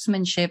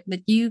sportsmanship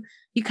that you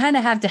kind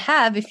of have to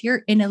have if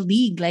you're in a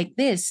league like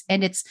this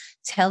and it's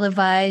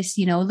televised,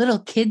 little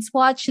kids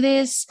watch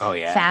this, Oh,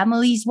 yeah.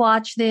 families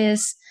watch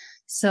this.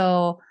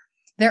 So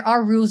there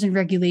are rules and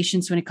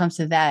regulations when it comes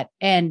to that,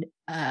 and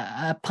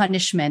a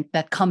punishment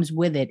that comes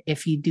with it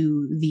if you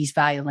do these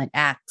violent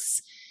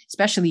acts,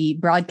 especially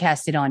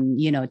broadcasted on,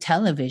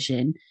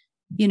 television.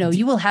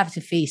 You will have to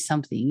face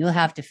something. You'll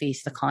have to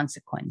face the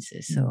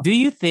consequences. So do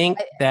you think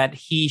that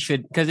he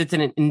should, because it's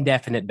an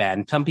indefinite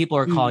ban, some people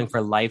are calling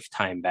for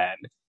lifetime ban.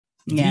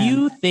 Yeah. Do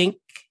you think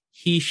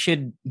he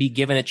should be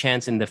given a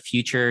chance in the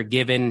future,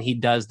 given he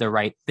does the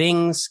right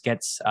things,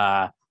 gets,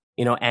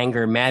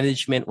 anger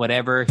management,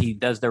 whatever, he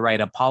does the right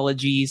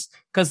apologies?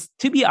 Because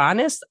to be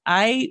honest,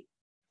 I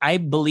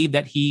believe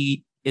that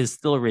he is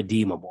still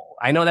redeemable.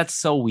 I know that's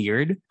so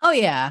weird. Oh,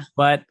 yeah.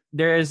 But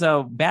there is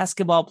a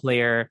basketball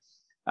player,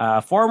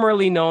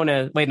 formerly known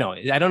as, I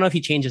don't know if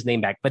he changed his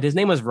name back, but his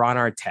name was Ron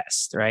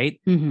Artest,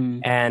 right? Mm-hmm.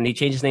 And he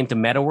changed his name to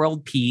Meta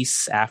World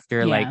Peace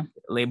after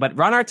but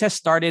Ron Artest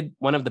started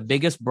one of the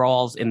biggest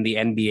brawls in the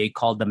NBA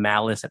called the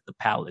Malice at the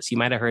Palace. You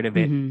might have heard of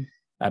it,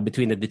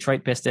 between the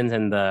Detroit Pistons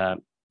and the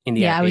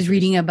Indiana Yeah, I was Pacers.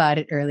 reading about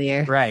it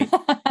earlier. Right.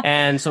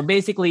 And so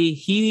basically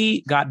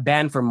he got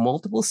banned for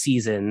multiple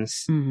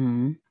seasons.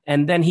 Mm-hmm.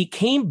 And then he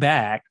came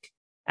back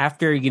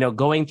after,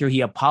 going through,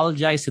 he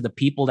apologized to the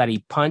people that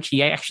he punched.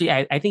 He actually,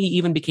 I think he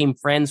even became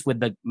friends with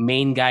the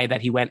main guy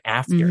that he went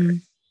after. Mm-hmm.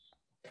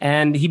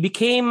 And he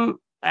became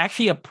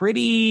actually a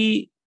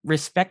pretty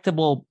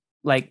respectable,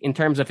 like in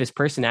terms of his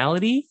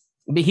personality.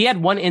 But he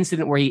had one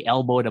incident where he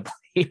elbowed a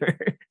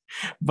player,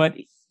 but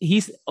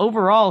he's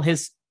overall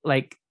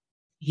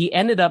he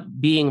ended up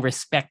being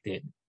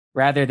respected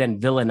rather than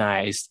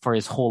villainized for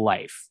his whole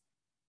life.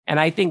 And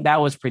I think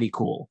that was pretty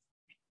cool,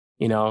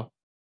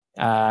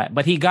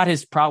 but he got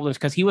his problems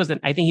because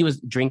I think he was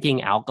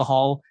drinking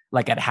alcohol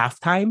like at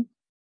halftime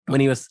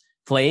when he was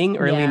playing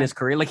early in his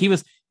career. Like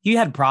he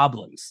had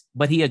problems,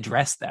 but he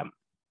addressed them.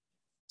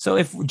 So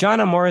if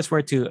John Morris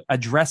were to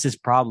address his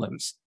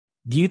problems,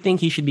 do you think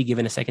he should be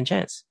given a second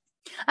chance?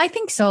 I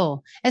think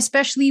so,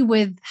 especially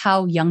with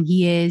how young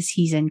he is.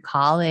 He's in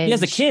college. He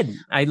has a kid.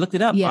 I looked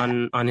it up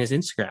on his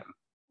Instagram.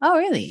 Oh,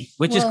 really?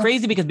 Which is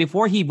crazy because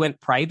before he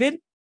went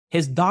private,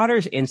 his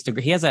daughter's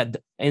Instagram, he has an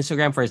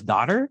Instagram for his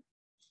daughter.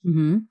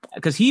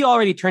 Because he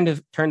already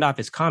turned off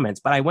his comments,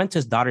 but I went to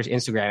his daughter's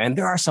Instagram and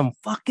there are some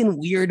fucking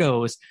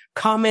weirdos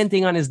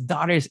commenting on his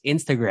daughter's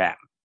Instagram,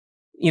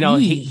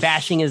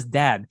 bashing his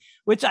dad,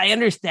 which I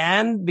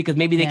understand because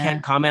maybe they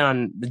can't comment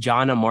on the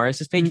John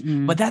Morris's page,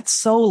 but that's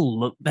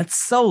so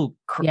that's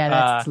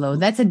low.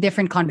 That's a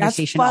different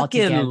conversation that's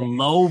fucking altogether.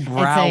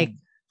 Lowbrow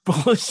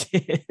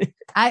bullshit.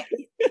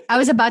 I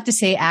was about to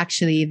say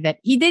actually that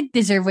he did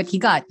deserve what he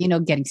got,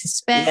 getting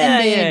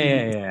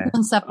suspended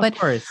and stuff. But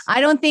I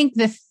don't think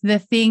the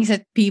things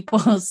that people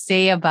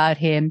say about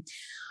him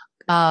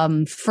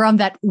from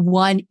that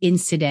one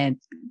incident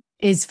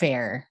is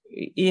fair.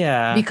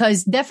 Yeah.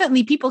 Because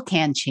definitely people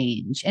can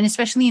change. And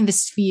especially in the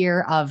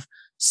sphere of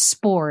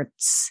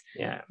sports.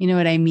 Yeah. You know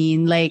what I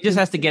mean? Like, he just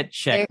has to get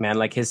checked, man.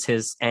 Like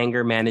his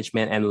anger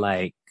management and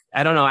like,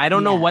 I don't know. I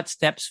don't know what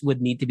steps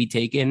would need to be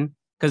taken.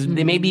 Because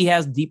maybe he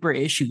has deeper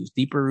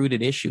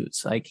rooted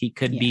issues. Like he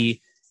could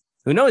be,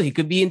 who knows? He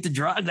could be into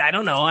drugs. I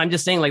don't know. I'm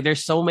just saying, like,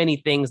 there's so many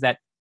things that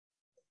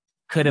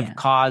could have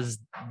caused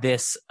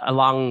this,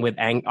 along with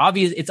anger.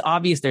 It's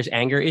obvious there's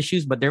anger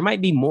issues, but there might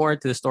be more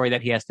to the story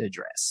that he has to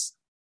address.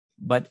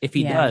 But if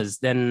he does,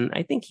 then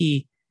I think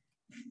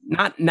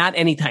not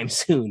anytime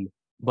soon,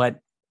 but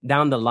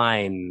down the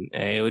line,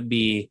 it would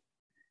be,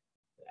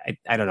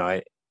 I don't know.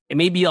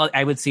 Maybe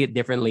I would see it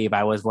differently if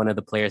I was one of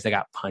the players that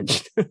got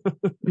punched.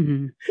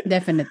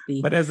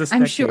 Definitely. But as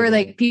I'm sure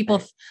like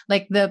people,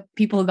 like the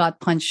people who got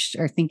punched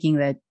are thinking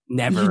that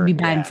you should be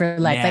banned for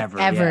life,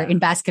 ever in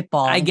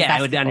basketball. I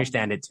would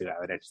understand it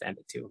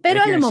too. Pero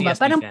alam mo ba,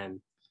 parang,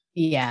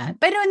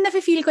 pero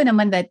nafe-feel ko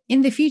naman that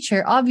in the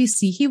future,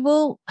 obviously, he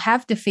will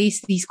have to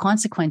face these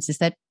consequences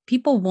that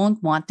people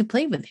won't want to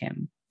play with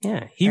him.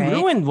 Yeah, he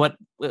ruined what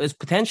was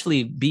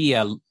potentially be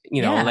a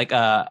like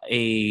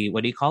a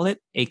what do you call it,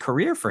 a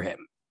career for him.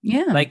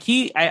 Yeah, like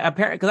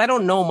apparently, because I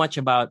don't know much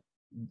about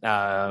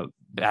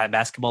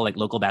basketball, like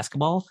local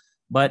basketball,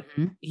 but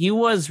he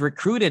was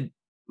recruited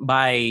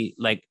by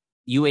like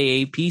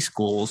UAAP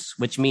schools,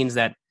 which means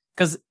that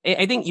because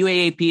I think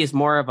UAAP is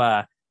more of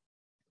a,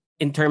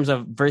 in terms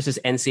of versus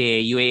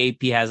NCAA,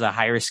 UAAP has a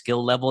higher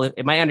skill level.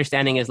 My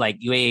understanding is like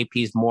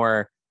UAAP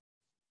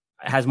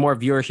has more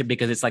viewership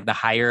because it's like the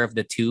higher of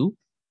the two.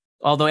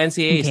 Although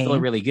NCAA is still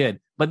really good.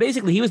 But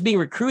basically he was being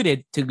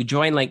recruited to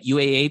join like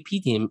UAAP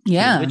team,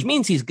 which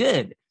means he's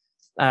good.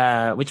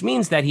 Which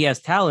means that he has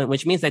talent,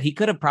 which means that he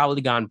could have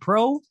probably gone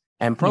pro,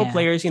 and pro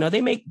players,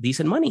 they make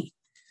decent money.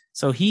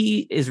 So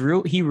he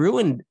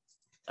ruined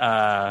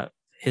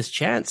his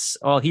chance.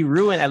 Well, he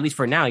ruined, at least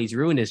for now, he's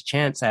ruined his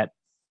chance at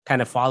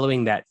kind of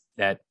following that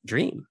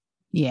dream.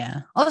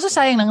 Yeah. Also,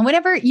 sayang lang,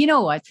 whenever, you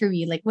know what, for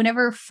me, like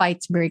whenever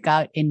fights break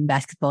out in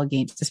basketball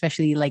games,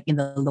 especially like in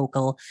the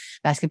local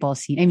basketball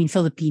scene, I mean,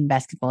 Philippine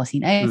basketball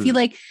scene, I feel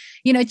like,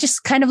 it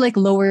just kind of like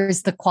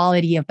lowers the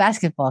quality of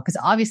basketball because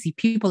obviously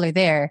people are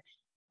there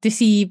to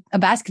see a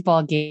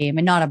basketball game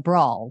and not a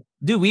brawl.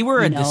 Dude, we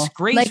were a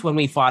disgrace like, when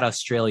we fought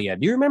Australia.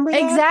 Do you remember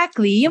that?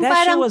 Exactly. Yung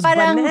that shit was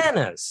parang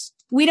bananas.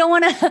 we don't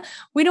want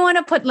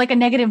to put like a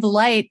negative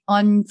light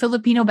on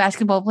Filipino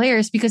basketball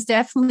players because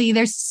definitely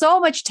there's so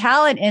much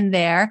talent in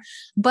there.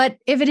 But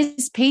if it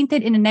is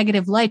painted in a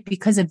negative light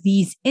because of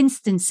these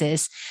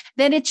instances,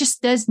 then it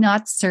just does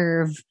not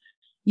serve,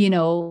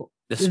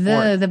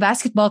 the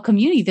basketball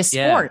community, the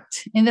sport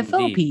in the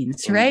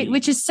Philippines, right?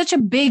 Which is such a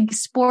big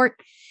sport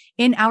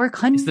in our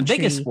country. It's the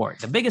biggest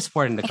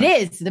sport in the country.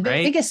 It is the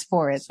biggest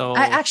sport. So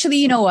actually,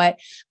 you know what?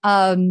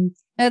 Natawa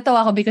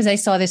ako because I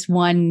saw this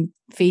one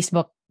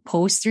Facebook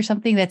post or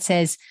something that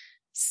says,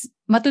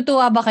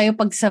 matutuwa ba kayo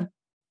pag sa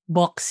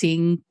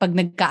boxing, pag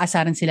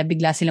nagkaasaran sila,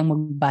 bigla silang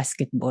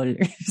mag-basketball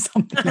or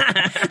something.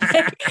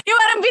 Yung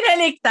parang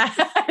binaliktad.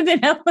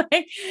 And I'm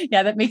like,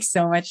 yeah, that makes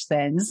so much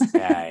sense.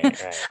 Right.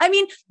 I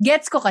mean,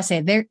 gets ko kasi,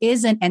 there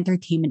is an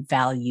entertainment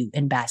value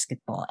in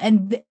basketball.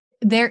 And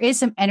there is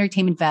some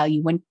entertainment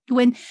value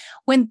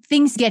when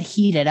things get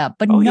heated up,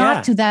 but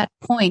not to that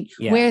point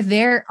where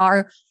there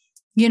are,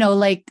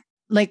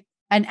 like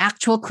an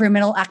actual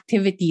criminal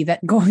activity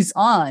that goes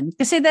on.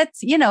 Kasi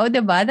that's,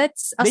 diba?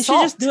 That's assault. They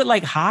should just do it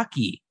like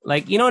hockey.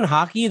 Like, in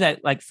hockey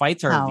that like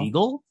fights are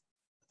legal.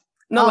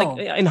 No,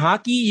 like in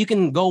hockey, you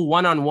can go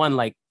one-on-one,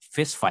 like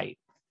fist fight.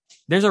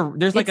 There's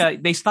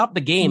they stop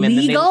the game.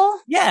 Legal?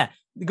 And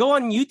go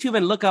on YouTube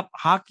and look up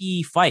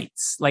hockey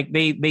fights. Like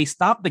they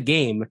stop the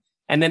game.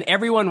 And then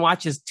everyone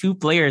watches two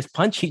players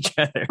punch each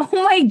other. Oh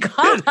my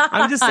God.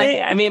 I'm just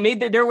saying, I mean,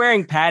 maybe they're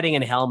wearing padding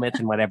and helmets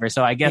and whatever.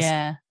 So I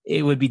guess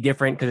it would be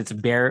different because it's a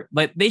bear.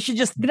 But they should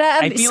just,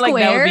 I feel like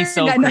that would be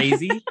so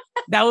crazy.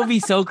 That would be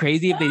so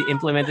crazy if they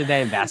implemented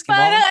that in basketball.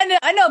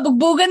 Parang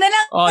bugbugan na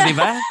lang. Oh, di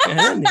ba?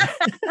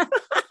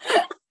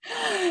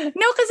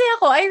 No, kasi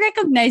I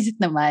recognize it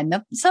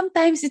naman.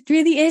 Sometimes it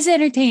really is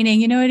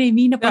entertaining. You know what I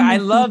mean? I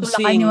love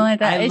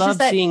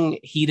seeing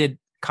heated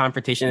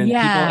confrontation and people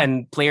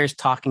and players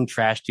talking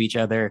trash to each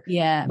other.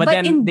 Yeah. But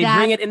then they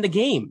bring it in the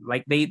game.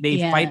 Like they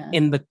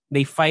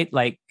fight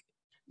like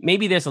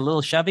maybe there's a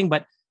little shoving,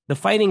 but the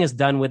fighting is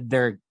done with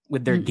their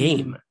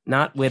game,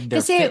 not with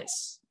their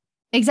fists.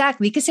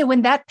 Exactly. Because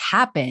when that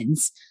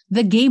happens,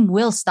 the game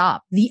will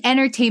stop. The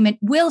entertainment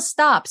will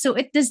stop. So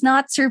it does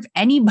not serve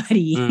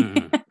anybody.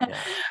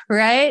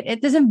 Right?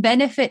 It doesn't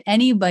benefit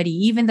anybody.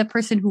 Even the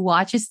person who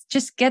watches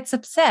just gets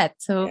upset.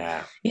 So,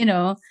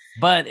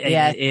 But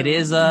it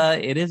is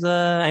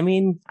I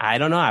mean, I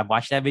don't know. I've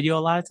watched that video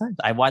a lot of times.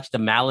 I watched the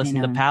Malice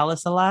in the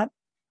Palace a lot.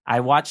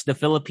 I watched the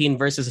Philippine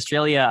versus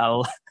Australia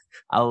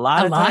a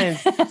lot of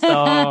times.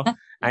 So,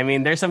 I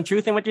mean, there's some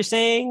truth in what you're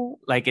saying.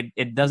 Like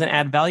it doesn't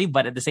add value,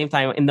 but at the same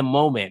time, in the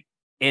moment,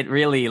 it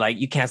really like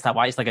you can't stop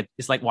watching.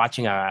 It's like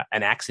watching an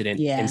accident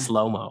in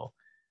slow-mo.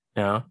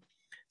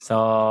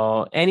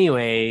 So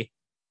anyway,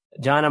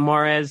 John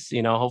Amores,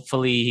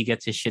 hopefully he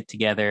gets his shit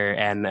together,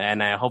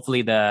 and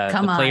hopefully the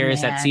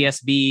players at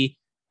CSB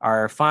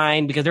are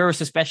fine because there were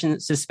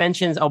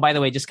suspensions. Oh, by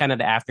the way, just kind of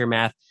the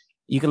aftermath.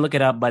 You can look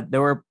it up, but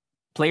there were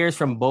players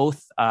from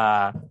both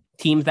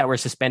teams that were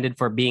suspended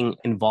for being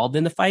involved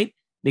in the fight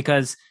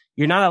because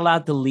you're not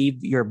allowed to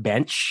leave your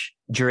bench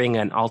during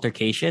an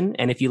altercation,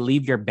 and if you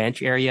leave your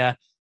bench area,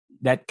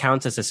 that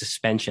counts as a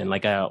suspension,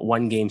 like a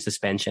 1-game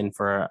suspension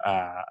for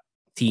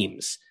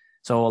teams.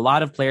 So a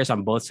lot of players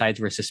on both sides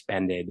were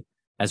suspended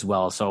as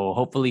well. So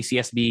hopefully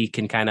CSB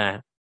can kind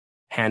of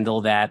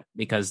handle that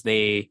because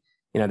they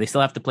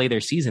still have to play their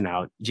season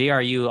out.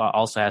 JRU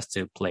also has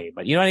to play,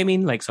 but you know what I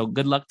mean? Like, so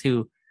good luck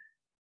to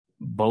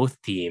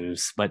both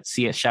teams, but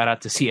shout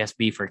out to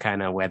CSB for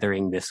kind of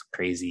weathering this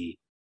crazy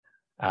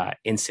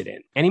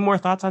incident. Any more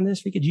thoughts on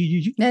this, Rika?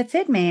 That's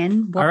it,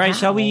 man. All right,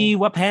 shall we?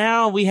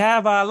 Wapow. We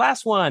have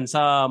last one,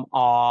 some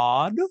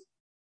odd.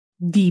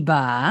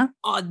 Diba?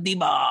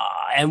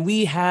 And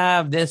we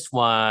have this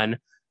one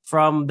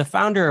from the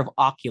founder of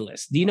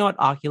Oculus. Do you know what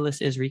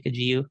Oculus is, Rika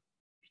Giu?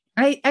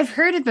 I've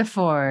heard it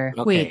before.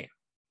 Okay. Wait.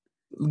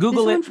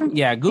 Google it.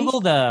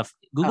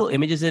 Google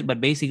images it,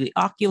 but basically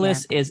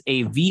Oculus is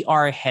a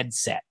VR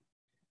headset.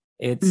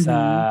 It's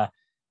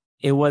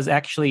it was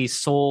actually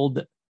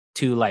sold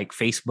to like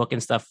Facebook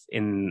and stuff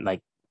in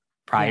like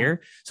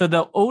prior. So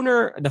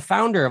the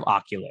founder of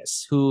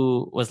Oculus,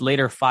 who was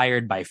later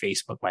fired by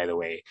Facebook, by the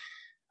way,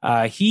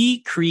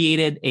 he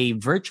created a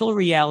virtual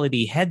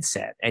reality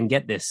headset. And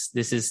get this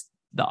is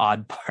the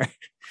odd part.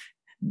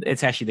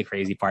 It's actually the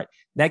crazy part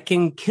that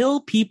can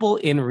kill people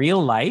in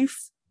real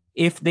life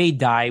if they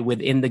die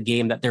within the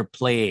game that they're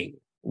playing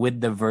with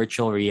the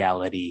virtual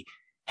reality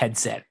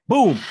headset.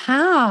 Boom.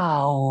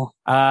 How?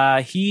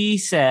 He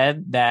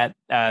said that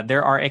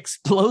there are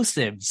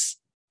explosives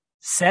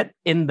set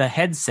in the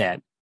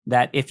headset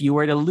that if you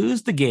were to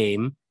lose the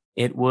game,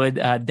 it would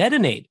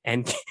detonate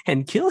and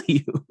kill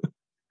you.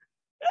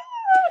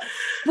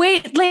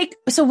 Wait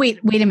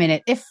a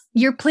minute. If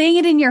you're playing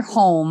it in your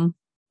home,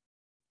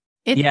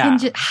 it can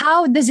just,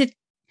 how does it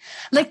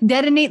like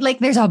detonate? Like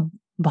there's a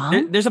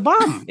bomb? There's a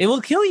bomb. It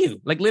will kill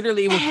you. Like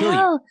literally, it will kill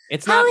you.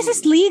 It's how not. Is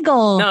this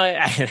legal? No,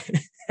 I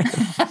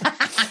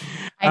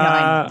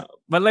know.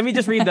 But let me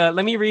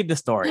read the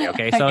story.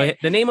 Okay. So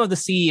the name of the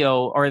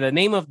CEO or the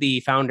name of the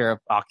founder of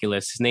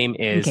Oculus, his name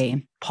is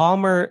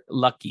Palmer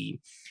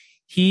Luckey.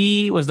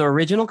 He was the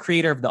original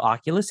creator of the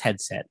Oculus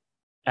headset,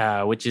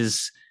 which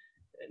is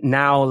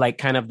now like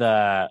kind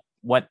of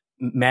what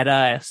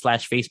Meta /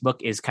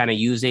 Facebook is kind of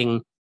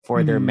using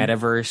for their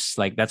metaverse.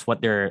 Like that's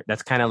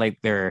kind of like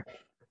their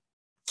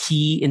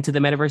key into the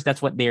metaverse.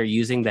 That's what they're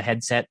using the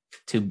headset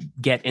to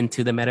get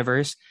into the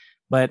metaverse.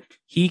 But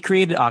he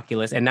created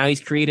Oculus, and now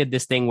he's created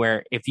this thing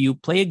where if you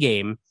play a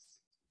game,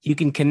 you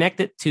can connect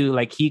it to,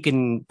 like, he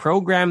can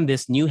program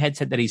this new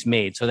headset that he's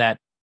made so that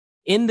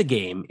in the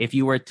game, if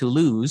you were to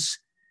lose,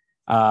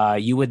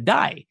 you would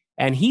die.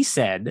 And he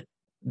said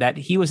that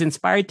he was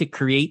inspired to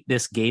create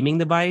this gaming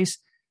device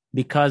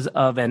because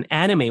of an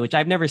anime, which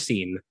I've never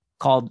seen,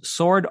 called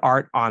Sword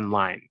Art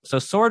Online. So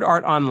Sword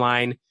Art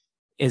Online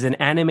is an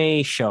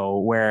anime show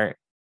where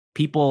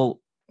people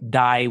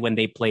die when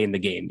they play in the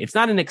game. It's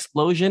not an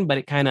explosion, but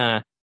it kind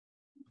of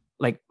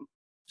like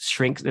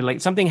shrinks. Like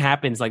something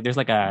happens. Like there's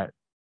like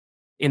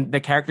the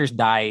characters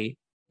die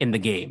in the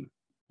game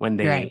when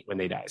they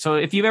die. So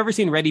if you've ever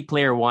seen Ready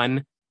Player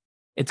One,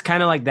 it's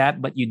kind of like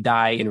that, but you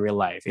die in real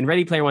life. In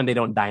Ready Player One, they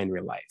don't die in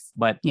real life,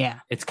 but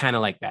it's kind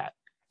of like that.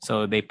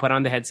 So they put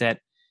on the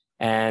headset,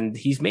 and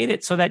he's made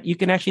it so that you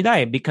can actually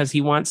die because he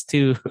wants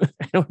to,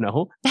 I don't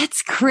know.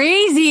 That's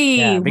crazy.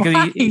 Yeah,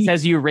 because he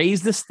says you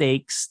raise the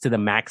stakes to the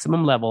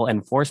maximum level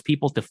and force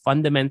people to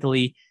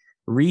fundamentally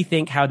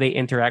rethink how they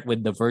interact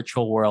with the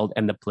virtual world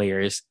and the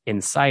players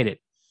inside it.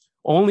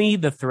 Only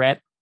the threat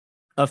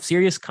of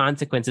serious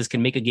consequences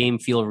can make a game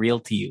feel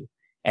real to you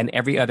and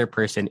every other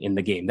person in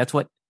the game. That's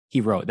what he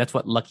wrote. That's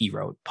what Lucky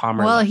wrote.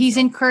 Palmer. Well, Lucky he's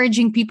wrote.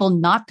 Encouraging people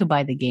not to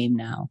buy the game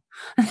now.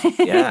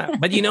 Yeah,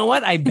 but you know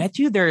what? I bet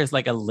you there is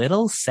like a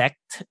little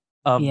sect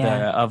of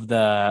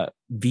the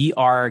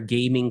VR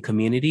gaming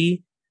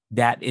community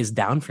that is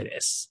down for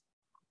this.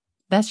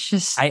 That's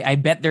just. I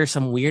bet there's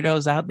some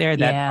weirdos out there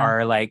that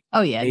are like,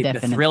 definitely.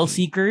 The thrill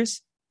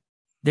seekers.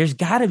 There's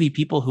got to be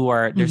people who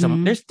are there's a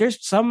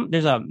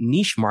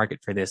niche market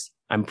for this.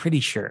 I'm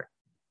pretty sure.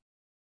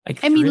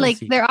 Like, I mean, like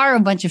there are a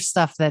bunch of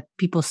stuff that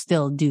people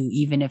still do,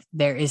 even if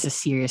there is a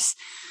serious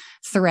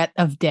threat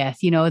of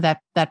death. You know,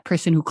 that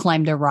person who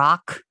climbed a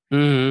rock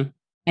and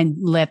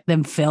let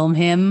them film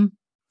him.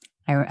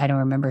 I don't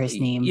remember his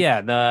name.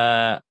 Yeah,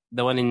 the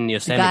one in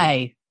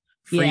Yosemite.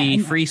 The guy.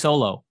 Free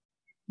Solo.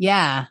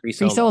 Yeah, Free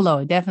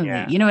Solo, definitely.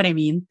 Yeah. You know what I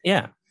mean?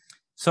 Yeah.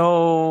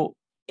 So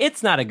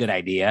it's not a good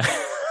idea.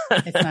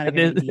 It's not a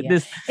good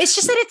idea. It's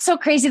just that it's so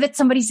crazy that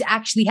somebody has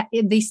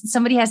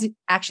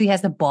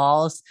the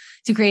balls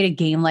to create a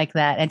game like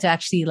that and to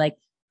actually, like,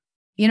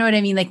 you know what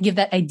I mean? Like give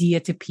that idea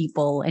to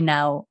people, and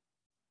now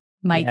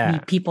be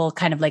people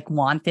kind of like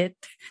want it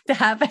to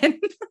happen.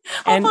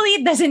 Hopefully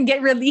it doesn't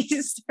get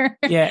released.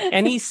 Yeah.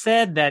 And he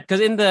said that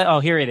because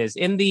here it is.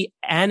 In the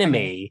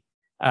anime,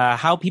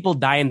 how people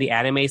die in the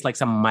anime is like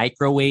some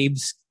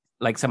microwaves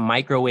like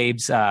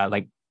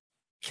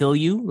kill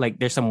you. Like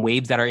there's some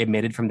waves that are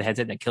emitted from the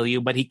headset that kill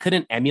you, but he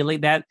couldn't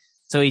emulate that.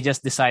 So he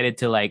just decided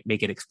to like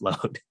make it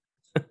explode.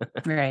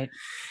 Right.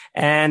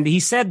 And he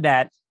said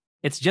that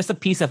it's just a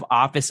piece of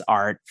office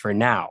art for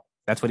now.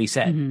 That's what he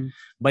said. Mm-hmm.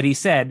 But he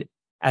said,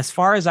 as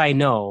far as I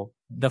know,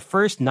 the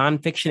first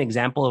nonfiction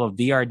example of a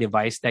VR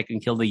device that can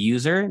kill the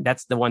user,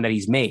 that's the one that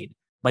he's made.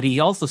 But he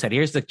also said,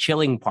 here's the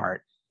chilling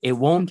part. It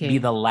won't be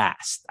the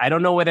last. I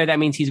don't know whether that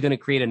means he's going to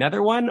create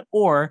another one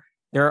or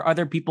there are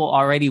other people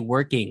already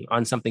working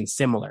on something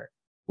similar,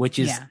 which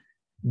is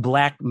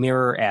Black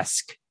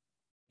Mirror-esque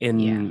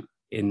in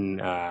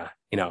a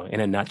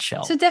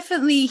nutshell. So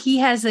definitely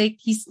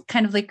he's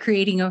kind of like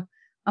creating a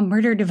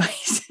murder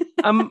device.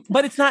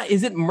 But it's not,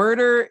 is it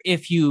murder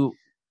if you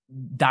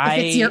die?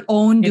 If it's your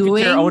own doing? If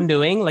it's your own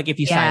doing, like if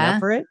you sign up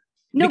for it?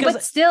 No,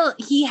 but still,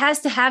 he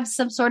has to have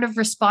some sort of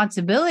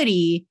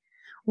responsibility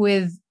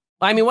with.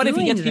 I mean, what if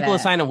he gets people to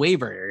sign a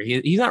waiver?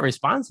 He's not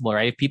responsible,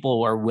 right? If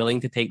people are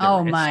willing to take the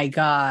risk. My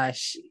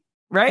gosh.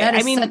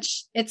 Right?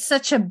 It's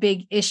such a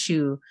big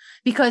issue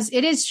because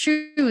it is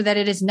true that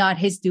it is not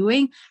his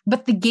doing,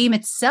 but the game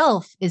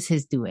itself is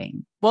his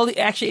doing. Well,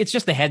 actually, it's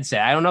just the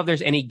headset. I don't know if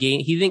there's any game.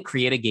 He didn't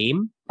create a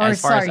game.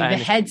 The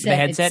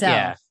headset itself.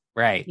 Yeah,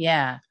 right.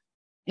 Yeah,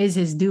 is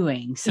his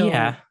doing.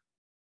 So,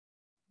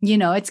 you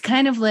know, it's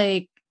kind of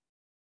like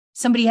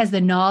somebody has the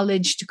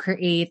knowledge to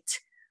create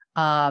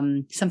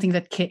something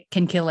that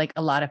can kill like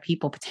a lot of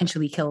people,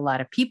 potentially kill a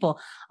lot of people.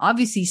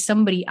 Obviously,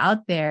 somebody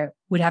out there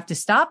would have to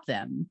stop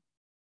them.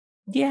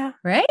 Yeah.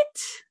 Right?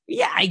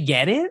 Yeah, I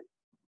get it.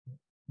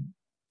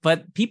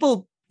 But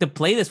people to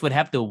play this would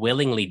have to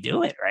willingly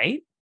do it,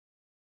 right?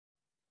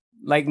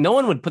 Like, no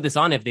one would put this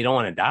on if they don't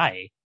want to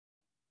die.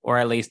 Or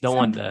at least don't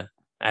want to,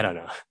 I don't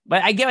know.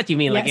 But I get what you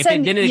mean. Like, if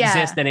it didn't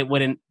exist, then it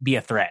wouldn't be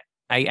a threat.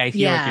 I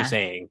hear what you're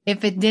saying.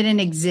 If it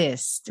didn't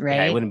exist, right?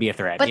 Yeah, it wouldn't be a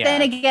threat. But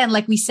then again,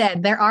 like we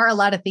said, there are a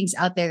lot of things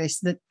out there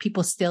that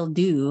people still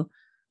do.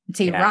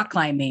 Say rock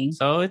climbing.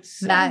 So it's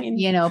that,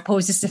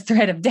 poses the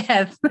threat of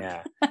death.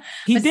 Yeah.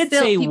 He did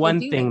say one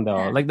thing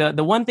though. Like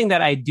the one thing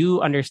that I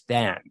do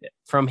understand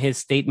from his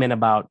statement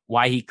about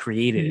why he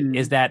created it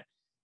is that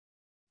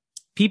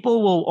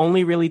people will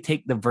only really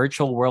take the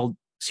virtual world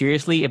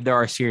seriously if there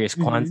are serious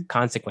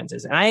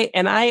consequences.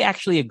 And I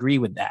actually agree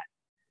with that.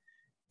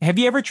 Have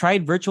you ever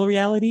tried virtual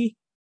reality?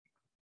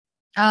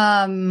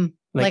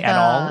 Like at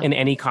all in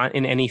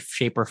any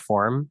shape or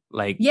form?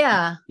 Like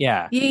yeah.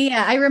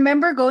 I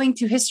remember going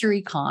to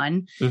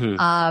HistoryCon,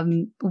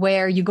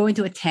 where you go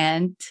into a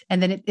tent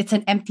and then it's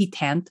an empty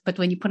tent, but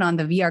when you put on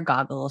the VR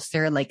goggles,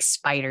 there are like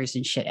spiders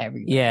and shit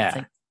everywhere.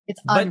 Yeah,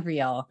 it's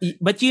unreal.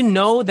 But you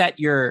know that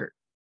you're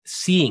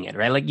seeing it,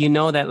 right? Like you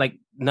know that like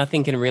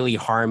nothing can really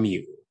harm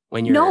you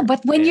when you're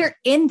but when you're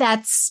in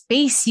that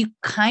space, you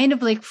kind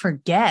of like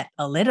forget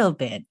a little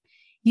bit.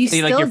 You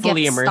still you're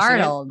fully get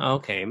startled.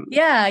 Okay.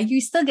 Yeah,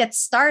 you still get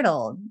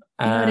startled.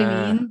 You know what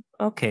I mean?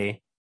 Okay.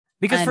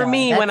 Because for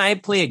me, when I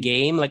play a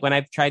game, like when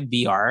I've tried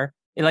VR,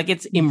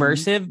 it's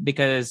immersive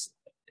because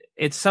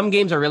some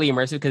games are really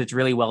immersive because it's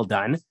really well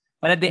done.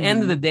 But at the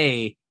end of the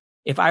day,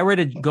 if I were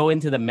to go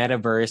into the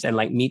metaverse and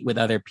like meet with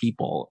other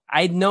people,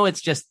 I know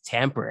it's just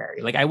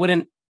temporary. Like I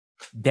wouldn't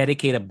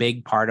dedicate a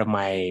big part of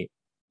my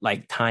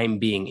like time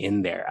being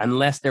in there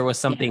unless there was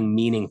something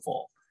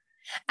meaningful.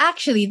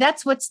 Actually,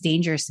 that's what's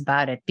dangerous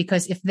about it,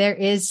 because if there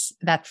is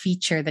that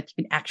feature that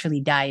you can actually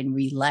die in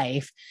real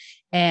life,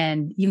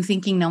 and yung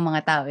thinking ng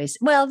mga tao is,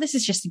 well, this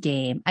is just a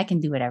game. I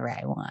can do whatever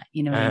I want.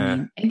 You know what I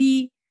mean?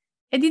 Edi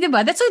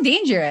diba? That's so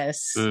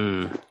dangerous.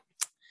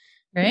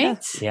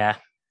 Right? Yeah.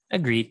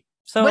 Agreed.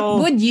 So,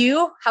 but would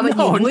you? How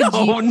about you? Would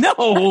you?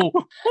 No.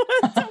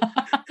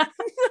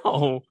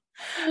 No.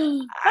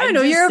 I don't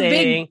know. You're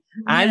saying,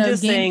 I'm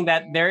just saying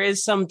that there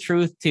is some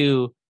truth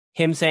to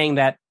him saying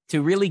that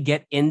to really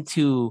get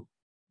into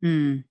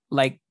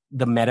like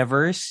the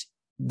metaverse,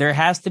 there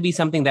has to be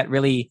something that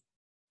really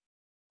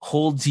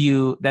holds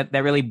you, that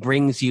really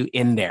brings you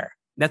in there.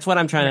 That's what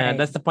I'm trying to,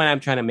 that's the point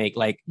I'm trying to make.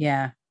 Like,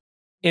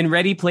 in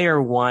Ready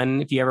Player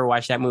One, if you ever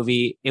watched that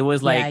movie, it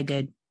was like, I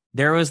did.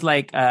 There was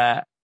like,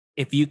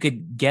 if you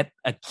could get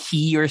a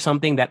key or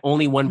something that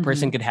only one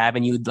person could have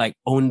and you'd like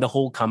own the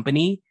whole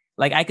company.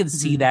 Like I could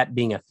see that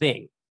being a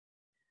thing.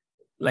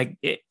 Like,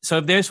 so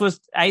if this was,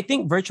 I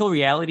think virtual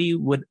reality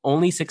would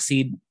only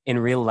succeed in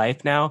real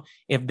life now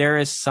if there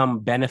is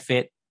some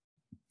benefit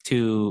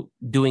to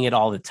doing it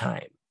all the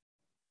time,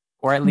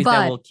 or at least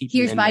that will keep.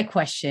 Here's my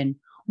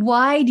question: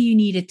 why do you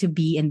need it to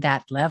be in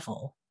that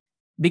level?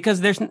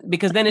 Because then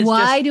it's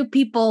why do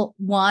people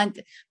want?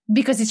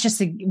 Because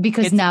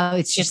now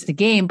it's just a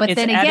game. But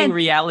then again, adding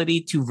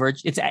reality to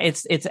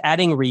it's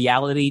adding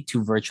reality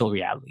to virtual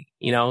reality.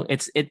 You know,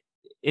 it's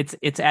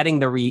adding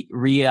the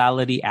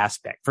reality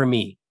aspect for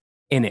me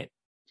in it.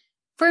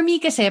 For me,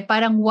 kasi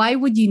parang why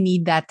would you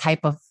need that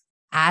type of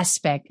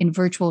aspect in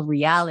virtual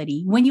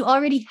reality when you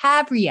already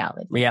have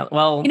reality?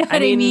 Well, you know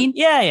what I mean?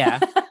 Yeah.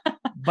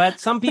 But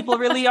some people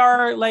really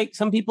are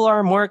some people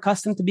are more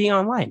accustomed to being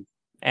online.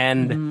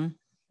 And,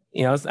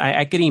 you know,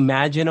 I could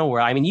imagine a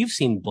world. I mean, you've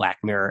seen Black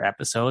Mirror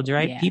episodes,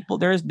 right? Yeah. People,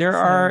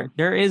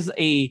 there is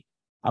a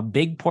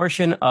big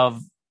portion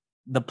of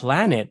the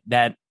planet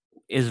that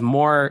is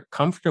more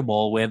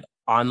comfortable with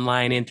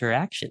online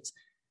interactions.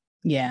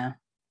 Yeah.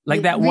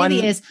 Like that really one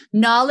is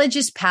knowledge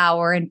is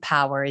power and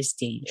power is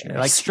dangerous.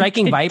 Like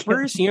Striking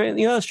Vipers, you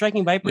know the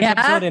Striking Vipers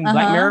episode in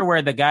Black Mirror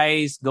where the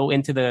guys go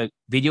into the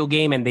video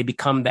game and they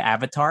become the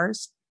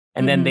avatars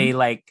and then they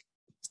like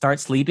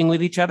start sleeping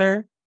with each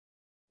other.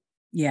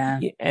 Yeah.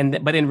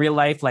 But in real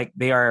life, like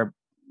they are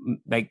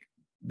like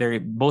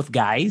they're both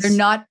guys. They're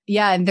not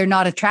and they're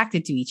not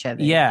attracted to each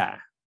other. Yeah.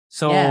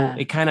 So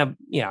it kind of,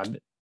 you know,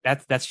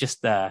 that's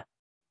just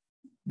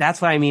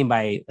that's what I mean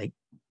by like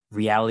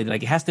reality.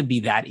 Like it has to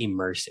be that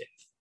immersive.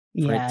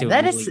 Yeah,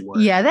 that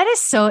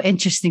is so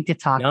interesting to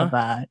talk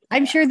about.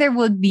 I'm sure there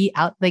would be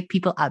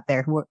people out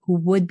there who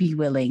would be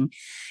willing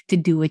to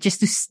do it just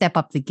to step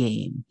up the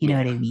game. You know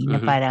what I mean? Na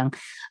parang,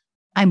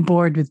 I'm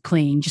bored with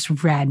playing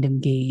just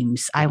random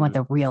games. I want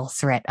the real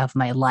threat of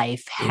my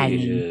life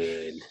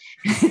hanging.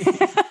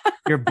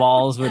 Your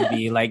balls would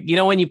be like, you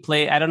know, when you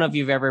play, I don't know if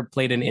you've ever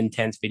played an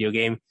intense video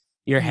game.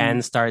 Your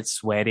hands start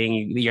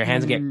sweating. Your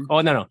hands get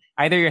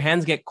either your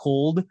hands get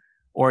cold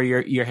or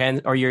your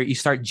hands or you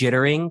start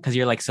jittering because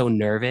you're like so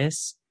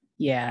nervous.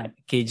 Yeah.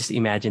 Can you just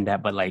imagine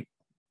that? But like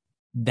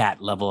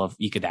that level of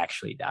you could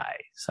actually die.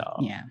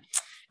 So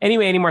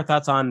anyway, any more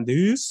thoughts on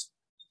this?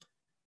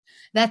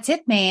 That's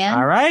it, man.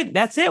 All right,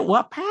 that's it.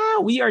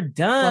 Wapow, we are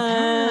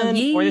done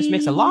for this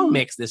mix. A long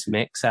mix. This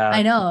mix.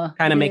 I know.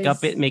 Kind of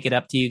make it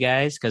up to you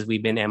guys because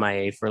we've been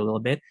MIA for a little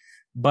bit.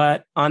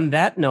 But on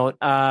that note,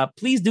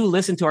 please do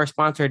listen to our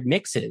sponsored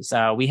mixes.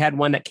 We had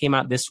one that came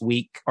out this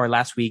week or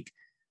last week.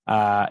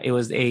 It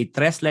was a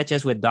Tres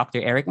Leches with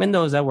Dr. Eric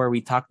Mendoza, where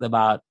we talked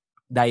about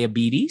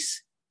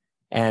diabetes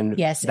and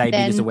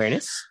diabetes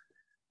awareness.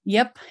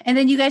 Yep. And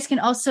then you guys can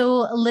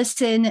also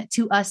listen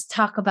to us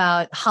talk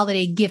about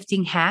holiday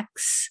gifting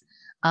hacks.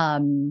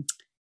 What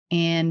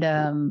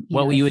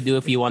you would do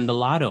if you won the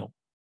lotto.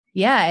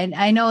 Yeah. And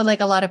I know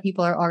like a lot of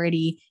people are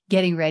already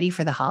getting ready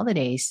for the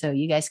holidays. So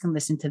you guys can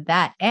listen to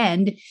that.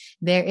 And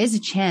there is a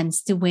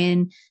chance to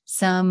win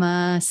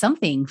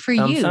something for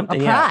you, a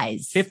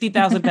prize.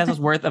 50,000 pesos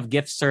worth of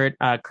gift cert,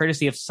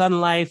 courtesy of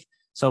Sun Life.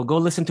 So go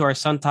listen to our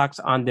Sun Talks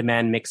on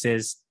demand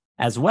mixes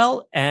as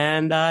well.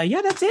 And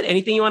that's it.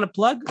 Anything you want to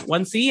plug?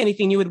 1C?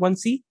 Anything new with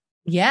 1C?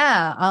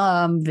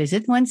 Yeah.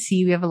 Visit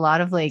 1C. We have a lot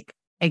of like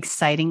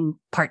exciting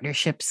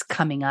partnerships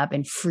coming up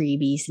and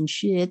freebies and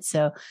shit.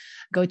 So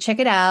go check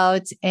it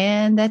out.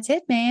 And that's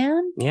it,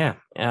 man. Yeah.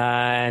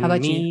 How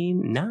about you?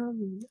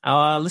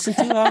 No. Listen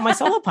to my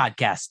solo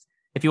podcast.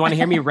 If you want to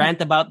hear me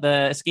rant about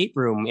the escape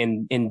room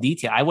in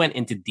detail. I went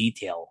into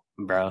detail,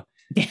 bro.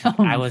 Damn.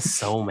 I was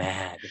so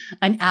mad.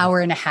 An hour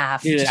and a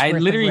half. Dude, I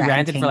literally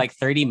ranted for like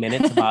 30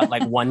 minutes about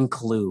like one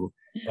clue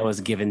that was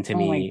given to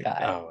me.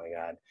 Oh my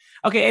God.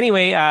 Okay.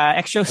 Anyway,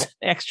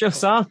 extra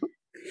song.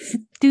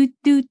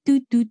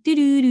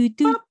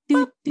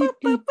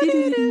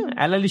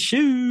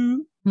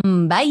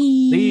 Bye.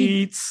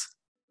 Leeds.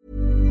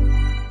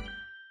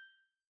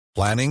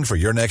 Planning for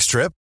your next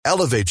trip?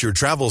 Elevate your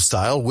travel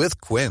style with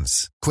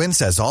Quince. Quince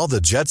has all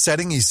the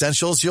jet-setting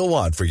essentials you'll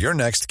want for your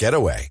next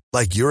getaway,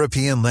 like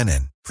European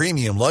linen,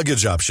 premium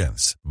luggage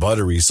options,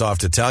 buttery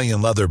soft Italian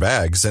leather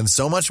bags, and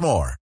so much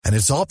more. And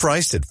it's all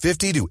priced at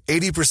 50 to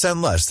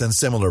 80% less than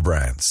similar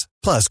brands.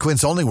 Plus,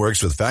 Quince only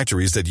works with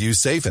factories that use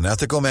safe and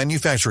ethical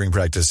manufacturing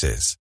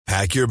practices.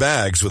 Pack your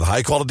bags with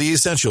high-quality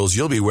essentials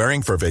you'll be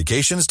wearing for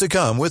vacations to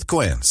come with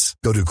Quince.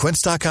 Go to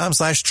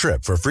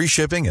quince.com/trip for free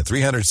shipping and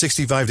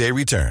 365-day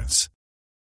returns.